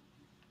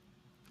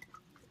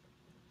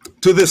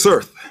to this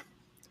earth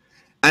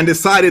and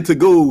decided to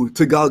go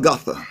to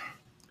Golgotha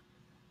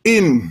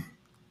in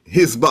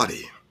his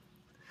body.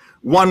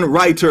 One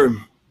writer,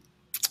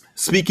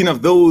 speaking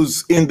of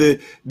those in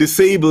the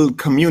disabled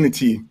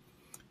community,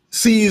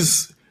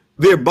 sees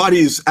their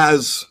bodies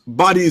as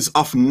bodies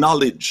of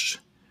knowledge,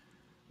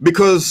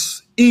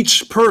 because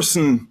each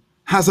person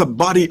has a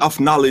body of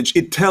knowledge.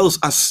 It tells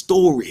a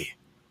story.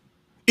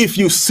 If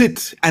you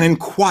sit and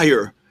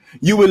inquire,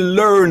 you will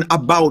learn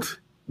about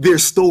their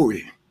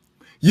story.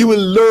 You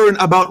will learn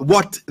about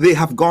what they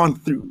have gone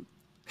through.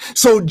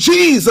 So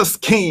Jesus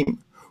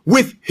came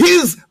with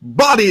his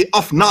body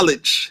of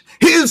knowledge,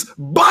 his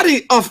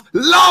body of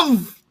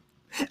love,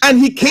 and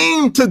he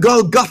came to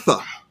Golgotha.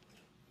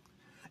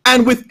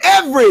 And with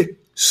every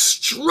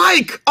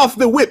strike of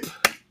the whip,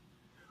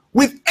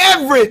 with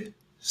every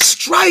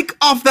strike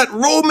of that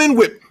Roman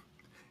whip,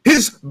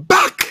 his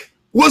back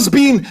was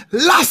being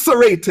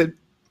lacerated.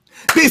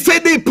 They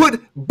said they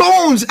put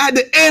bones at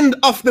the end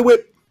of the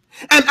whip.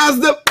 And as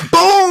the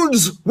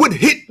bones would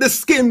hit the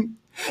skin,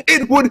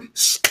 it would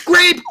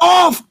scrape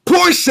off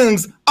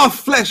portions of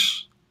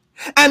flesh.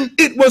 And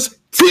it was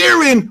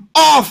tearing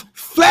off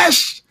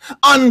flesh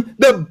on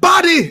the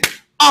body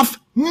of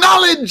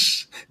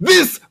knowledge,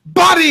 this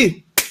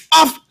body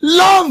of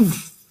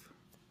love.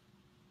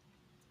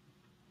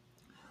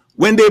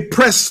 When they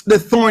pressed the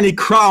thorny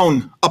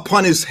crown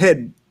upon his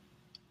head,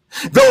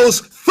 those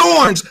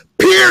thorns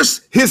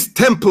pierced his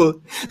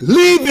temple,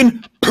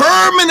 leaving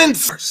permanent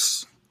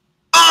scars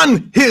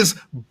on his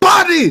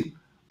body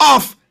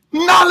of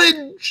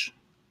knowledge.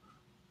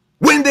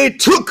 When they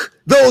took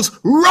those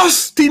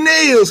rusty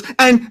nails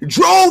and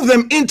drove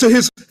them into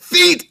his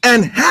feet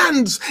and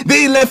hands,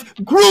 they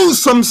left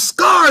gruesome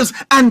scars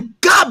and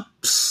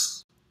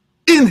gaps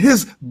in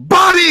his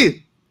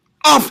body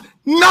of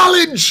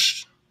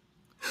knowledge.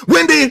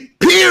 When they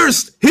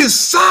pierced his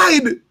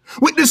side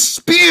with the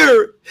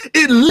spear,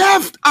 it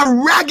left a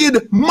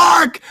ragged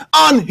mark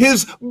on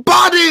his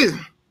body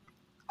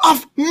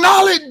of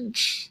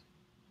knowledge.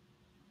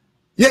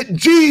 Yet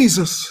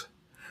Jesus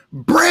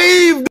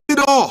braved it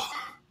all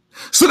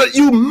so that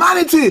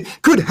humanity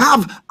could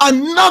have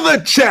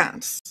another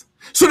chance,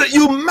 so that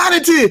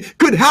humanity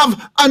could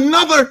have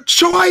another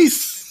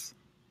choice.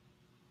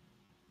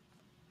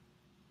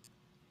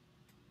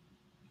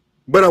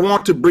 But I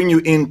want to bring you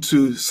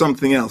into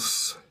something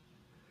else.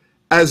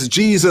 As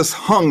Jesus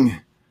hung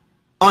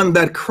on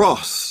that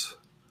cross,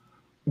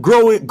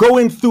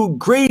 going through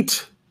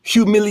great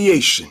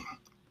humiliation,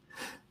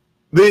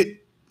 the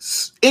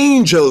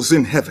angels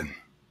in heaven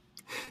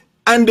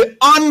and the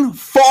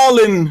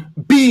unfallen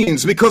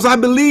beings, because I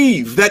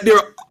believe that there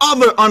are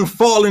other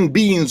unfallen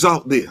beings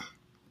out there,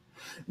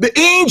 the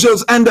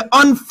angels and the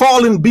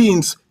unfallen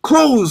beings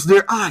closed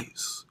their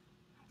eyes.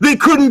 They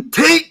couldn't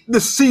take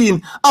the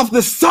scene of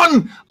the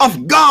Son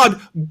of God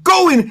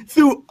going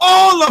through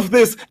all of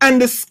this and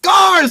the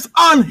scars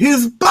on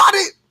his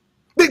body.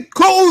 They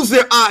closed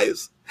their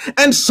eyes.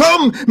 And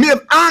some may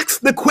have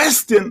asked the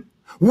question,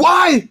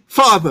 why,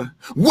 Father?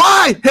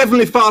 Why,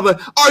 Heavenly Father,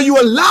 are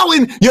you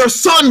allowing your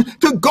Son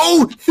to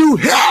go through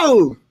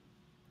hell?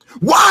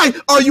 Why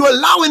are you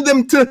allowing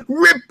them to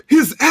rip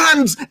his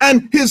hands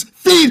and his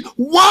feet?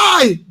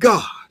 Why,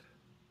 God?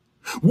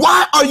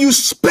 Why are you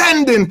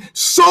spending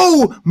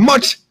so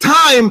much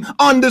time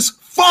on this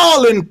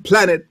fallen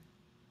planet?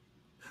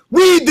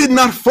 We did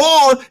not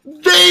fall,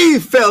 they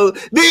fell.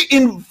 They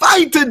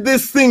invited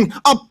this thing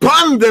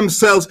upon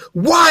themselves.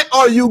 Why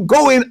are you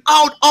going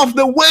out of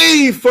the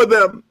way for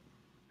them?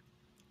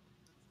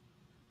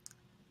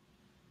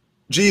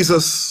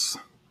 Jesus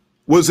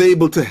was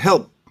able to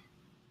help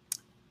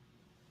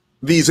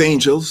these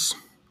angels.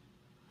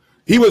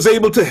 He was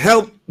able to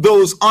help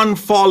those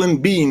unfallen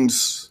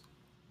beings,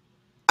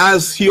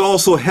 as he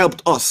also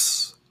helped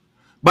us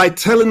by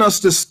telling us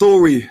the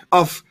story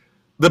of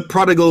the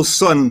prodigal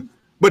son.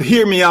 But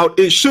hear me out,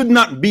 it should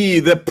not be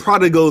the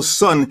prodigal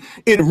son.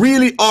 It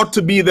really ought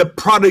to be the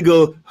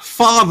prodigal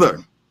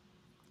father.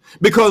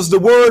 because the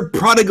word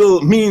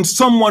prodigal means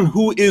someone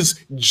who is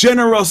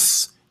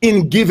generous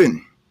in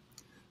giving,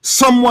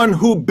 someone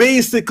who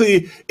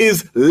basically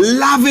is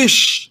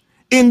lavish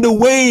in the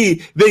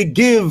way they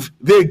give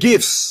their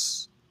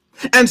gifts.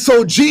 And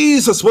so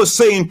Jesus was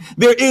saying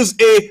there is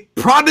a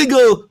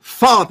prodigal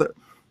father.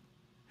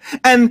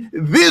 And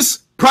this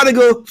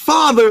prodigal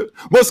father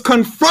was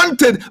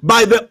confronted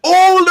by the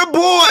older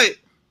boy.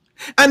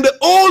 And the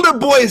older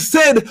boy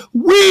said,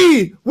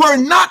 we were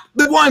not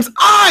the ones.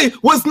 I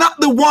was not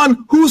the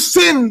one who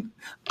sinned.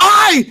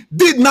 I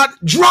did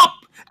not drop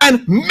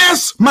and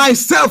mess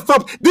myself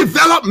up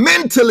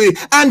developmentally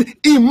and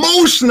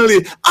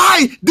emotionally.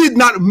 I did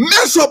not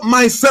mess up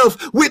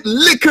myself with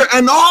liquor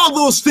and all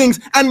those things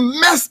and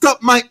messed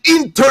up my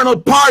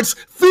internal parts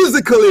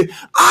physically.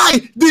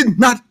 I did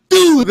not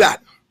do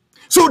that.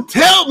 So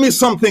tell me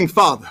something,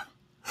 Father.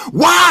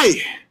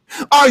 Why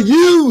are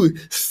you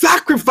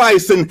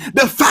sacrificing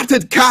the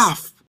fatted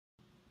calf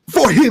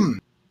for him?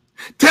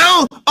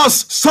 Tell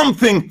us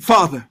something,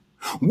 Father.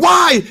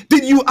 Why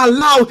did you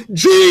allow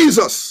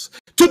Jesus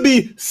to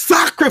be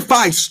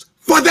sacrificed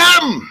for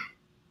them?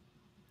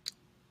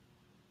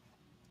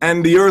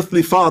 And the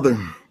earthly father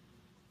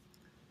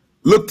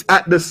looked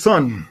at the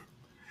son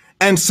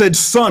and said,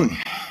 son,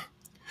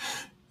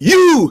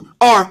 you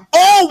are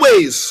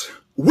always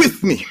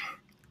with me,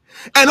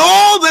 and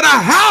all that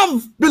I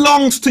have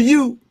belongs to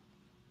you.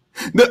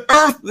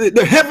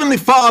 The heavenly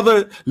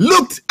father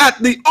looked at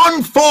the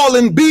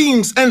unfallen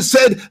beings and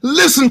said,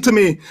 listen to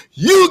me,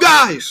 you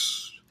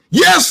guys,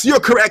 yes, you're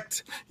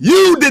correct.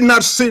 You did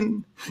not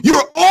sin.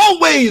 You're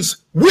always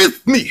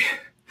with me.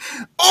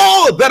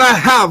 All that I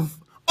have,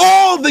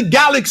 all the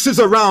galaxies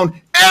around,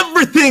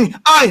 everything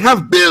I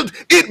have built,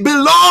 it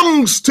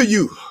belongs to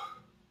you.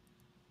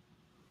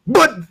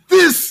 But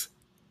this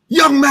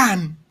young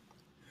man,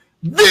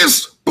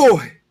 this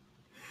boy,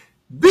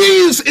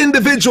 these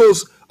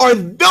individuals are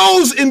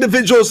those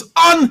individuals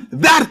on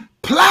that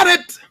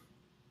planet.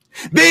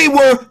 They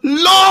were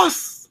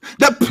lost.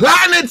 The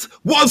planet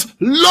was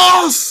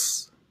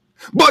lost.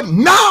 But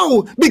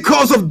now,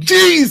 because of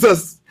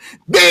Jesus,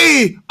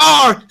 they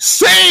are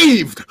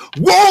saved.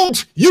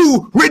 Won't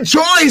you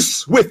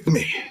rejoice with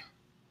me?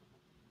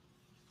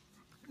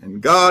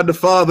 And God the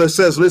Father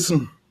says,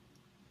 listen,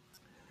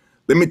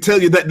 let me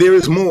tell you that there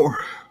is more.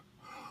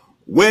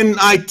 When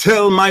I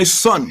tell my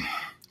son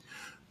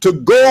to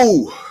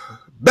go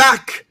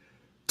back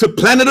to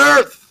planet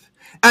Earth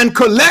and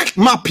collect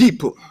my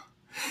people,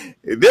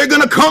 they're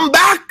going to come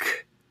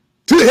back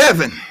to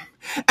heaven.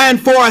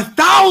 And for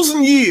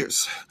 1,000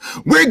 years,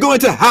 we're going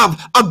to have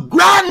a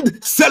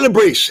grand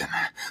celebration.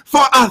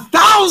 For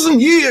 1,000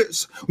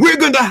 years, we're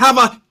going to have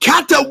a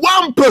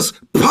catawampus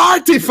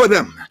party for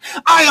them.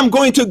 I am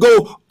going to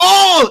go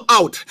all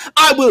out.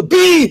 I will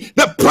be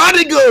the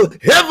prodigal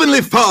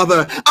heavenly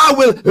father. I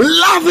will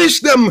lavish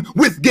them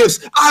with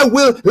gifts. I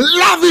will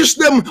lavish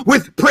them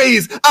with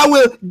praise. I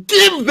will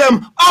give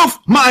them of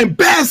my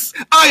best.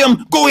 I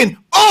am going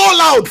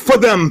all out for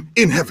them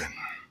in heaven.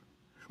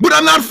 But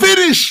I'm not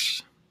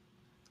finished.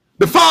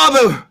 The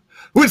father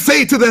would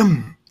say to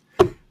them,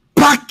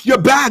 pack your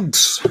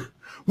bags.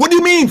 What do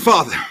you mean,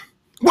 Father?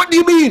 What do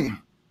you mean?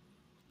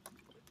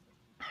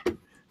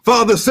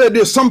 Father said,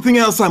 there's something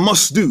else I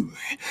must do.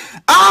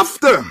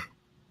 After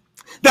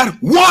that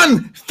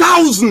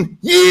 1,000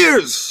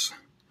 years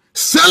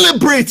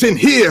celebrating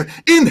here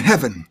in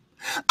heaven,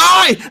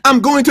 I am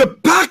going to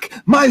pack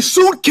my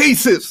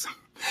suitcases.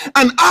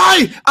 And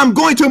I am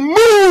going to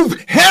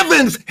move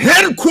heaven's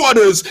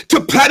headquarters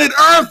to planet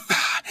Earth.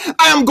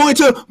 I am going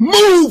to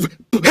move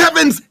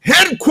heaven's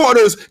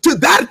headquarters to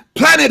that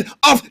planet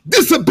of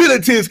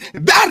disabilities,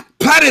 that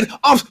planet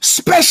of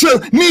special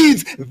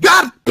needs,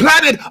 that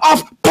planet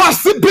of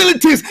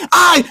possibilities.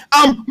 I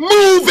am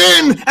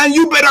moving, and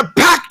you better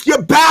pack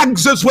your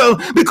bags as well,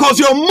 because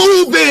you're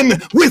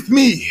moving with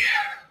me.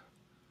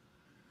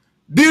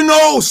 Do you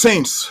know,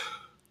 saints,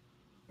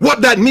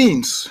 what that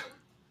means?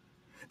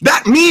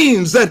 That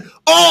means that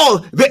all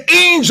the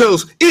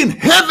angels in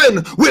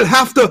heaven will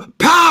have to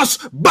pass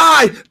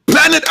by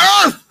planet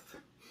Earth.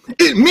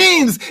 It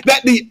means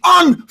that the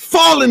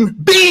unfallen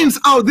beings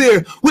out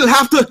there will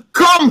have to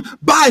come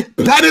by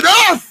planet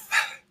Earth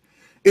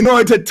in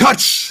order to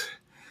touch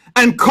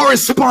and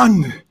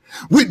correspond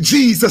with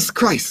Jesus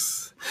Christ.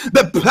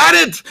 The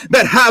planet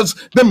that has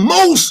the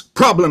most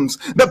problems,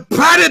 the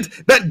planet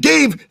that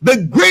gave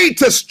the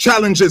greatest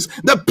challenges,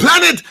 the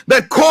planet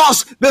that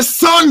cost the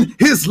sun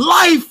his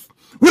life,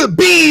 will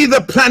be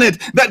the planet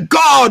that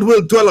God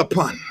will dwell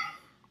upon.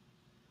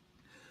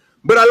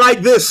 But I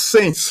like this,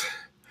 saints.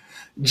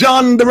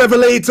 John the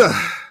Revelator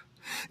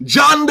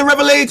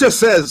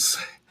says,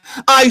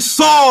 I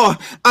saw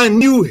a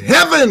new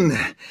heaven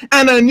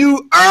and a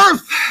new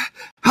earth.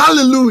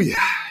 Hallelujah.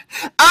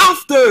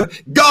 After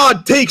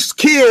God takes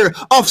care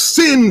of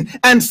sin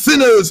and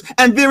sinners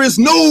and there is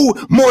no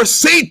more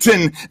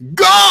Satan,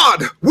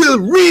 God will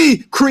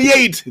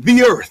recreate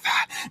the earth.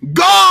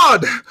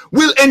 God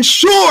will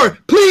ensure,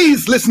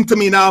 please listen to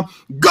me now,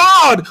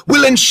 God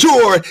will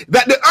ensure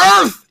that the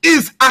earth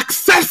is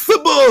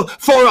accessible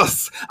for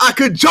us. I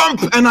could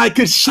jump and I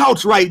could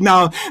shout right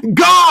now.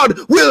 God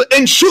will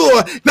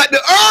ensure that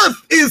the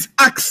earth is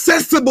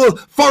accessible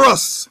for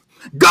us.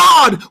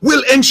 God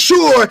will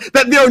ensure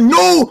that there are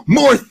no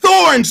more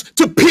thorns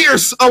to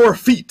pierce our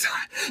feet.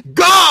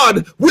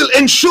 God will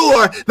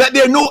ensure that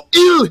there are no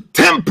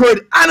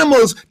ill-tempered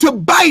animals to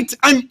bite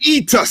and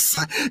eat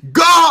us.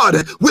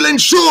 God will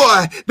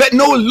ensure that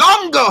no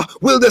longer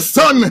will the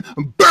sun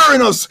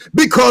burn us,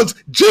 because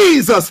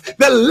Jesus,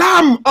 the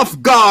Lamb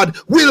of God,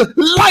 will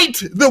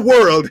light the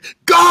world.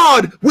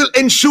 God will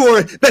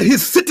ensure that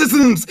his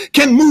citizens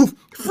can move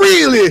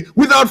freely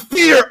without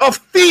fear of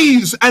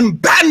thieves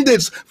and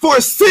bandits, for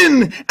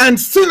sin and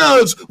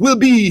sinners will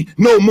be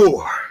no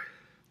more.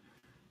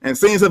 And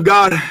saints of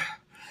God,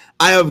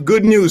 I have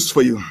good news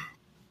for you,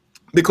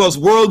 because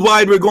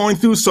worldwide we're going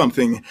through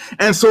something.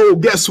 And so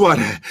guess what?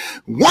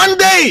 One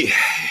day,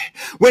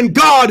 when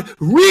God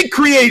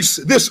recreates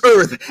this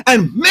earth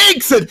and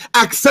makes it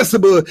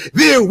accessible,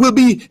 there will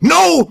be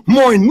no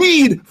more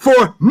need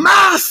for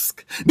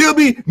masks. There'll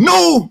be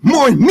no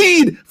more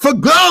need for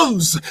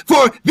gloves,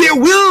 for there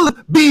will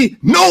be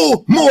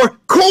no more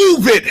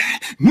COVID,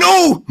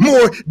 no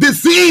more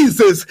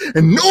diseases,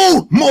 and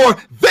no more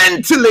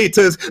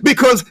ventilators,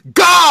 because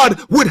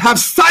God would have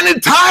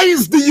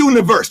sanitized the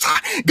universe.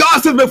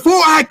 God said, before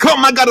I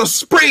come, I gotta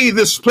spray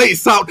this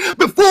place out.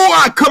 Before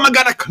I come, I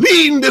gotta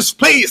clean this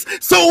place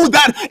so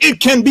that it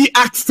can be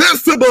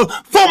accessible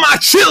for my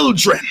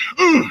children.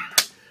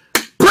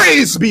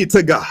 Praise be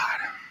to God.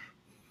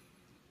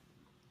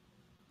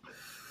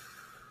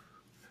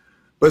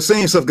 But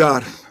saints of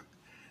God,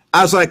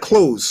 as I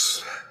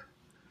close,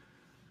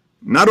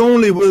 not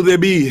only will there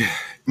be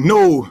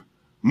no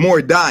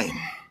more dying,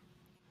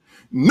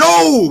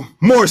 no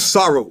more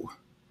sorrow,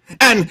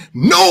 and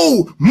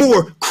no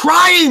more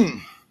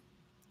crying,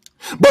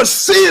 but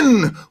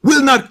sin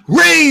will not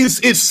raise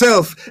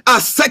itself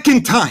a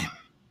second time.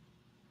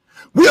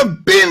 We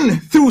have been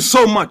through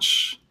so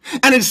much,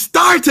 and it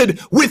started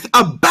with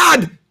a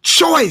bad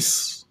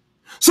choice.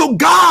 So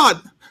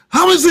God,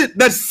 how is it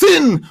that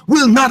sin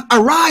will not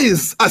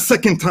arise a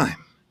second time?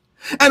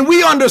 And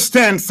we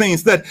understand,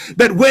 saints, that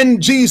when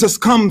Jesus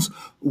comes,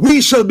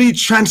 we shall be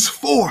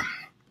transformed.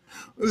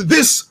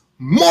 This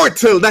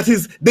mortal that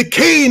is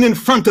decaying in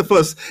front of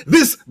us,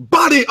 this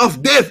body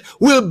of death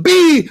will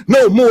be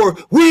no more.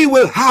 We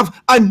will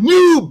have a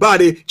new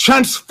body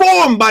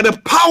transformed by the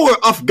power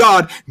of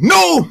God.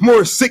 No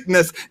more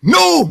sickness,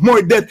 no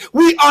more death.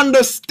 We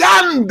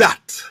understand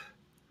that.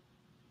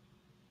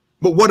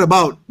 But what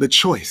about the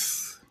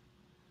choice?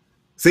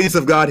 Saints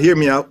of God, hear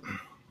me out.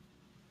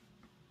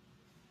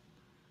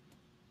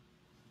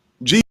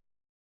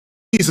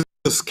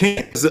 Jesus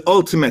came as the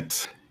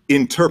ultimate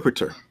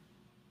interpreter.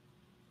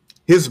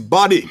 His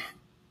body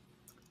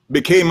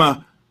became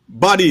a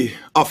body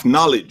of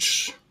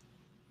knowledge.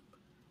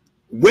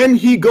 When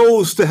he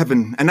goes to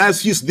heaven, and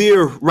as he's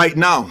there right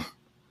now,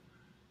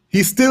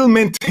 he still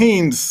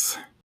maintains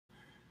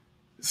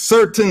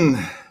certain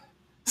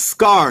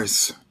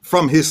scars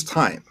from his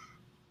time.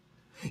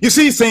 You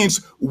see,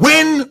 saints,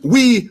 when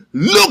we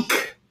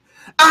look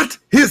at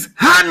his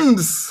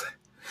hands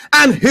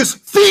and his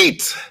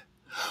feet,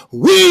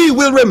 we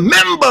will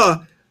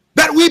remember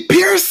that we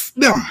pierced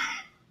them.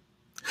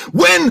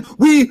 When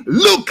we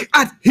look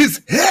at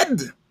his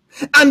head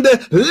and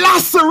the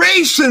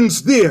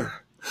lacerations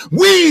there,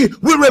 we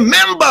will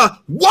remember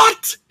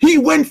what he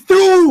went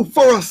through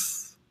for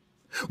us.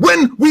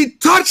 When we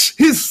touch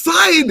his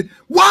side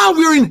while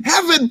we're in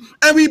heaven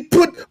and we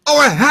put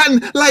our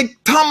hand like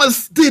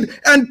Thomas did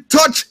and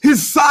touch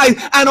his side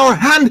and our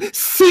hand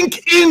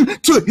sink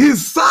into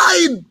his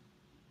side,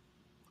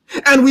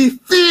 and we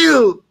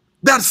feel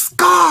that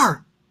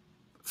scar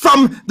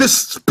from the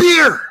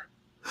spear,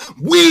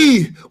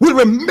 we will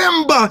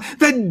remember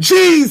that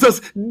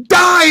Jesus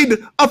died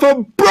of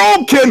a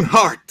broken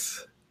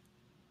heart.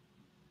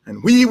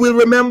 And we will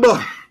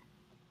remember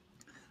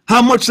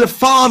how much the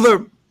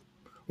Father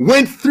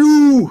went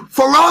through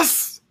for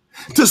us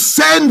to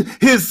send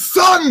his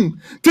Son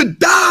to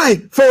die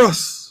for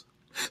us.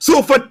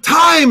 So for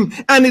time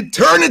and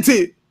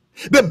eternity,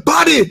 the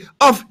body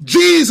of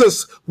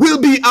Jesus will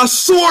be a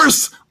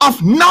source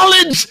of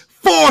knowledge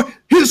for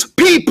his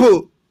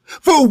people.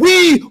 For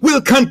we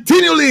will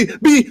continually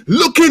be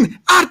looking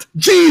at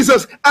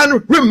Jesus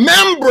and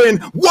remembering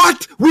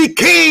what we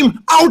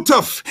came out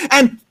of.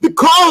 And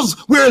because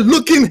we're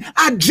looking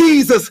at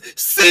Jesus,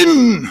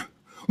 sin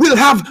will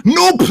have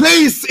no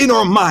place in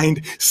our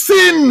mind.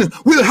 Sin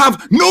will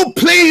have no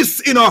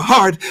place in our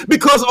heart,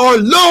 because our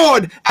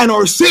Lord and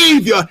our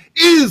Savior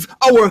is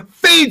our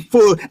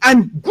faithful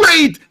and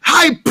great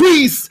high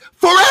priest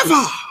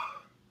forever.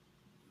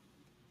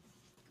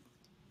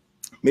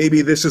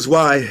 Maybe this is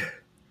why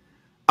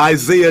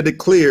Isaiah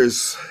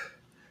declares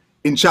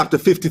in chapter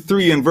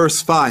 53 and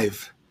verse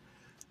 5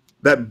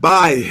 that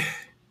by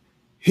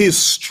his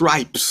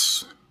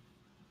stripes,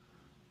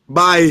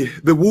 by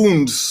the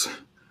wounds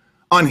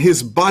on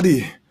his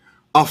body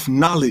of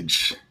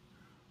knowledge,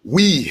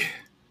 we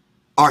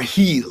are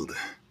healed.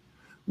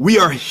 We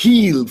are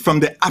healed from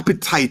the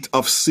appetite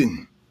of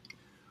sin.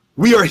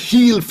 We are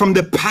healed from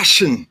the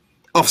passion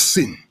of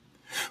sin.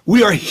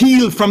 We are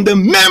healed from the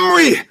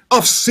memory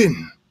of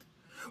sin.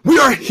 We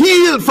are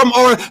healed from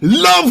our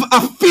love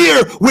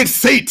affair with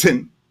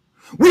Satan.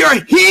 We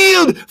are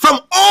healed from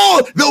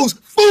all those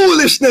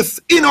foolishness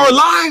in our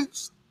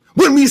lives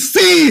when we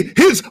see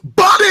his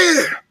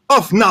body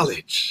of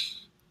knowledge.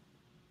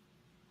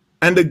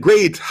 And the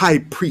great high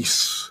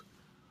priest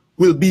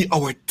will be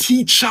our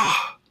teacher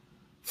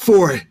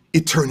for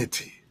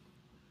eternity.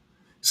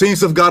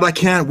 Saints of God, I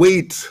can't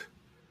wait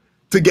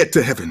to get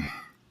to heaven.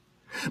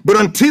 But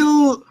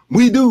until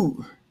we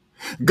do,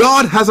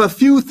 God has a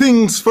few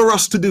things for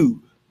us to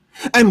do.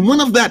 And one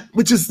of that,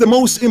 which is the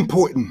most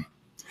important,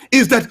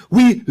 is that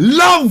we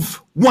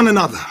love one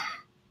another.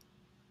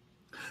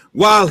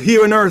 While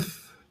here on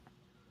earth,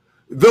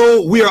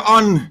 though we are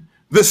on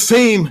the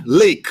same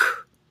lake,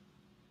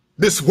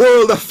 this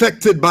world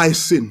affected by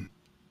sin,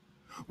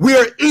 we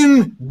are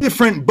in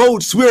different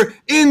boats, we're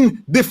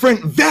in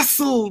different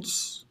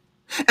vessels.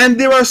 And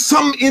there are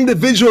some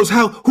individuals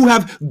who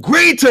have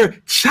greater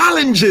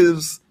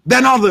challenges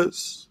than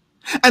others.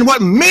 And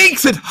what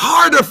makes it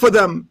harder for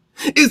them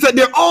is that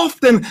they're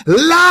often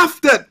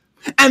laughed at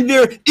and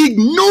they're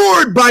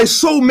ignored by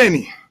so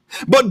many.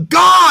 But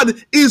God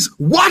is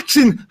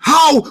watching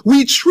how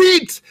we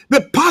treat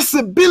the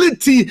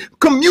Possibility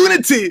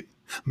community,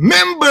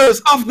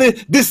 members of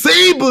the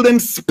disabled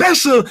and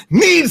special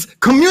needs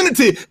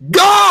community.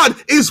 God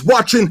is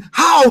watching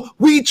how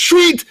we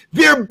treat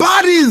their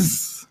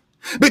bodies,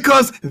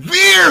 because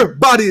their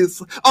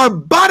bodies are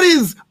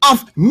bodies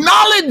of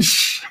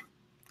knowledge.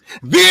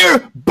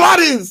 Their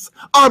bodies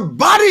are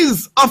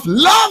bodies of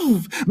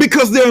love,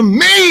 because they're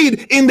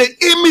made in the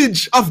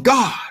image of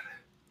God.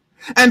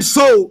 And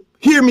so,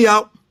 hear me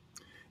out.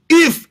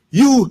 If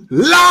you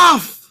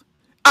laugh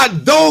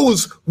at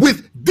those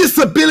with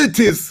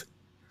disabilities,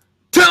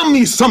 tell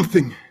me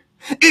something.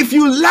 If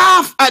you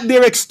laugh at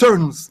their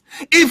externals,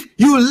 if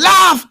you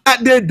laugh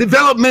at their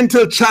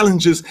developmental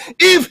challenges,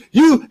 if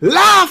you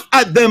laugh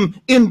at them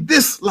in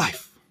this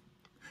life,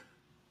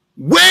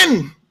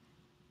 when,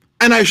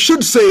 and I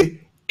should say,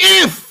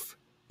 if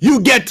you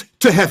get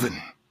to heaven,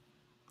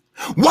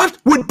 what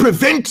would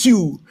prevent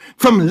you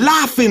from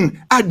laughing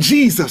at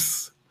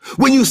Jesus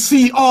when you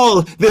see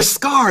all the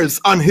scars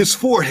on his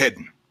forehead,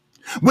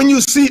 when you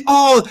see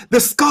all the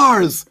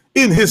scars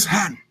in his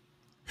hand,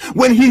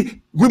 when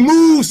he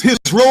removes his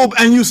robe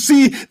and you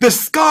see the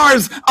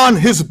scars on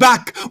his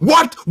back?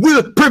 What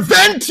will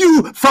prevent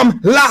you from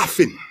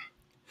laughing?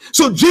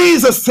 So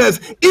Jesus says,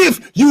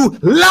 if you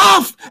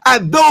laugh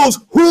at those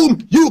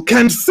whom you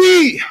can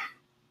see,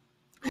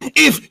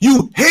 if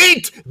you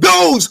hate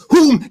those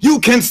whom you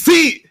can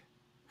see,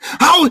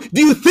 how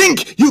do you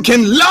think you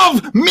can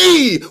love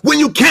me when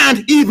you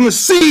can't even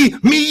see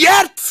me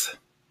yet?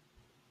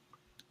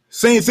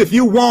 Saints, if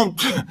you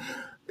want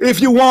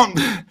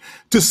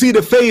to see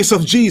the face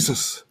of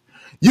Jesus,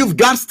 you've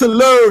got to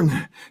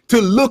learn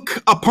to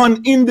look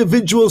upon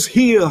individuals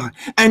here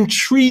and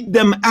treat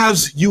them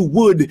as you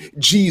would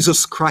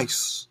Jesus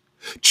Christ.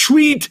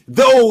 Treat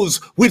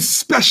those with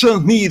special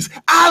needs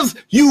as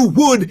you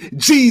would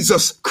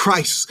Jesus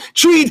Christ.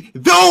 Treat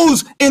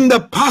those in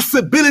the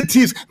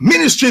Possibilities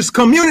Ministries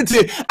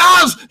community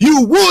as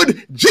you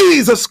would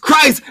Jesus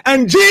Christ.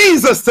 And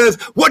Jesus says,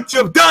 what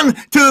you've done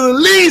to the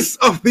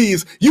least of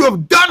these, you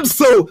have done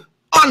so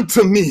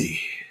unto me.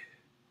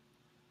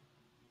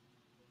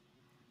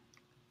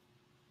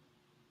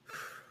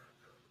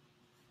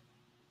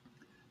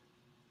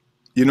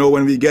 You know,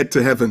 when we get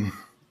to heaven,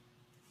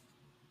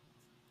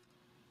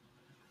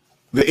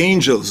 the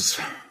angels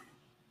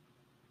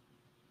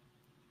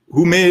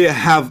who may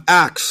have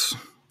asked,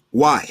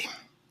 why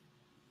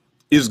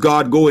is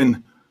God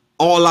going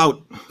all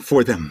out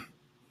for them?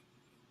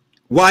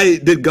 Why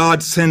did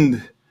God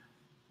send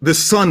the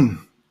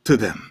Son to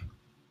them?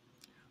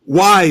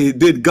 Why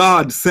did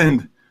God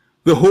send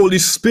the Holy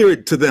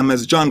Spirit to them,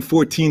 as John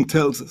 14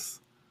 tells us?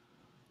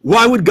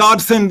 Why would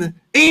God send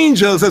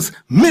angels as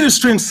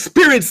ministering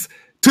spirits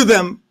to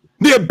them?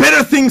 There are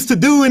better things to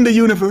do in the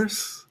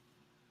universe.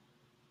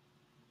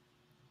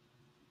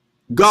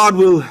 God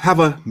will have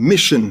a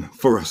mission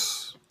for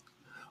us.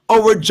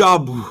 Our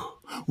job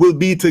will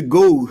be to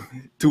go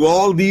to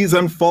all these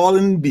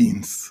unfallen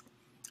beings,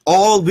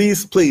 all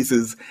these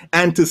places,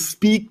 and to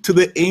speak to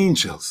the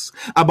angels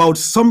about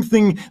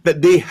something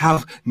that they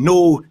have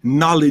no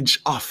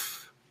knowledge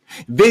of.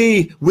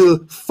 They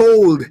will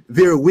fold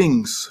their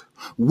wings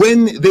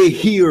when they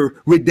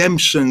hear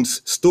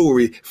redemption's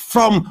story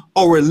from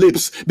our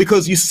lips,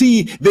 because you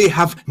see, they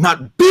have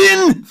not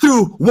been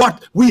through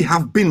what we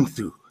have been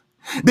through.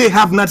 They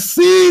have not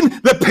seen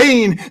the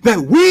pain that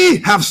we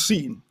have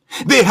seen.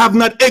 They have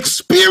not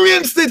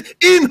experienced it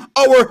in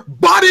our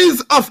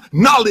bodies of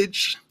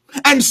knowledge.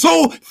 And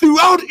so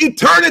throughout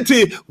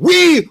eternity,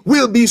 we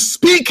will be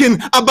speaking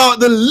about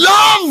the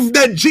love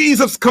that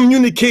Jesus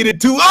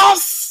communicated to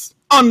us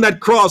on that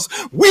cross.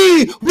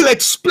 We will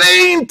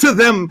explain to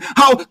them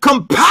how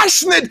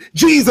compassionate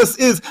Jesus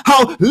is,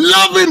 how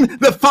loving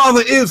the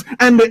Father is,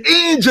 and the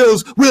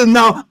angels will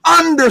now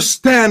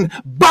understand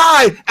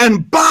by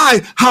and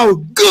by how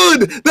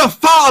good the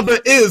Father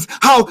is,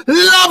 how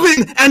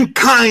loving and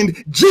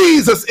kind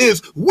Jesus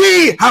is.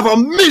 We have a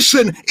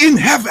mission in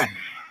heaven.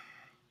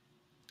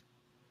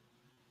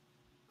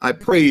 I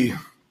pray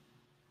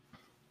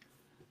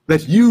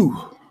that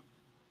you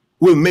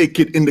will make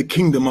it in the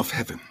kingdom of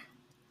heaven.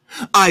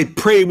 I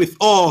pray with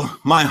all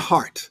my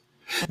heart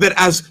that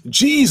as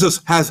Jesus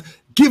has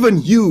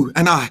given you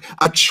and I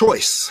a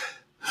choice,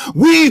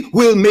 we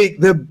will make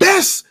the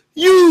best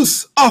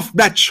use of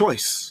that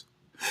choice.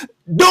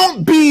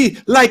 Don't be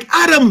like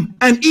Adam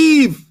and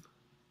Eve,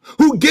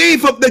 who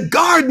gave up the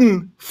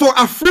garden for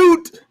a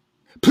fruit.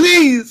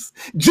 Please,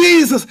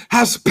 Jesus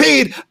has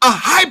paid a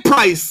high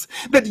price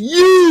that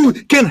you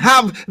can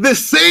have the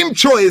same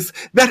choice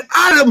that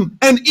Adam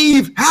and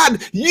Eve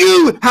had.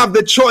 You have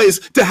the choice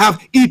to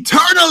have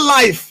eternal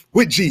life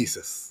with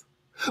Jesus,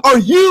 or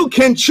you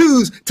can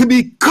choose to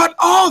be cut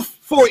off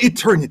for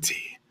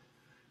eternity.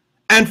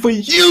 And for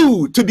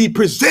you to be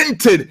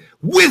presented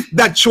with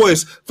that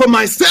choice, for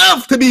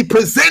myself to be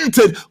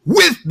presented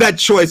with that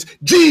choice,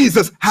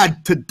 Jesus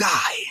had to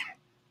die.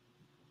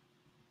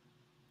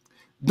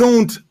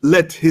 Don't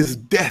let his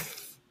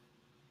death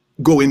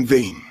go in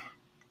vain.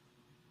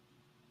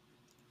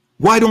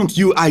 Why don't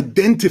you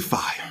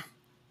identify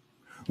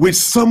with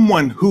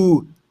someone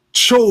who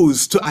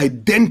chose to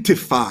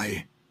identify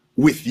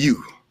with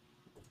you?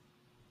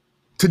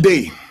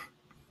 Today,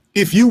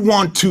 if you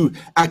want to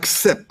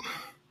accept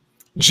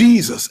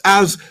Jesus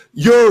as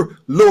your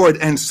Lord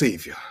and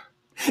Savior,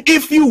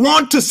 if you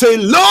want to say,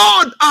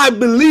 Lord, I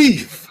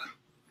believe,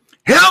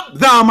 help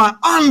thou my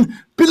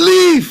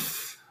unbelief,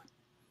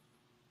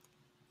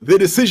 the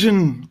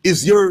decision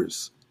is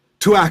yours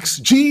to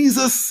ask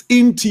Jesus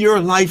into your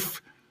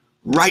life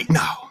right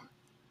now.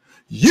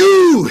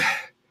 You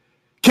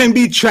can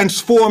be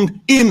transformed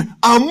in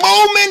a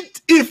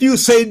moment if you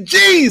say,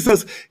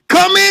 Jesus,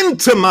 come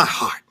into my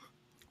heart.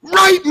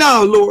 Right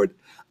now, Lord,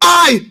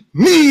 I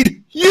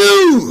need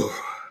you.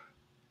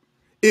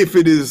 If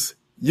it is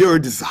your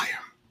desire.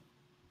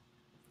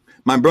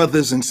 My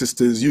brothers and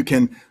sisters, you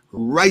can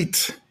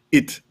write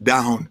it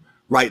down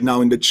right now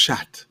in the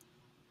chat.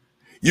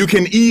 You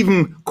can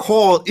even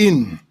call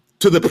in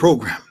to the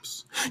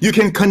programs. You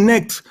can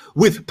connect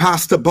with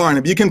Pastor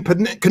Barnabas. You can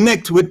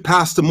connect with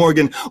Pastor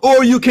Morgan,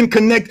 or you can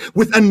connect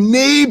with a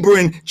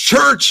neighboring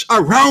church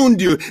around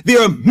you.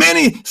 There are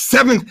many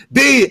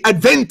Seventh-day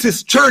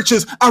Adventist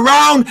churches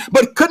around,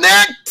 but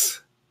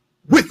connect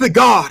with the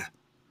God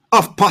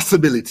of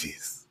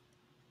possibilities.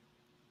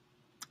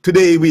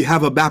 Today we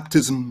have a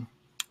baptism.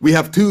 We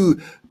have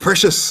two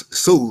precious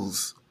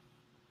souls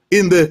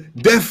in the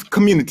deaf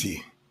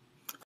community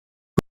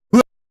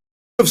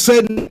have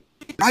said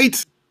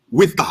right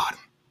with God,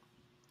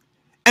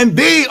 and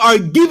they are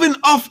giving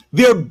up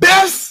their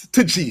best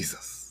to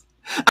Jesus.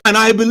 And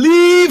I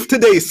believe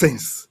today,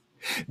 saints,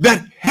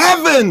 that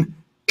heaven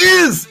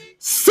is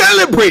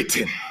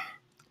celebrating.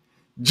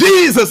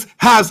 Jesus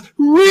has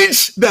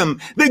reached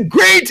them. The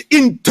great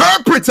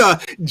interpreter,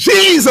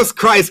 Jesus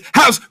Christ,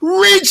 has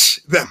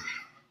reached them.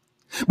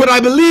 But I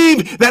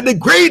believe that the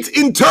great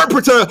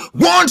interpreter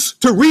wants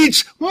to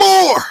reach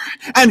more,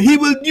 and he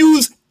will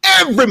use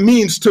every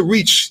means to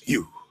reach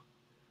you.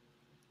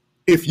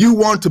 If you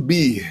want to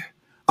be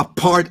a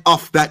part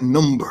of that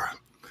number,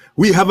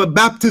 we have a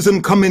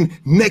baptism coming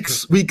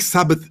next week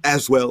Sabbath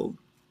as well.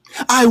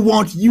 I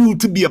want you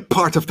to be a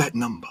part of that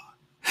number.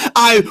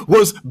 I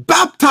was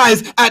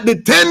baptized at the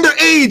tender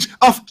age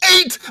of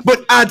 8,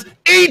 but at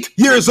 8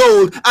 years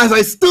old, as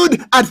I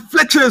stood at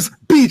Fletcher's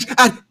Beach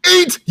at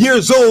 8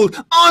 years old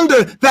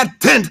under that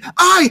tent,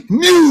 I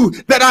knew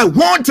that I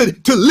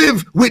wanted to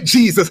live with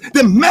Jesus.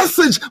 The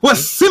message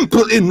was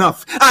simple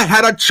enough. I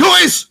had a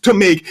choice to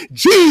make,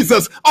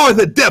 Jesus or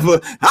the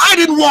devil. I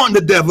didn't want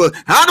the devil.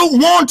 I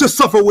don't want to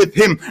suffer with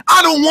him.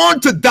 I don't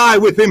want to die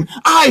with him.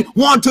 I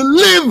want to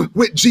live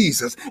with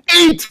Jesus.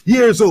 8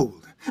 years old.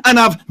 And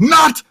I've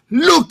not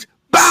looked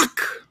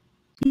back.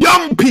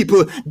 Young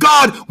people,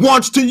 God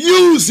wants to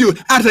use you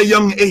at a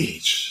young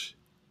age.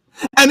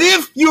 And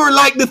if you're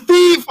like the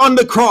thief on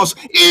the cross,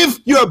 if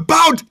you're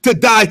about to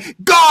die,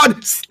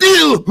 God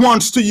still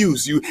wants to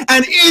use you.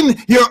 And in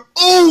your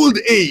old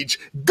age,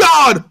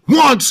 God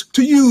wants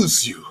to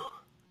use you.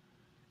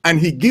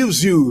 And he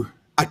gives you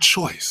a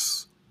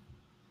choice.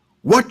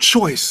 What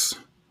choice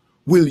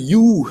will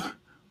you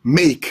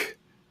make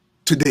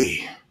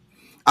today?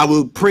 I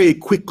will pray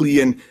quickly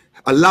and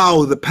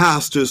allow the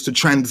pastors to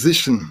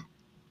transition.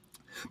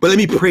 But let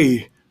me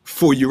pray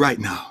for you right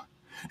now.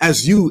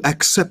 As you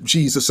accept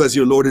Jesus as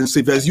your Lord and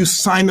Savior, as you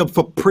sign up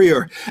for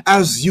prayer,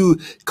 as you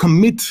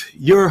commit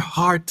your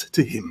heart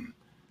to him,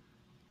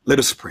 let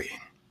us pray.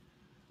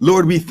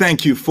 Lord, we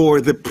thank you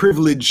for the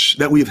privilege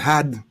that we've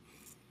had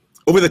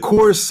over the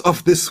course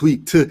of this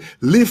week to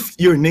lift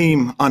your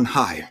name on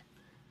high.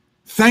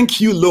 Thank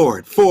you,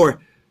 Lord,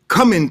 for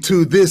coming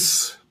to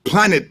this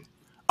planet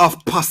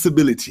of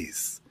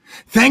possibilities.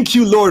 Thank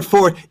you, Lord,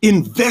 for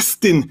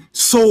investing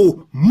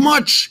so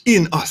much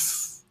in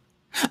us.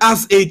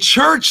 As a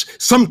church,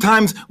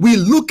 sometimes we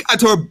look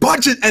at our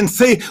budget and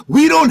say,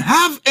 we don't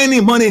have any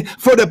money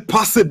for the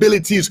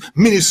Possibilities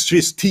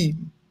Ministries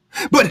team.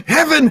 But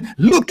heaven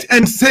looked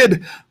and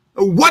said,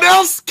 what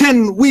else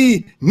can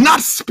we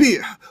not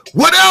spare?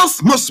 What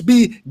else must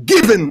be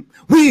given?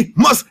 We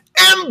must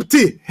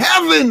empty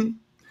heaven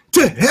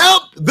to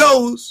help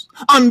those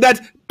on that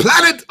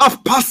planet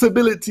of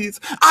possibilities.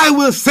 I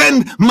will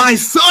send my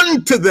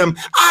son to them.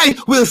 I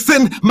will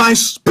send my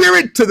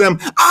spirit to them.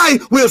 I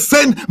will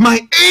send my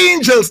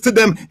angels to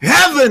them.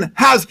 Heaven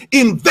has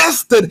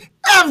invested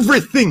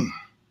everything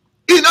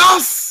in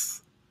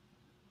us.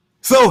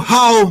 So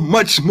how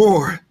much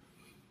more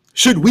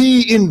should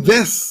we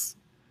invest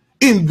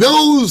in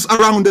those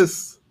around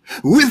us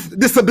with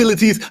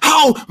disabilities?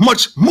 How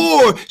much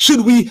more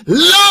should we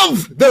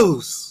love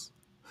those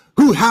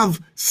who have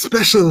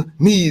special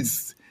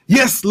needs?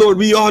 Yes, Lord,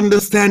 we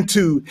understand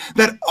too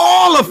that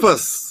all of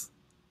us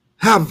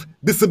have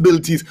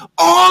disabilities.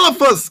 All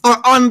of us are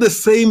on the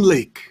same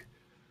lake,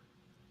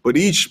 but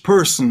each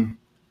person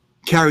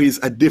carries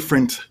a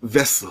different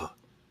vessel.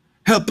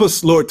 Help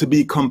us, Lord, to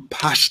be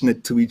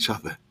compassionate to each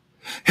other.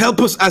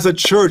 Help us as a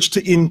church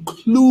to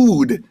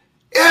include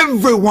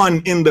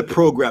everyone in the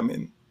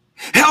programming.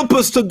 Help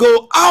us to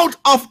go out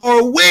of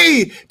our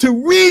way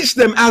to reach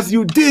them as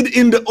you did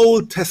in the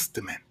Old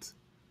Testament.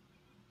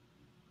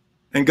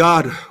 And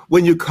God,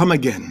 when you come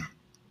again,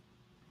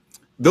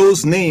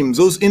 those names,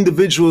 those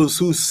individuals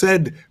who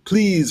said,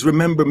 please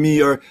remember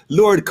me, or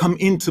Lord, come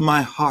into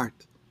my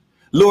heart.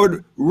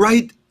 Lord,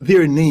 write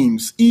their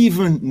names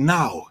even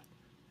now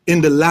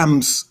in the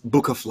Lamb's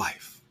Book of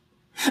Life.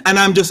 And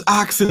I'm just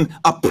asking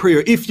a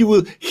prayer. If you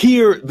will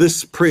hear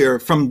this prayer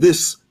from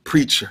this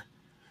preacher,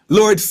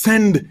 Lord,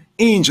 send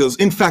angels,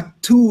 in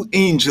fact, 2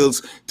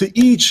 angels to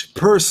each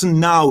person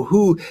now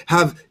who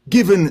have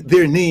given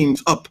their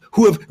names up,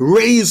 who have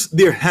raised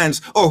their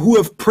hands, or who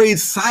have prayed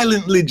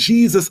silently,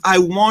 Jesus, I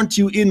want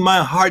you in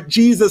my heart.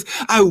 Jesus,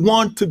 I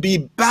want to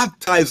be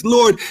baptized.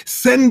 Lord,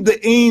 send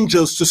the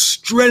angels to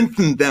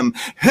strengthen them.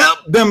 Help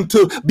them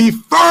to be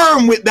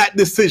firm with that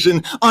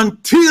decision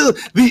until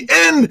the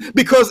end,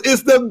 because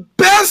it's the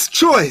best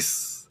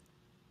choice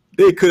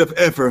they could have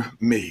ever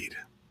made.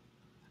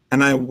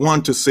 And I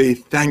want to say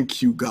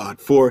thank you, God,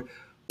 for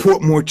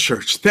Portmore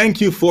Church. Thank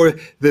you for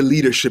the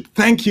leadership.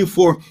 Thank you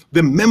for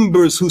the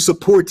members who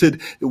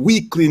supported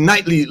weekly,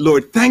 nightly,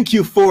 Lord. Thank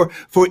you for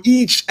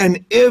each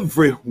and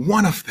every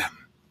one of them.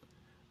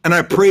 And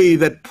I pray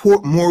that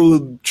Portmore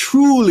will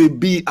truly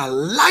be a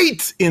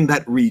light in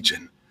that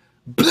region.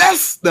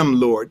 Bless them,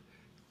 Lord.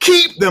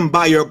 Keep them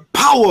by your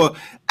power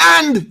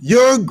and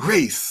your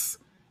grace.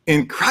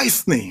 In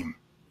Christ's name,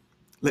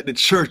 let the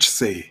church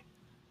say,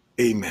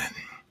 amen.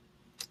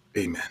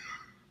 Amen.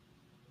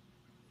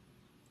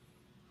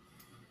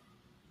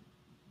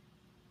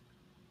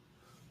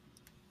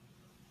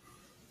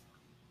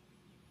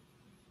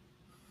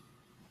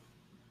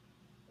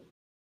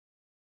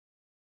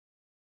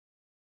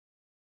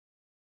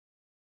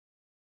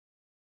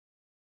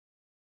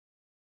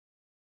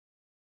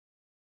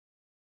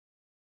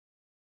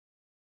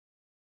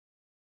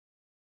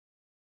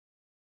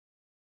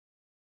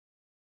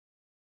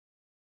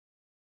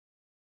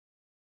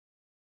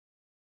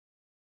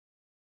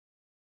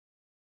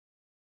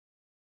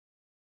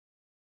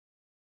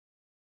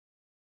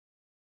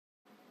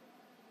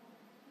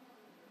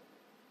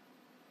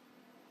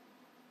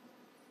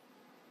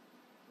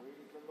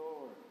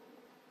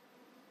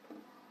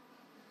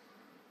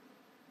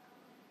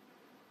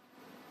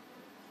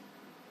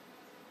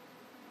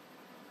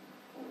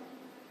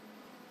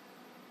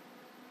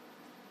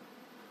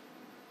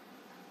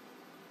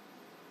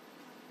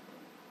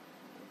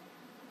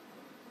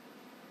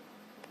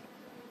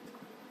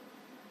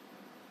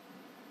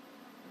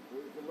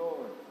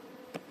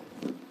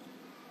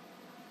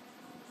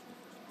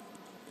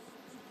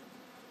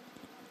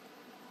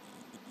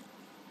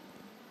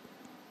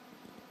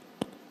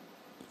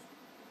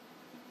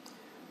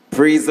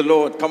 Praise the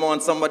Lord. Come on,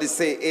 somebody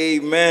say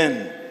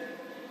amen.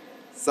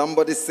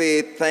 Somebody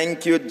say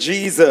thank you,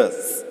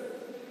 Jesus.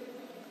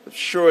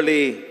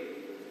 Surely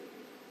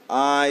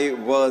I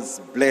was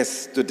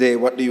blessed today.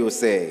 What do you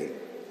say?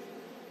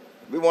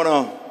 We want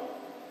to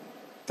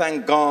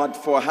thank God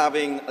for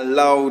having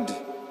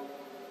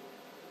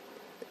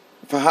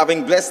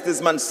blessed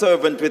this man's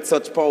servant with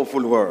such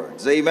powerful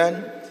words.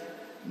 Amen.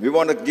 We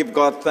want to give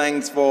God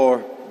thanks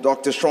for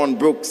Dr. Shaun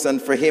Brooks and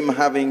for him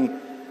having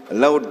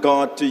allowed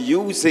God to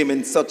use him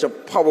in such a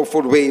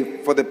powerful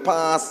way. For the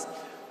past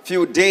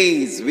few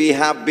days, we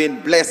have been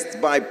blessed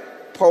by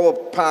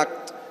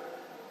power-packed,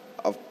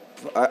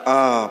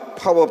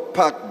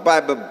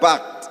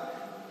 Bible-backed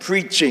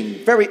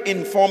preaching. Very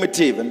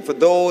informative. And for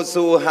those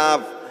who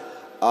have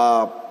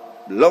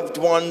loved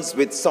ones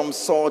with some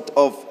sort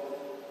of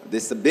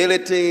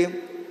disability,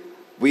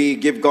 We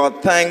give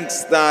God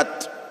thanks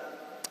that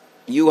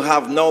you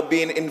have now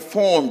been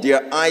informed,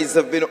 your eyes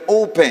have been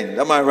opened,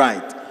 am I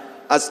right,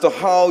 as to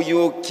how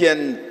you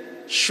can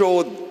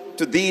show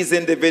to these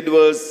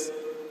individuals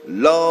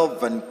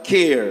love and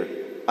care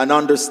and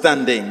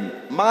understanding.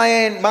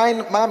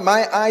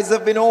 My eyes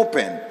have been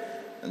opened,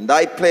 and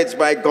I pledge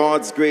by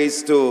God's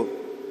grace to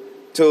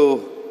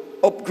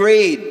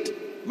upgrade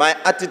my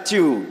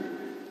attitude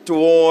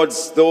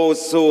towards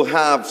those who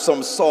have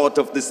some sort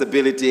of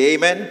disability,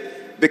 amen,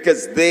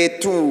 because they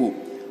too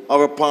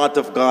are a part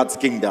of God's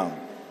kingdom.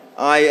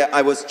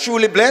 I was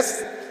truly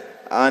blessed,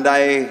 and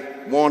I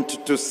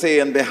want to say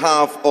on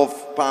behalf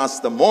of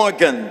Pastor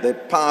Morgan, the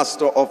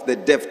pastor of the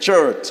Deaf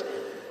Church,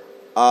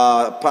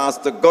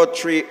 Pastor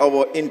Guthrie,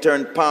 our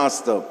intern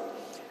pastor,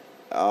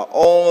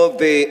 all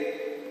the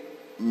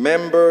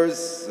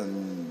members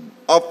and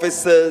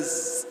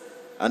officers,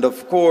 and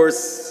of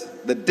course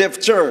the Deaf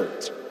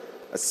Church,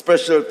 a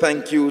special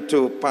thank you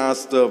to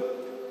Pastor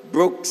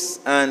Brooks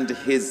and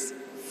his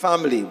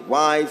family,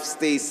 wife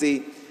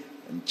Stacy,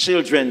 and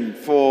children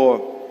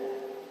for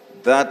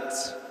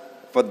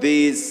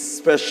these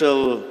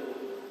special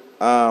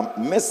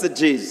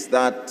messages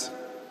that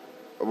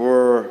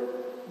were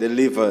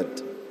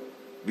delivered.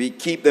 We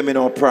keep them in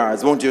our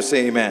prayers. Won't you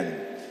say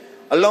amen?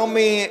 Allow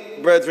me,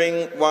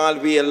 brethren, while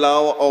we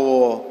allow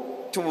our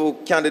two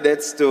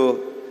candidates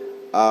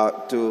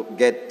to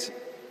get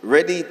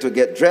ready, to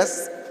get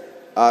dressed,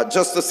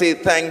 just to say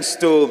thanks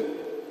to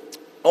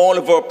all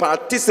of our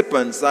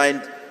participants. I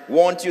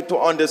want you to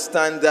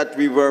understand that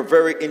we were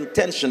very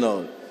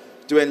intentional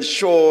to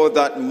ensure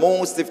that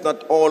most, if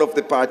not all, of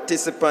the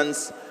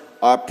participants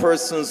are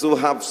persons who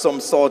have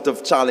some sort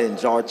of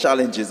challenge or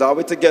challenges. Are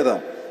we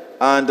together?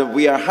 And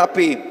we are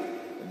happy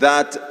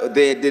that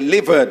they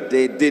delivered.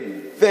 They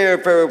did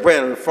very, very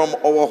well, from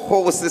our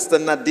host, Sister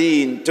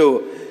Nadine,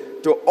 to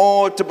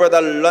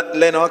Brother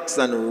Lennox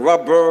and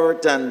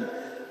Robert, and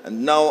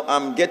now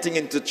I'm getting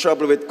into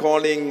trouble with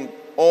calling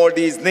all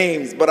these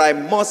names, but I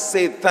must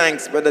say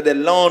thanks, Brother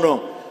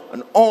Delano,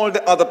 and all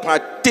the other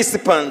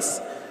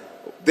participants.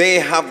 They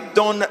have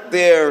done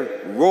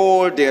their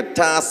role, their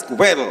task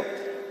well,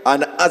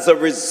 and as a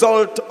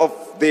result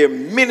of their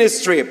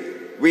ministry,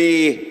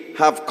 we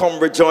have come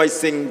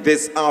rejoicing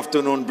this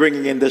afternoon,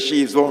 bringing in the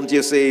sheaves. Won't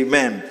you say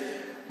amen?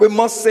 We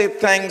must say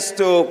thanks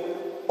to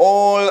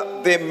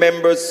all the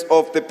members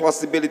of the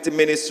Possibility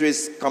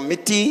Ministries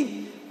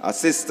Committee,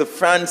 Sister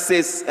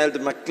Francis, Elder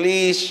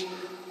McLeish,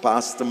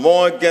 Pastor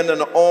Morgan,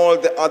 and all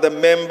the other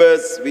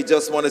members. We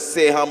just want to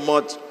say how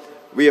much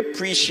we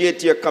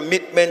appreciate your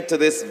commitment to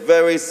this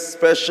very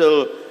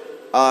special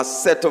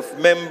set of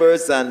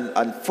members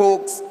and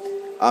folks.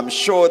 I'm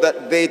sure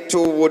that they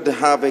too would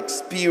have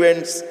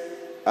experienced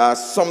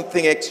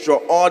something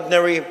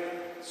extraordinary,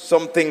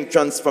 something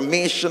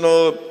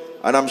transformational,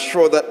 and I'm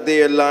sure that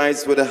their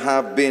lives would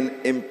have been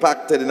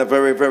impacted in a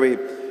very, very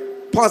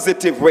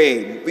positive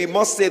way. We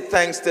must say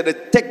thanks to the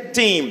tech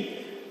team,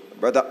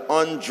 Brother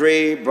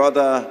Andre,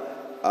 Brother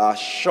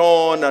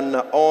Shaun, and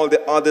all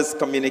the others,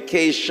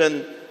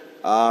 communication,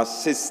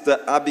 Sister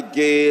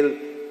Abigail,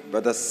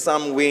 Brother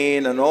Sam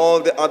Wayne, and all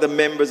the other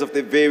members of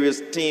the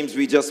various teams.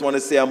 We just want to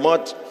say how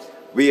much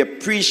we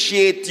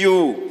appreciate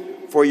you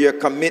for your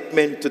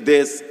commitment to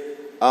this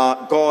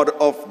God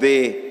of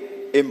the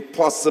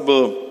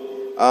Impossible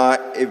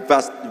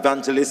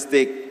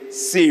evangelistic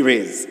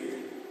series.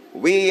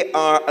 We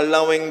are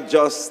allowing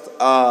just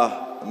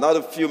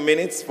another few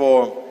minutes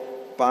for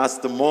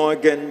Pastor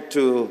Morgan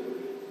to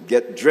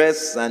get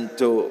dressed and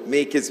to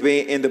make his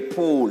way in the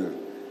pool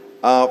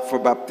for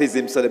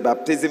baptism. So the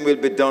baptism will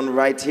be done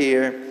right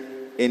here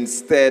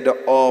instead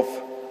of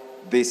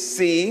the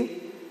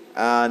sea.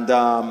 And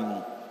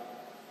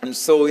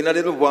so in a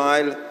little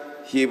while,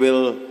 he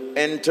will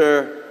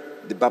enter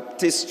the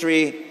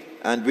baptistry,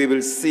 and we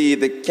will see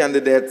the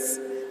candidates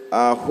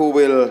who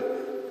will,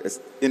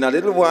 in a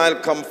little while,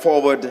 come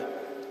forward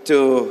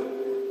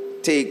to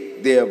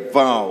take their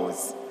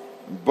vows.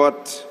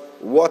 But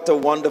what a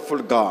wonderful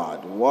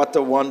God, what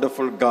a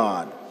wonderful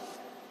God.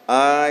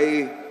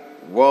 I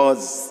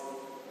was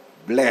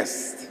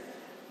blessed,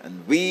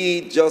 and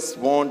we just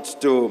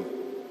want to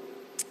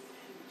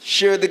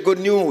share the good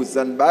news.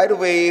 And by the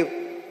way,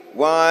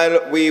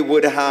 while we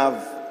would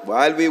have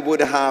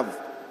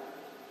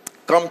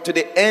come to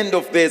the end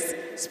of this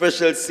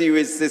special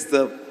series,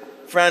 Sister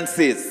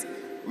Francis,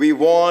 we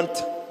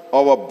want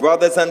our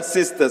brothers and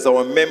sisters,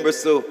 our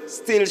members, to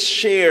still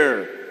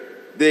share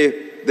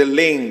the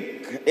link,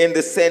 in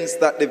the sense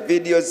that the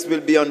videos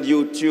will be on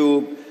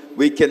YouTube.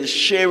 We can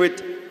share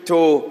it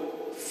to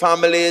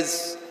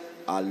families,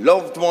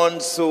 loved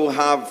ones who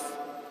have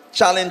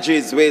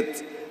challenges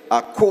with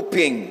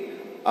coping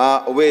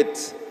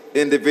with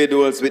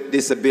individuals with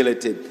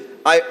disability.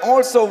 I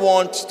also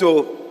want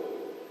to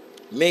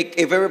make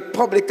a very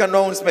public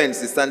announcement,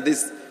 and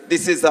this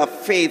is a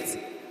faith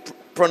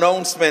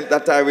pronouncement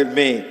that I will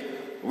make.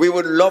 We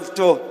would love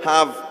to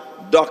have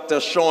Dr.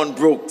 Shaun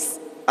Brooks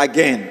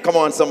again. Come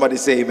on, somebody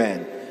say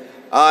amen.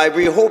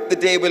 We hope the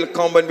day will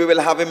come when we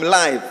will have him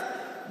live.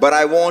 But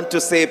I want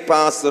to say,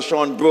 Pastor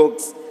Shaun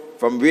Brooks,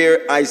 from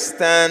where I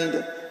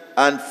stand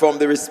and from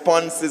the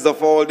responses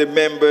of all the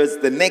members,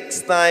 the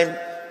next time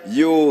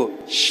you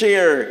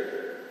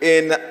share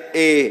in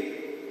a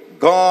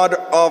God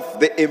of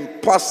the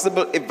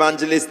Impossible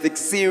Evangelistic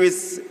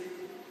Series,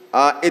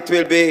 it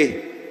will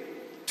be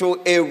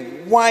to a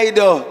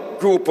wider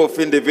group of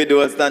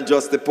individuals than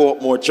just the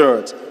Portmore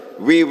Church.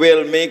 We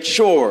will make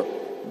sure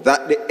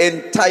that the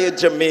entire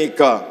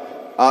Jamaica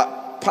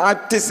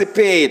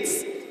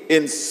participates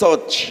in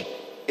such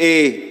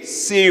a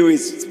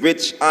series,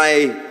 which you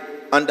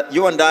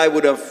and I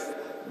would have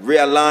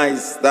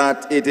realized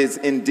that it is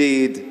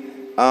indeed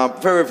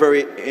very,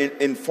 very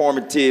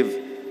informative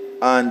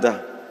and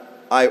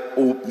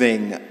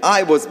eye-opening.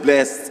 I was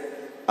blessed,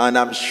 and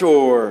I'm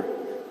sure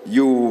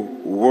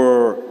you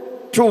were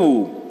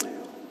too.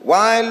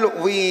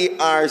 While we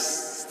are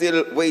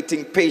still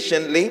waiting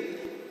patiently,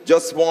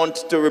 just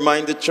want to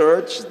remind the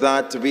church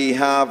that we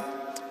have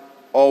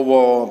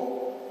our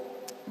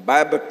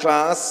Bible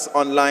class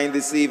online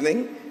this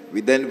evening.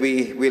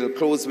 We will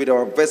close with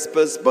our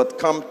Vespers, but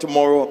come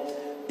tomorrow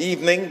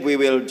evening, we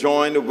will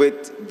join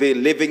with the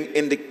Living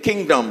in the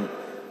Kingdom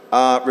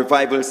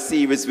revival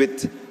series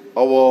with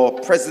our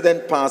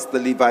president, Pastor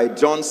Levi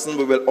Johnson.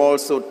 We will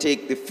also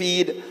take the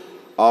feed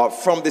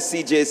from the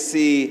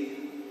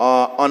CJC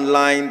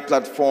online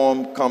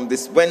platform come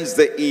this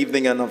Wednesday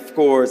evening. And of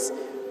course,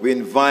 we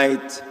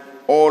invite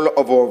all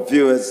of our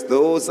viewers,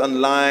 those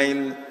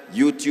online,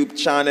 YouTube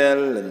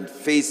channel and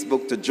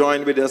Facebook, to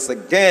join with us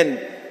again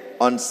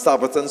on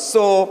Sabbath. And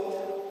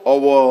so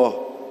our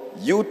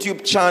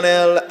YouTube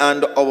channel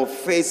and our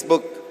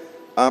Facebook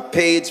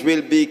page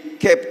will be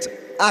kept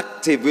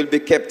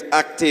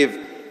active,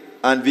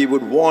 and we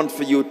would want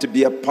for you to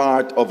be a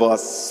part of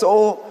us.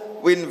 So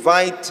we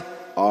invite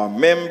our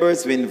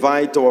members, we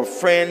invite our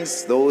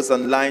friends, those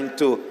online,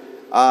 to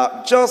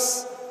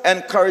just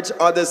encourage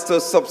others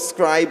to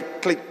subscribe,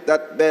 click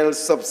that bell,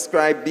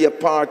 subscribe, be a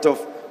part of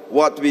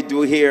what we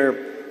do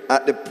here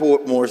at the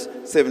Portmore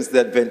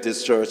Seventh-day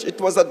Adventist Church. It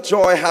was a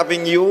joy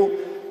having you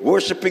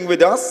worshiping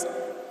with us,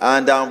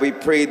 and we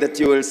pray that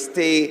you will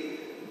stay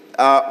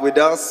with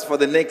us for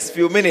the next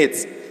few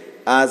minutes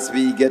as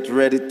we get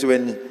ready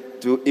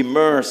to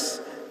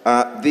immerse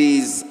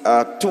these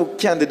two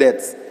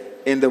candidates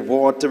in the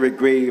watery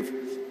grave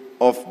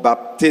of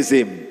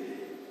baptism.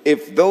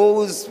 If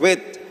those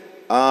with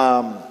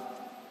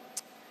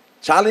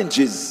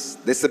challenges,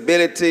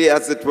 disability,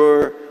 as it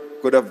were,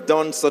 could have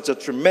done such a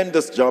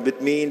tremendous job,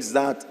 it means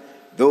that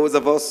those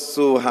of us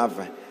who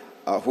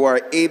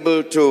are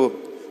able to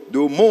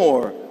do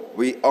more,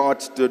 we ought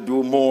to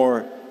do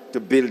more to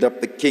build up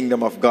the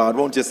kingdom of God.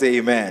 Won't you say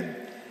amen?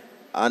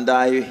 And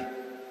I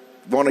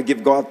want to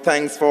give God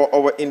thanks for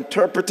our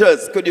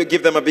interpreters. Could you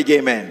give them a big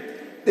amen?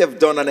 They've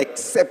done an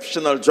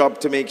exceptional job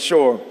to make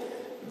sure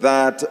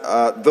that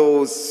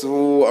those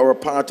who are a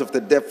part of the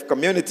deaf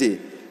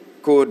community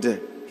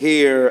could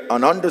hear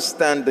and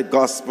understand the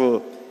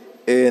gospel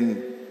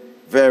in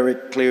very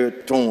clear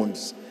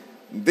tones.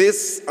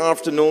 This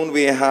afternoon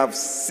we have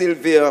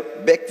Sylvia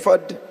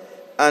Beckford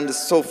and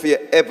Sophia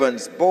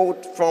Evans,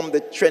 both from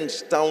the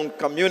Trenchtown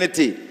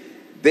community.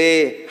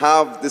 They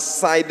have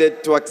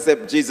decided to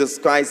accept Jesus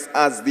Christ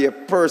as their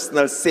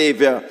personal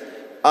Savior.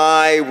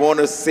 I want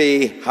to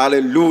say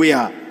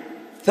hallelujah.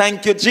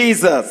 Thank you,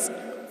 Jesus,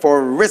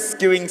 for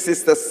rescuing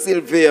Sister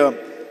Sylvia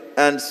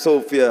and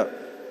Sophia.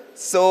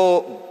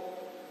 So,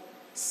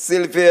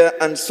 Sylvia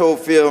and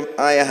Sophia,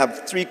 I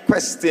have 3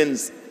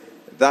 questions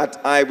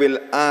that I will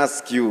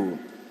ask you.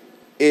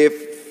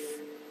 If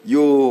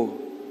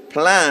you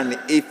plan,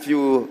 if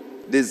you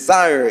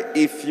desire,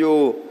 if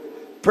you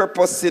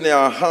purpose in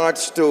your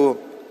hearts to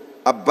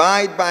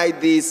abide by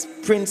these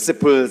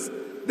principles,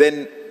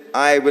 then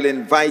I will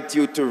invite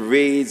you to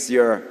raise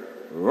your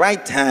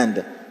right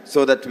hand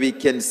so that we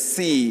can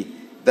see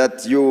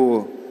that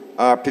you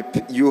are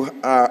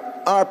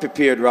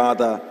prepared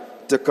rather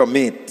to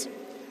commit.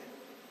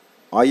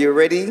 Are you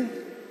ready?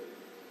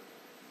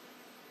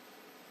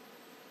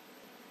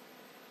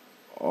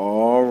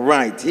 All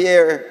right,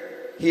 here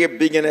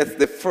beginneth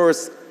the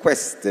first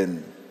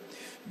question.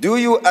 Do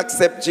you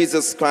accept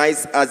Jesus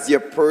Christ as your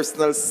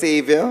personal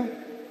Savior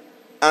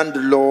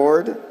and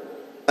Lord?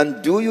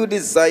 And do you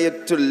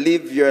desire to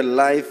live your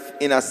life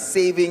in a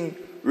saving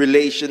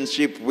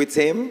relationship with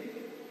Him?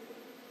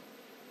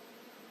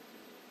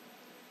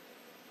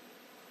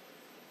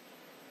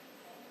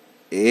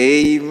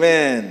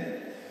 Amen.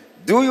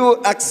 Do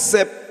you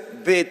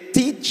accept the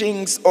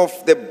teachings of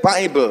the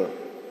Bible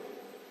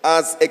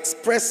as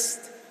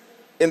expressed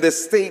in the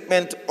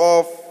statement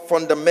of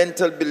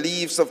fundamental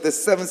beliefs of the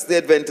Seventh-day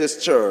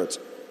Adventist Church?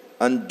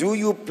 And do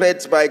you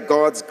pledge by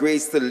God's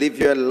grace to live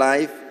your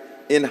life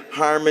in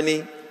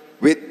harmony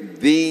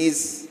with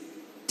these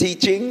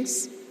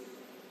teachings?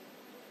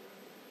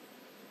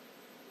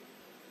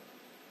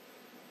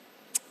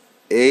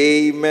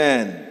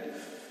 Amen.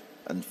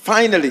 And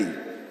finally,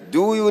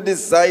 do you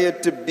desire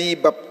to be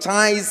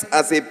baptized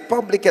as a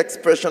public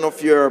expression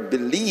of your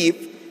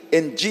belief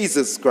in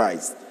Jesus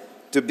Christ?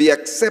 to be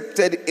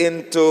accepted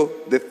into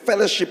the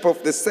fellowship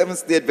of the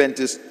Seventh-day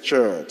Adventist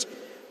Church?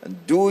 And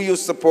do you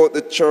support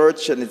the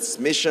church and its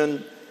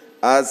mission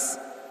as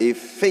a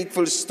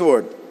faithful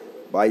steward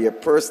by your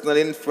personal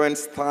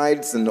influence,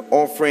 tithes and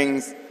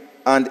offerings,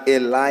 and a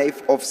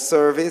life of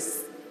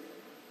service?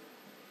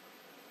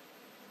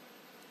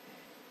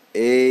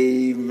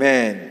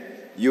 Amen.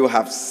 You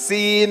have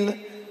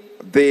seen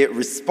the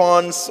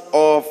response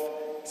of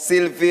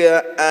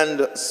Sylvia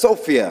and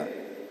Sophia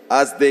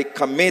as they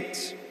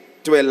commit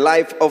to a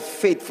life of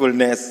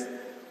faithfulness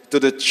to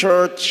the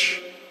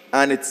church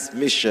and its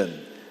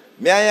mission.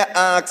 May I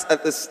ask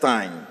at this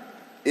time,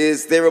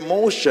 is there a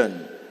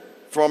motion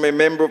from a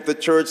member of the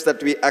church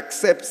that we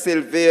accept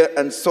Sylvia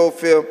and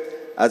Sophia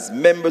as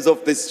members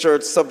of this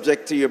church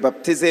subject to your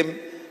baptism?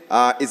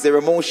 Is there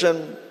a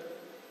motion?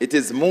 It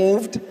is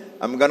moved.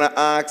 I'm going to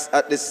ask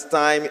at this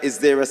time, is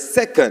there a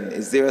second?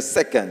 Is there a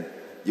second?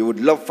 You would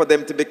love for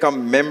them to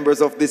become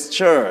members of this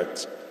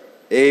church.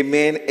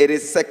 Amen. It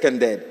is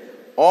seconded.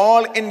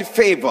 All in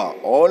favor,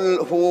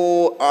 all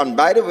who, and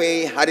by the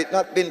way, had it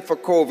not been for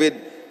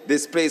COVID,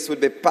 this place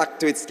would be packed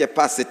to its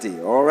capacity,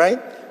 all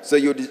right? So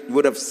you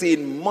would have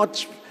seen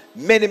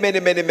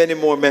many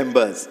more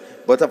members.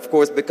 But of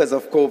course, because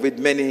of COVID,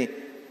 many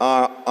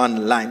are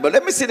online. But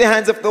let me see the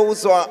hands of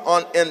those who are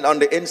on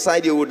the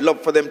inside. You would love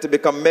for them to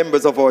become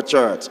members of our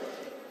church.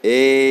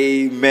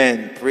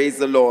 Amen. Praise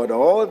the Lord.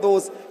 All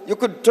those, you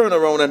could turn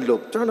around and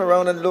look. Turn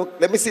around and look.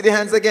 Let me see the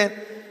hands again.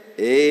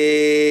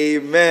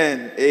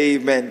 Amen.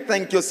 Amen.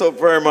 Thank you so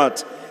very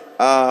much,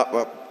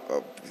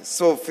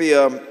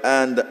 Sophia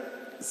and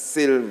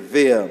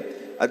Sylvia.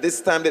 At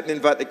this time, let me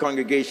invite the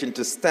congregation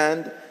to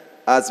stand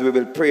as we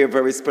will pray a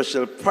very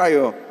special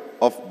prayer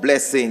of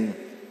blessing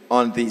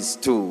on these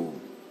two.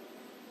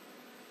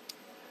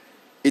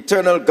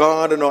 Eternal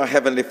God and our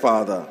Heavenly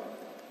Father,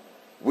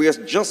 we are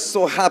just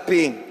so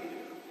happy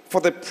for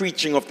the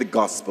preaching of the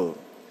gospel.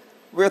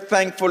 We're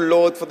thankful,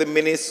 Lord, for the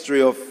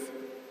ministry of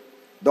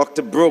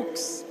Dr.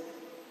 Brooks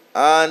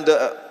and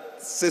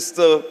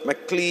Sister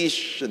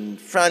McLeish and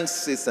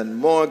Francis and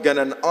Morgan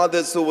and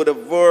others who would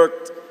have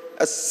worked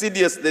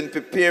assiduously in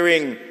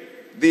preparing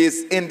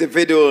these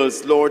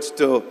individuals, Lord,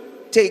 to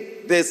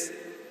take this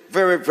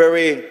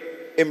very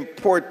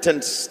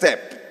important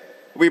step.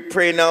 We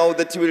pray now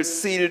that you will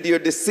seal your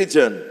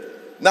decision,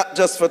 not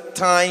just for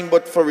time,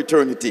 but for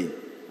eternity.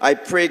 I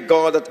pray,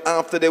 God, that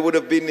after they would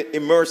have been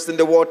immersed in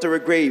the watery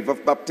grave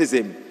of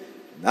baptism,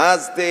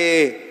 as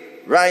they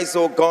rise,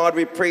 oh God,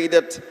 we pray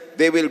that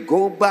they will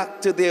go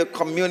back to their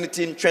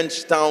community in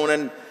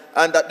Trenchtown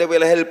and that they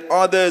will help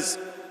others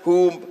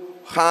who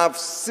have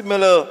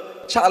similar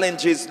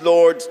challenges,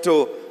 Lord,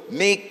 to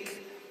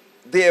make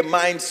their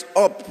minds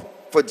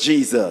up for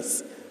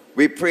Jesus.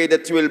 We pray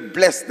that you will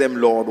bless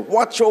them, Lord.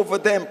 Watch over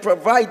them,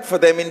 provide for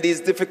them in these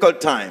difficult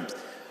times.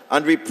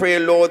 And we pray,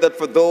 Lord, that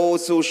for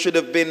those who should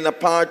have been a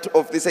part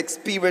of this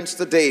experience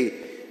today,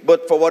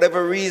 but for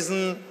whatever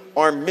reason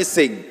are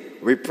missing,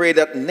 we pray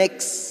that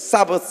next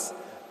Sabbath,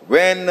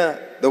 when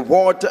the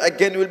water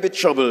again will be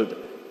troubled,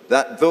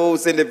 that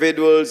those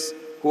individuals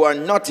who are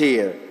not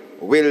here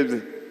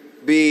will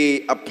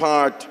be a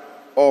part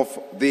of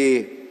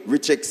the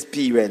rich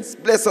experience.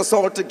 Bless us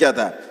all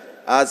together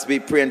as we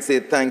pray and say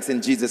thanks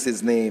in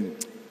Jesus' name.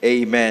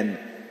 Amen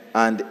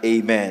and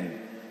amen.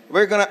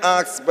 We're going to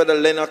ask Brother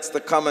Lennox to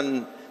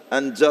come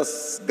and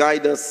just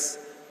guide us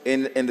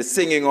in the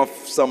singing of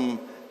some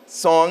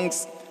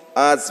songs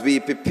as we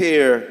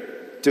prepare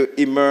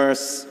to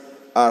immerse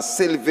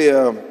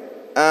Sylvia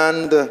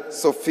and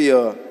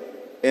Sophia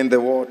in the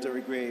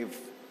watery grave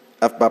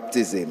of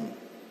baptism.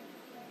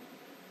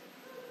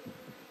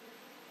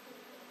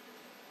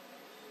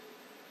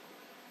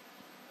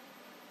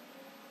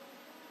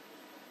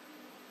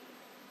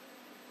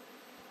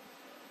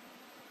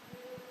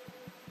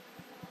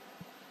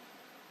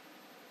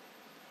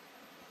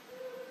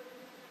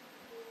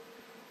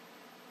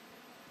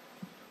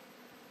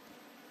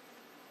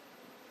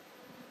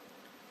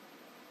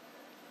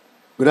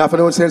 Good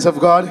afternoon, saints of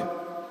God.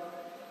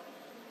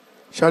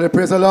 Shall we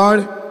praise the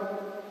Lord?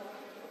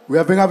 We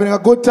have been having a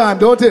good time,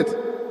 don't it?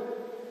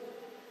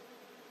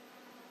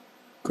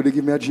 Could you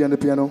give me a G on the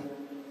piano?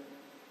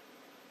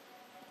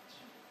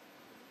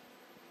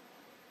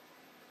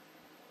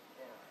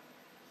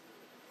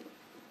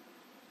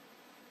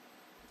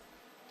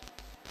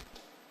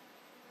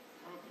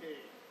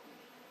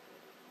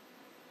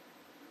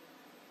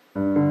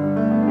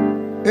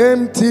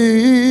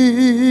 Empty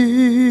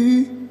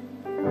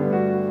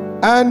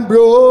and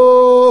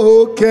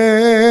broken,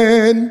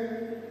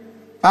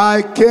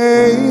 I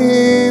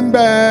came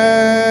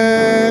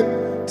back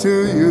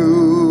to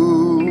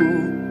you,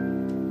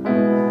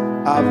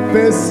 a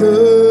vessel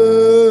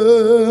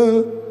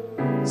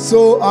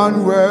so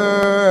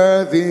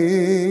unworthy,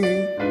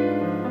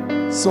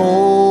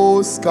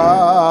 so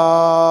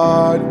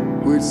scarred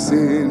with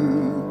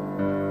sin,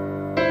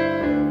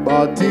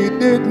 but he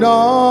did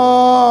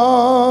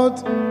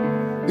not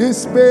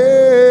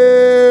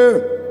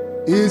despair.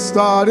 He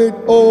started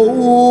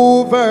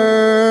over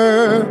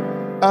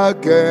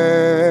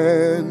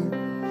again.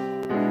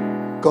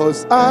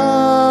 'cause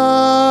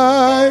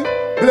I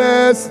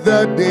bless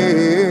the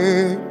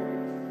day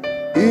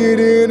He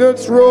didn't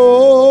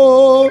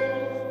throw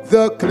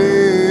the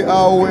clay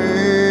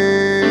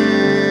away.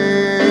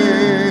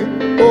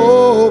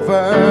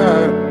 Over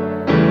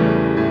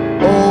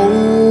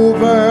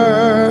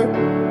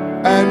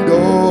and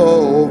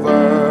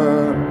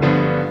over,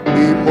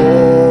 He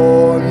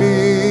molded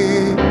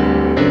me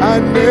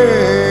and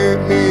made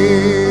me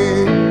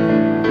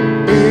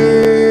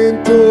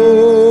into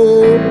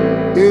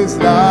His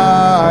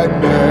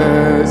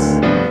likeness.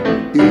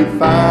 He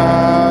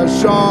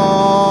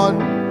fashioned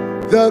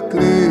the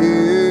clay,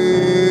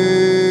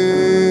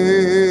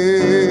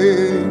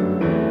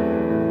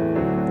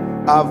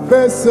 a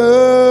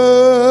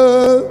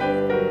vessel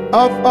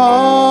of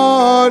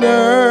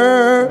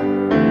honor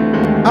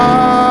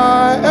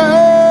I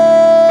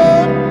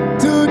am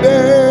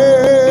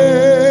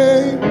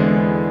today,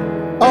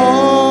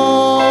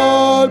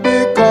 all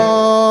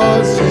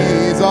because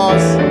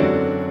Jesus,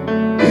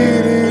 He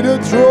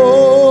didn't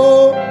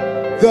throw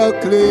the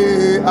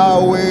clay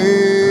away.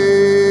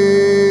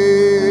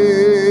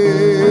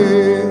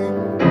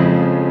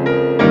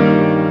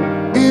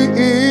 He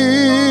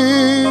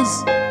is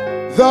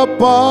the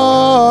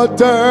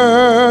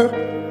potter,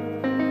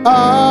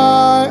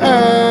 I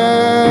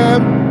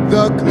am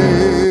the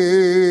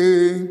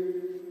clay,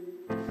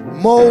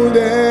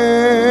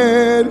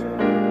 molded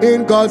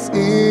in God's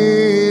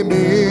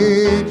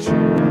image.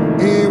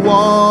 He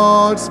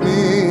wants me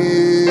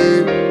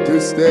to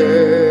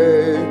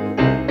stay.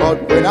 But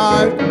when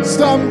I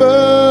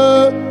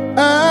stumble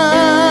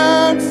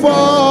and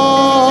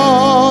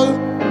fall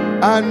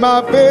and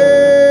my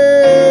vessel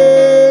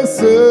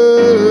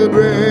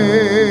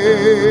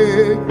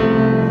break,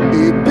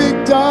 He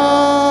picked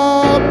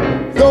up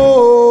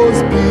those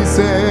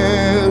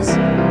pieces,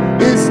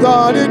 He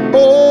started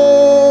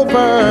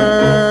over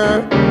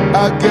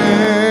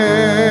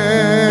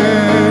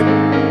again.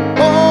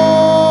 Oh,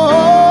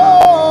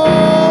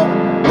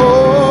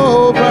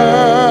 over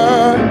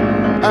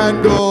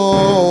and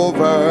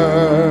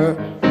over,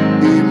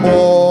 He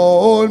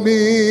molded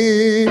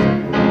me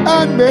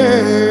and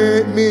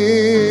made me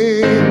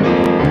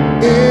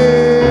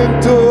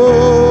into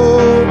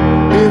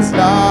His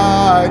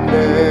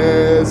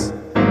likeness.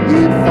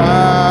 He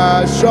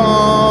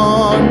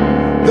fashioned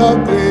the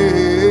clay,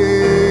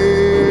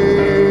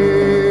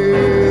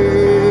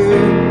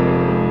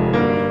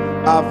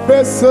 a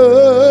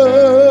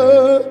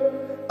vessel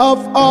of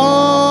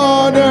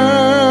honor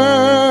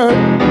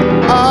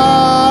I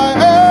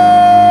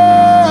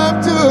am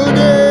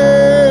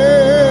today,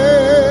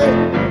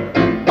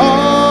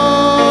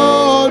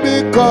 all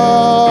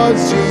because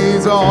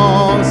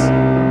Jesus,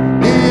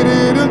 He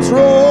didn't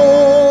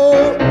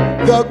throw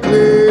the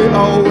clay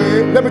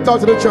away. Let me talk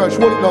to the church.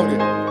 Hold it down here.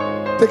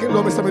 Take it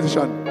low, Mr.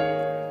 Musician.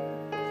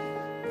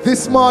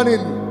 This morning,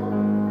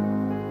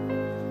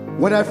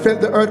 when I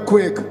felt the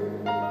earthquake,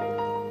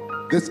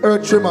 this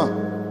earth tremor,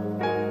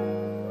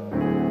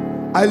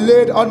 I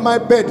laid on my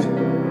bed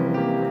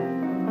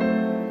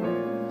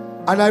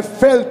and I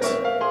felt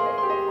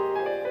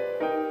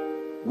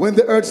when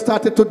the earth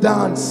started to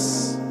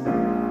dance.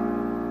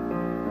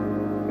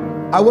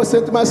 I was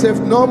saying to myself,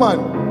 no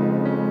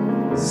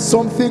man,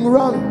 something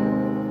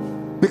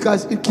wrong,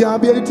 because it can't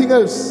be anything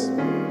else.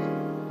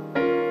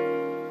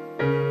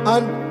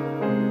 And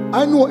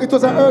I know it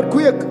was an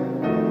earthquake,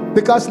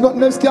 because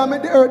nothing else can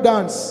make the earth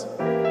dance.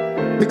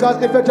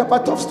 Because if you drop a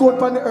tough stone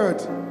upon the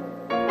earth,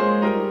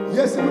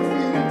 yes, you will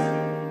feel it,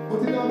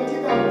 but it don't make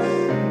it dance.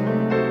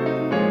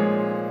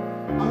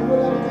 And when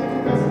I think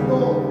it doesn't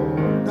know,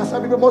 that's why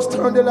people must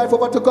turn their life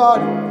over to God,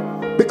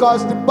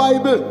 because the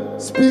Bible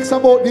speaks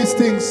about these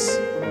things.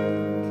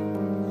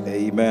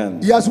 Amen.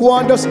 He has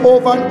warned us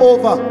over and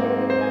over,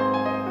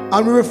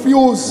 and we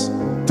refuse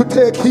to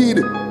take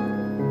heed.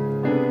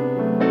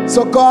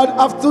 So God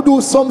has to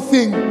do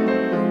something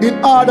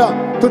in order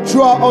to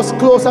draw us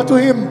closer to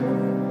Him.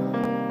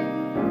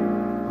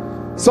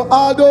 So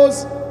all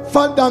those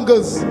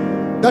fandangles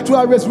that we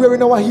are always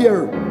wearing in our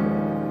hair,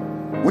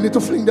 we need to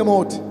fling them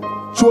out,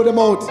 throw them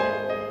out,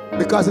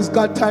 because it's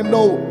God time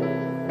now.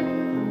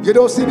 You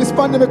don't see this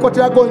pandemic, what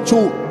you are going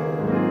through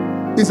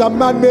is a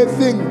man-made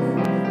thing,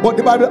 but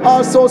the Bible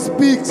also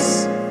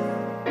speaks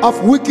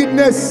of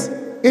wickedness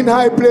in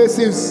high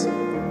places,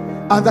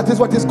 and that is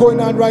what is going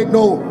on right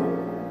now.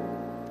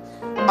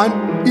 And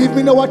even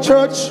in our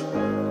church,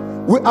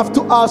 we have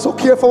to also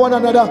care for one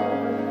another.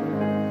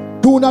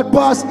 Do not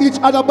pass each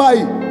other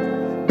by,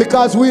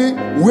 because we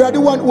are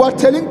the one who are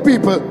telling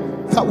people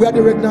that we are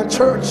the regnant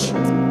church.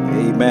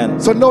 Amen.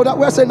 So now that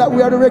we are saying that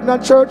we are the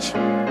regnant church,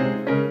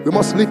 we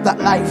must live that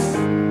life.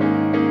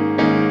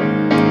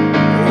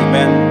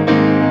 Amen.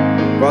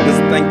 Brothers,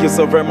 thank you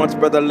so very much,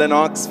 Brother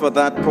Lennox, for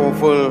that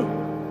powerful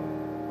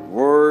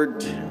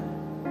word,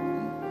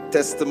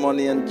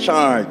 testimony, and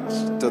charge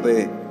to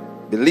the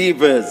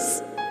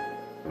believers.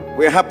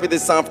 We're happy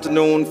this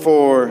afternoon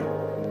for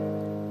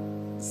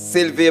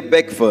Sylvia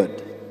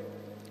Beckford.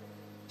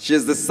 She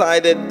has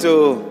decided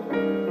to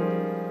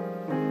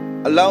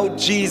allow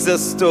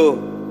Jesus to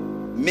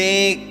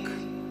make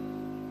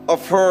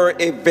of her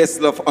a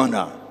vessel of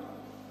honor.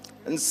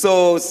 And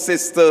so,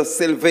 Sister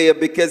Sylvia,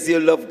 because you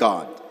love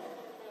God,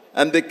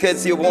 and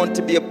because you want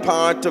to be a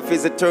part of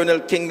his eternal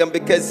kingdom,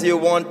 because you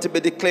want to be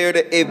declared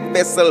a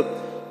vessel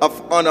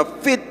of honor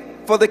fit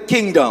for the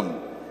kingdom,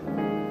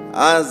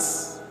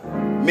 as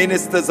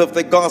ministers of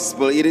the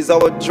gospel, it is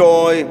our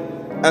joy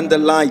and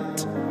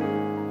delight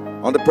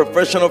on the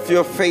profession of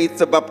your faith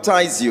to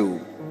baptize you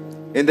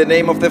in the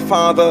name of the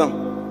Father,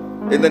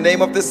 in the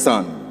name of the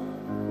Son,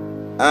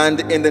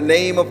 and in the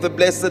name of the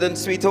blessed and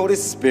sweet Holy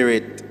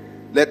Spirit.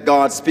 Let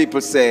God's people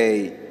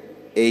say,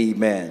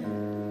 Amen.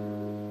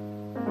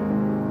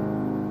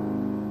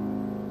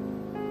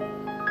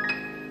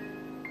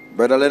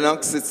 Brother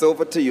Lennox, it's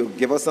over to you.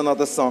 Give us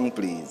another song,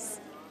 please.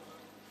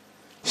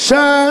 Shall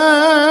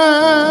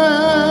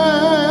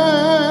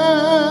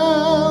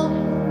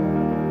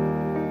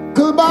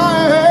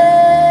goodbye,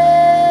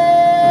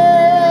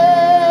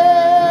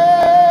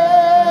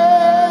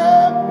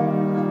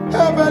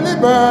 heavenly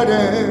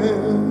burden.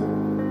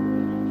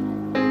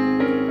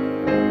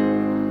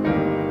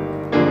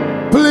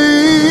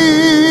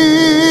 Plead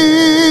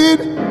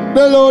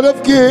the Lord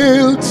of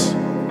guilt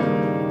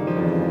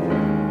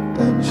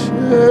and shame.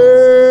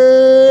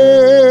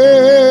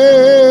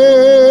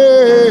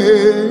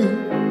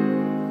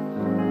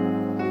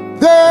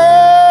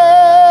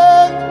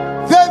 Then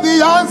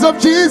the arms of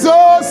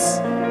Jesus,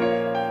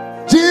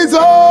 Jesus,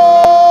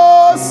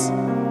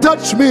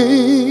 touch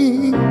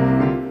me.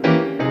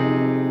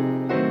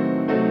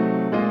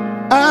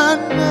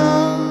 And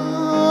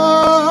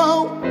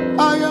now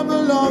I am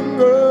no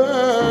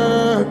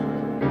longer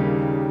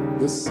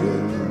the same.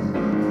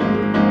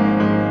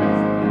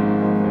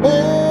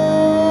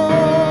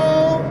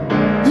 Oh,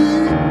 he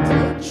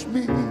touched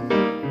me.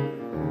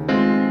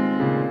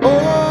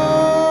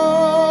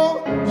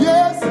 Oh,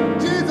 yes,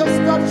 Jesus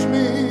touched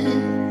me.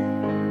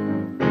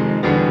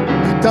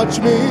 He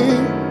touched me.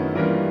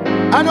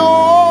 And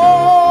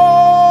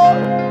all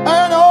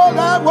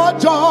that what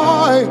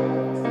joy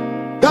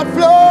that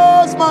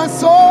flows my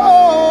soul.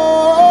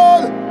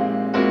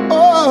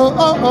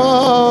 Oh,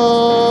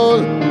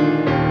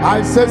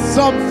 I said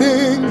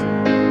something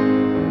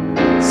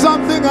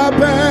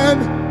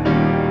happened,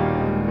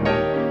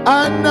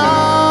 and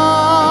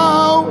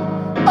now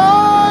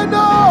I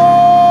know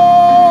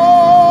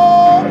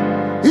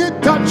he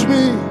touched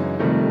me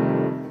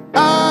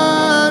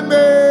and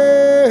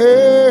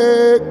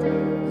made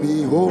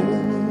me whole.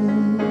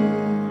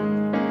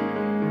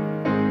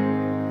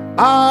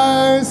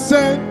 I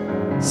said,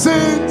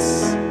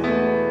 since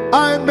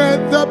I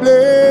met the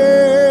blessed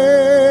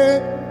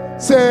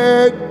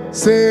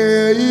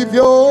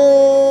Savior,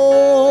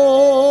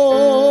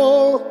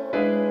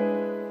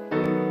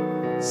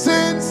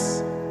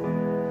 since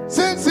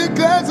he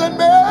cleansed and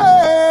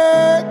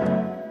made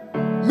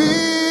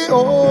me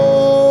whole,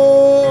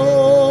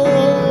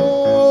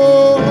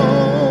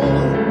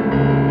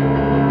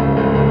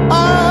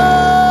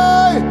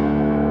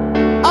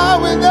 I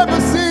will never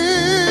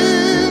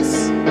cease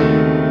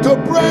to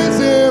praise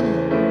him.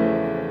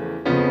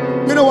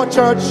 You know what,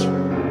 church?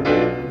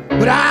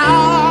 But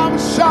I'm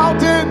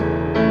shouting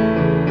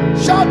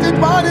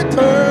by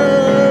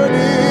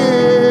eternity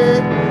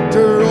to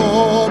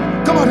Rome.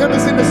 Come on, help me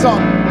sing the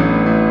song.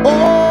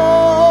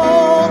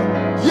 Oh,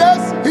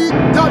 yes, he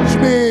touched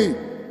me.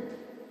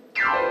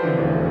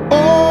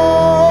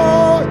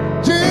 Oh,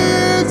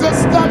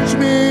 Jesus touched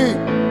me.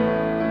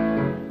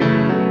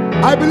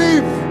 I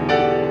believe.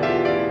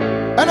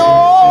 And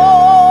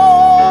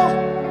oh,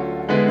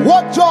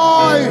 what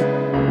joy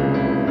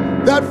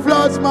that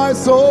floods my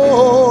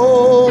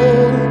soul,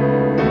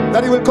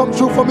 that he will come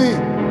true for me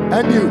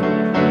and you.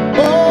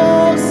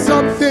 Oh,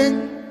 something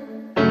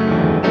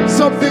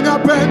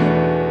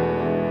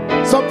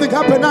happened. Something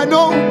happened, I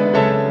know.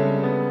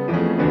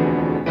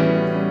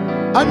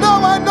 I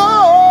know.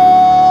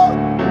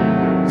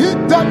 He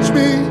touched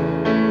me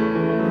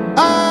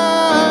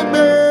and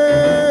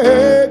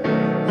made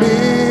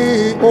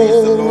me whole.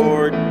 Praise the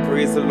Lord,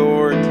 praise the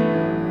Lord,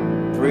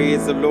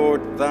 praise the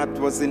Lord. That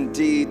was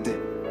indeed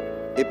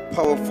a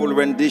powerful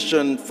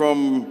rendition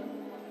from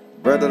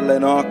Brother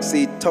Lennox.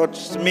 He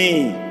touched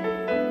me,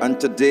 and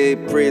today,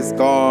 praise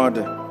God,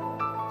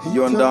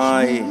 you and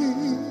I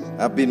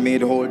have been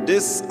made whole.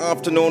 This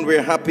afternoon,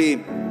 we're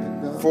happy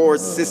for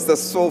Sister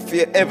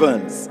Sophia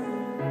Evans.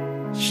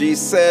 She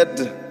said,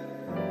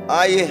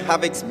 I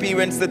have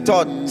experienced the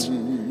touch,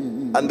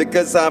 and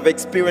because I've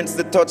experienced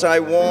the touch, I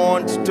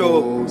want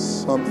to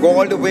go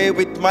all the way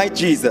with my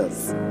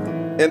Jesus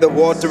in the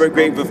watery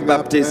grave of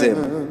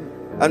baptism.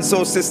 And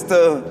so,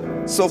 Sister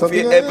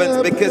Sophia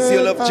Evans, because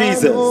you love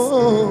Jesus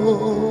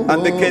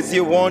and because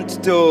you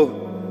want to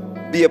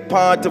be a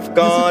part of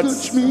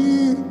God's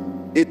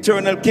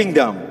eternal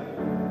kingdom,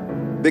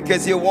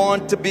 because you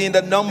want to be in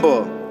the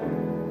number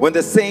when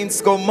the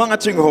saints go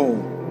marching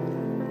home,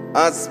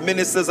 as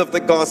ministers of the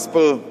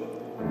gospel,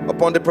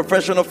 upon the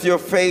profession of your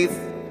faith,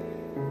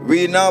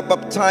 we now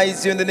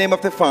baptize you in the name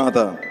of the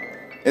Father,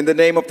 in the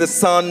name of the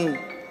Son,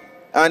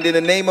 and in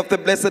the name of the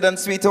blessed and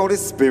sweet Holy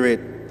Spirit.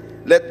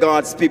 Let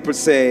God's people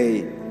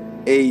say,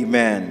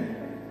 Amen.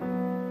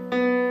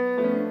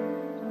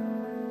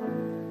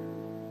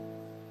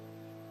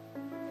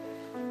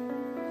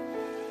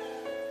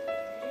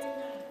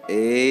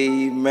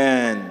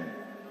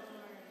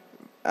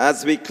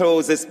 as we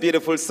close this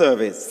beautiful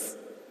service,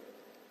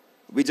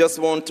 we just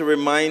want to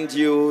remind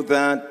you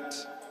that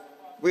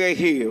we are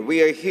here.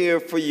 We are here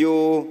for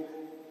you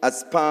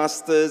as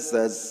pastors,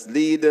 as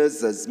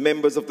leaders, as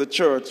members of the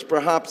church.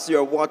 Perhaps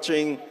you're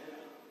watching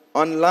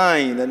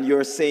online and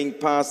you're saying,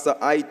 Pastor,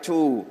 I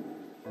too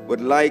would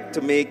like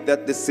to make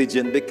that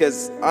decision,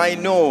 because I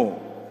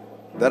know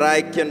that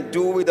I can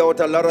do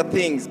without a lot of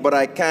things, but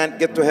I can't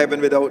get to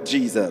heaven without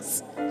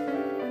Jesus.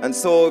 And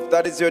so if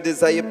that is your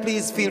desire,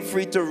 please feel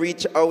free to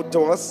reach out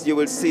to us. You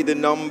will see the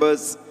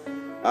numbers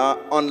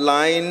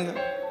online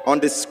on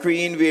the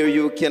screen where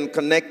you can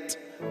connect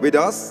with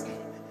us.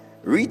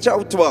 Reach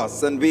out to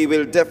us and we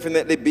will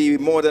definitely be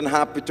more than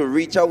happy to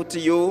reach out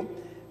to you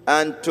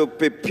and to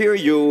prepare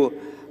you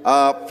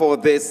for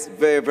this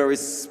very, very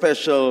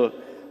special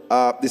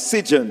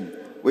decision,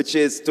 which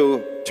is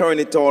to turn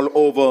it all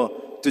over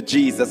to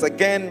Jesus.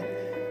 Again,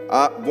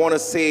 I want to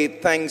say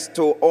thanks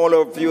to all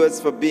our viewers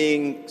for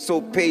being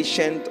so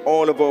patient,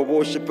 all of our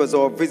worshipers,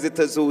 our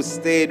visitors who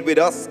stayed with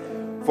us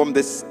from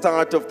the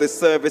start of the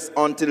service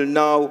until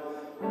now.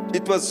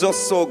 It was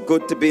just so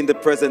good to be in the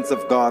presence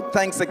of God.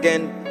 Thanks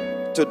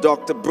again to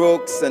Dr.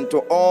 Brooks and to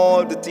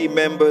all the team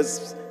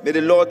members. May the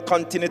Lord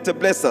continue to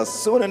bless us.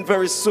 Soon and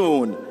very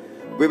soon,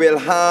 there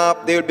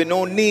will be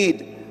no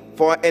need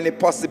for any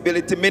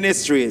Possibility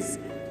ministries,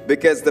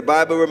 because the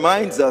Bible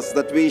reminds us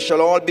that we shall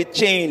all be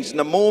changed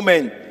in a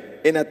moment,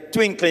 in a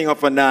twinkling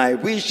of an eye.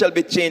 We shall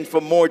be changed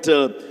from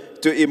mortal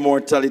to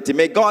immortality.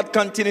 May God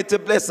continue to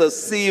bless us.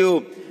 See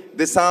you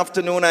this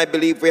afternoon. I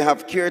believe we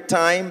have care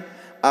time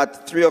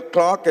at 3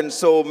 o'clock, and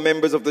so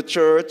members of the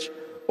church,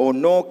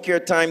 no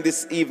care time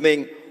this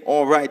evening,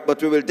 all right,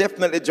 but we will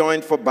definitely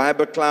join for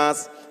Bible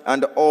class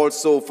and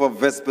also for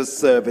Vesper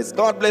service.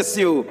 God bless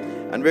you,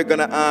 and we're going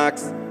to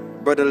ask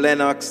Brother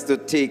Lennox to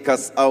take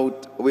us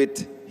out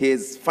with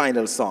his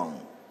final song.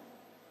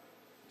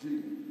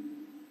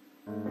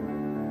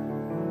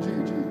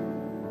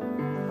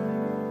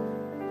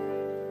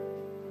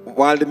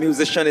 While the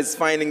musician is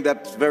finding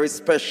that very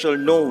special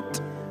note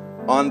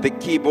on the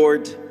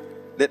keyboard,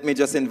 let me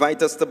just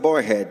invite us to bow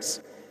our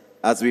heads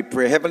as we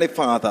pray. Heavenly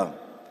Father,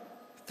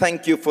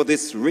 thank you for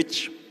this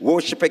rich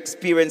worship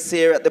experience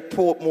here at the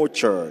Portmore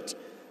Church.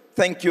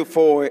 Thank you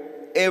for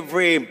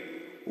every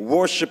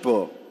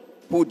worshiper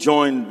who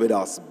joined with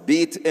us,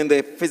 be it in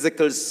the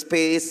physical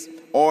space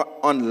or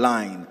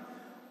online.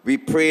 We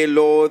pray,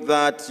 Lord,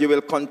 that you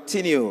will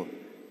continue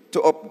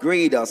to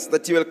upgrade us,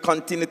 that you will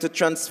continue to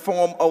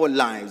transform our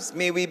lives.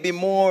 May we be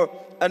more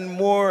and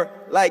more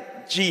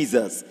like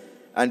Jesus.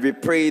 And we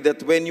pray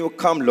that when you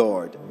come,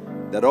 Lord,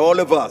 that all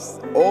of us,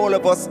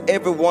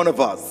 every one of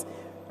us,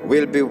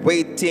 will be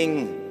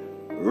waiting,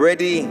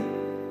 ready,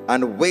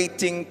 and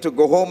waiting to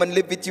go home and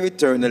live with you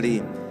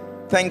eternally.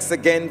 Thanks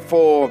again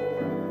for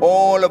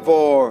all of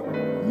our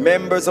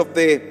members of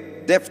the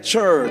deaf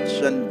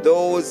church and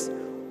those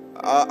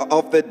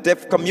of the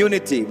deaf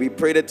community. We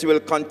pray that you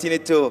will continue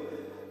to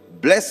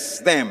bless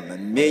them,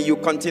 and may you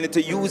continue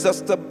to use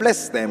us to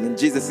bless them. In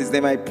Jesus'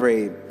 name I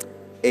pray.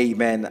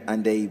 Amen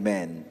and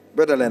amen.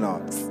 Brother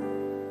Lennox.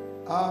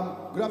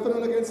 Good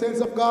afternoon again,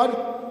 saints of God.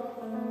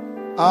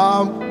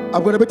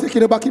 I'm going to be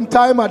taking it back in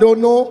time. I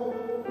don't know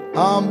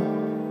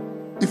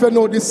if you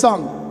know this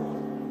song.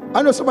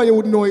 I know some of you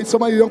would know it.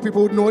 Some of you young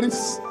people would know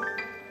this.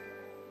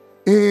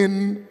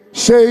 In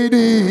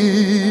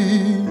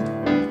shady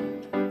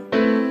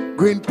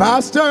green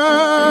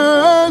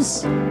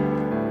pastures,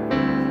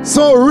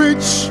 so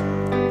rich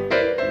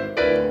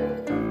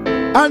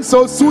and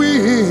so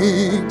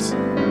sweet,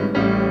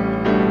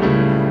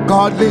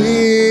 God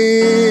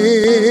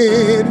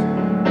lead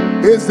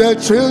is the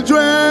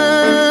children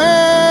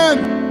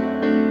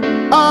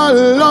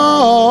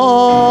alone,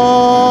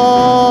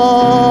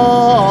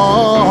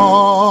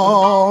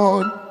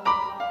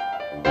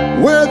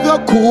 where the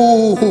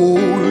cool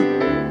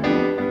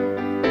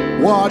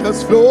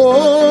waters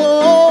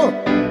flow.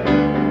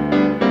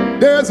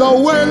 There's a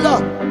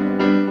well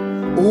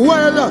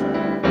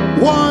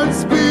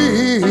once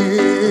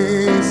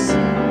peace.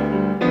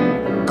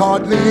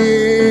 God lead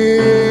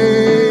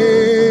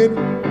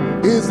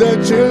is the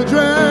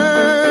children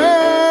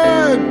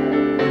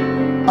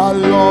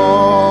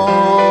alone.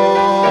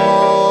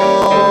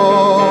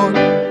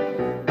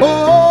 Oh,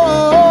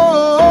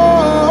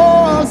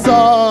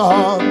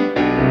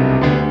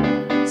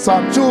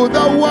 some to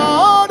the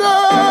water,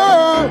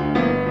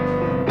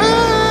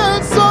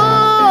 and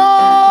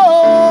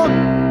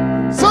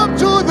some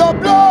to the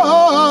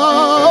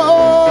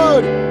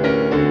blood,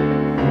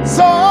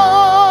 some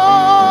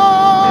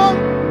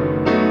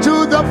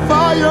to the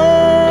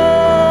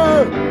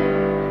fire,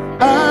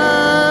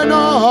 and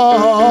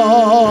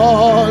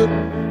all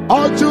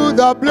to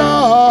the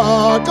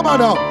blood. Come on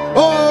now.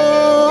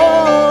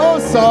 Oh,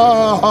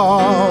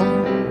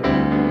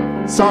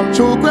 some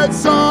to great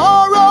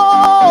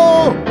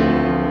sorrow,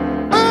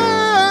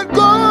 and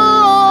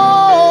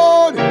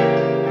God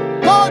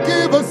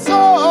give a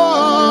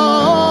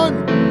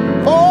son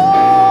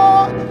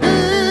for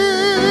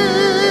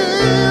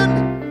in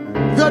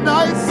the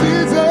night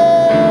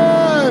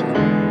season,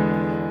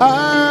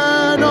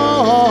 and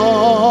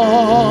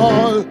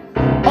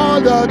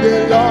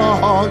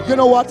belong. You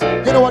know what?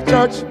 You know what,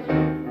 church?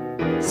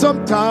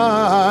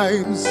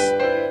 Sometimes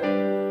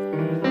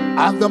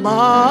on the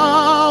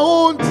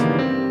mount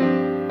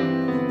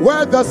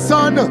where the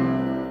sun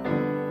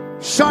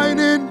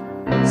shining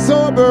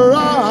so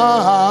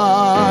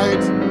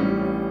bright,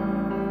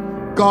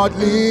 God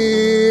lead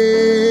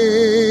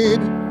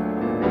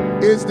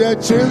is the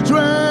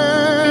children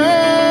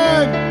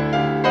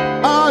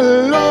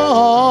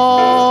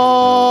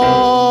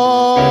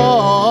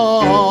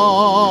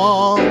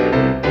alone.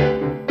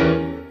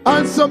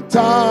 And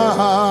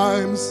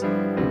sometimes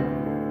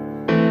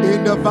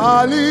in the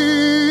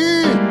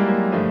valley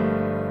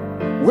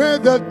where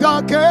the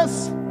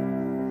darkest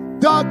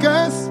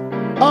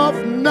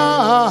of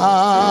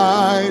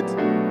night,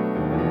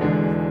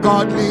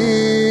 God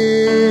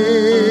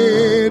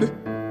lead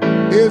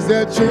is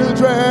the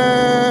children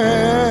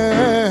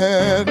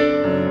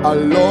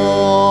alone.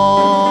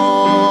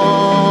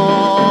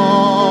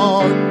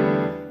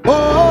 Oh,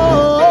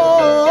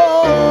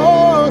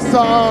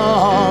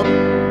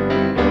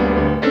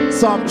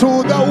 some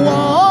through the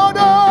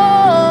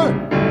water,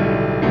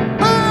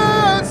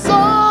 and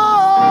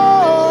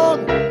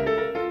some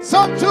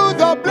through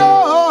the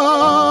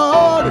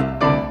blood,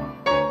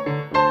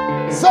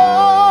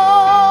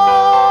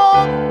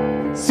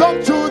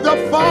 some through the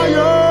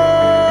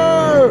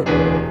fire,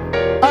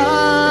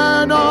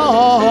 and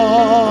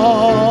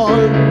all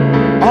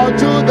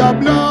through the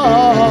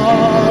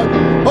blood.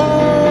 Oh,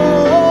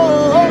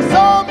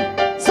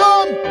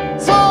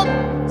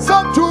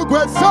 some through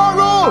great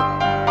sorrow,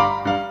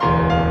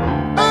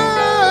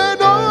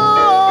 and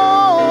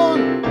all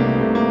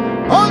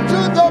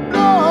through the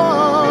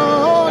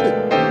blood.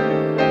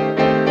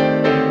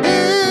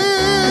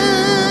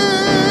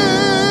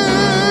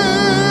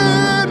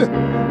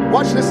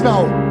 Watch this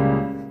now.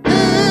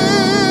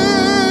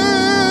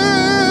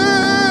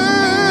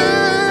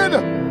 In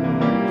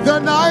the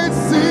night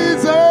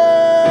season,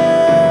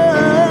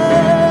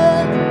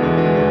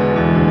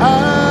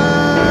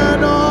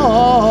 and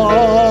all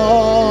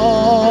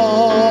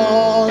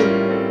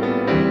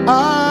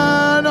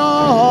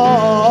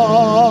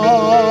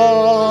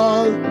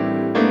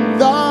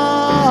the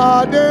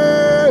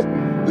day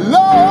long.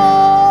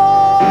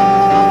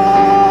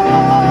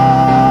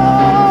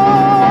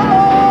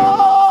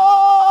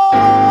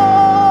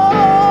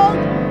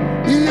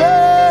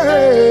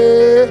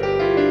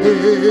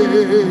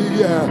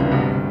 Yeah.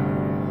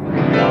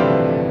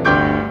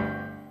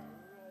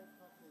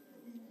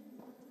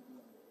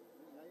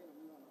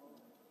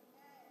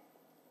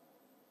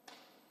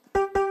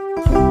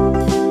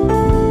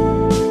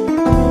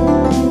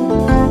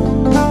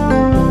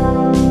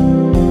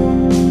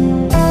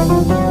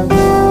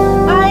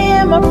 I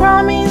am a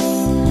promise,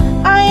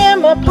 I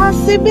am a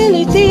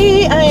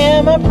possibility, I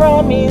am a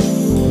promise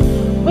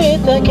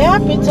with a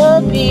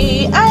capital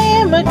P. I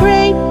am a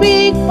great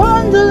big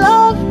bundle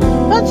of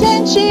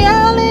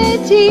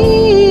potentiality,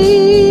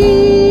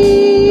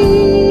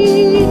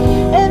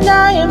 and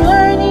I am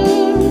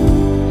learning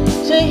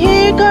to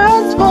hear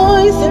God's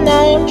voice, and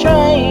I am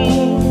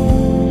trying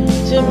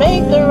to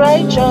make the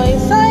right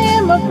choice. I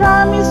am a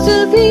promise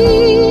to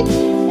be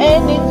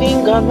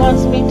anything God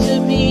wants me to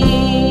be.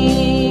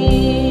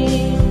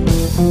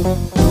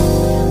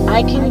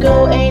 I can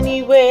go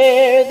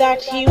anywhere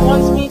that He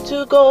wants me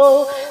to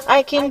go.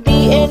 I can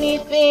be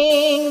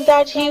anything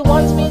that He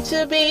wants me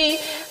to be.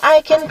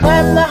 I can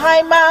climb the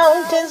high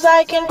mountains,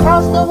 I can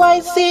cross the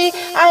wide sea.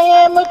 I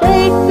am a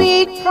great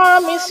big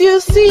promise, you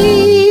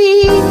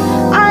see.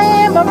 I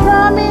am a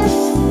promise,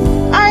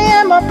 I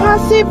am a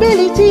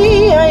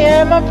possibility, I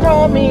am a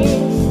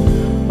promise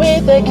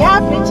with a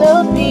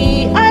capital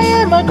P. I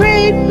am a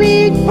great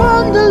big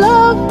bundle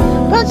of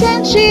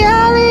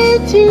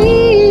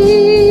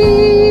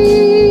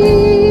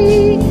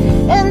potentiality,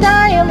 and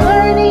I am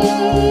learning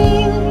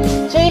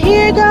to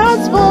hear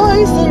God's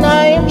voice, and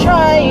I am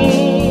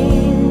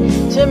trying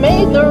to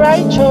make the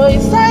right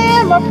choice. I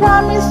am a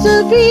promise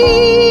to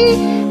be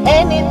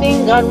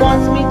anything God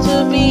wants me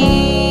to be.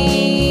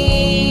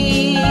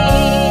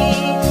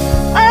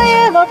 I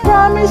am a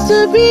promise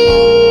to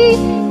be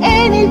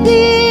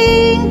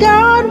anything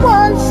God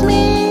wants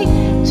me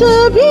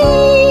to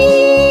be.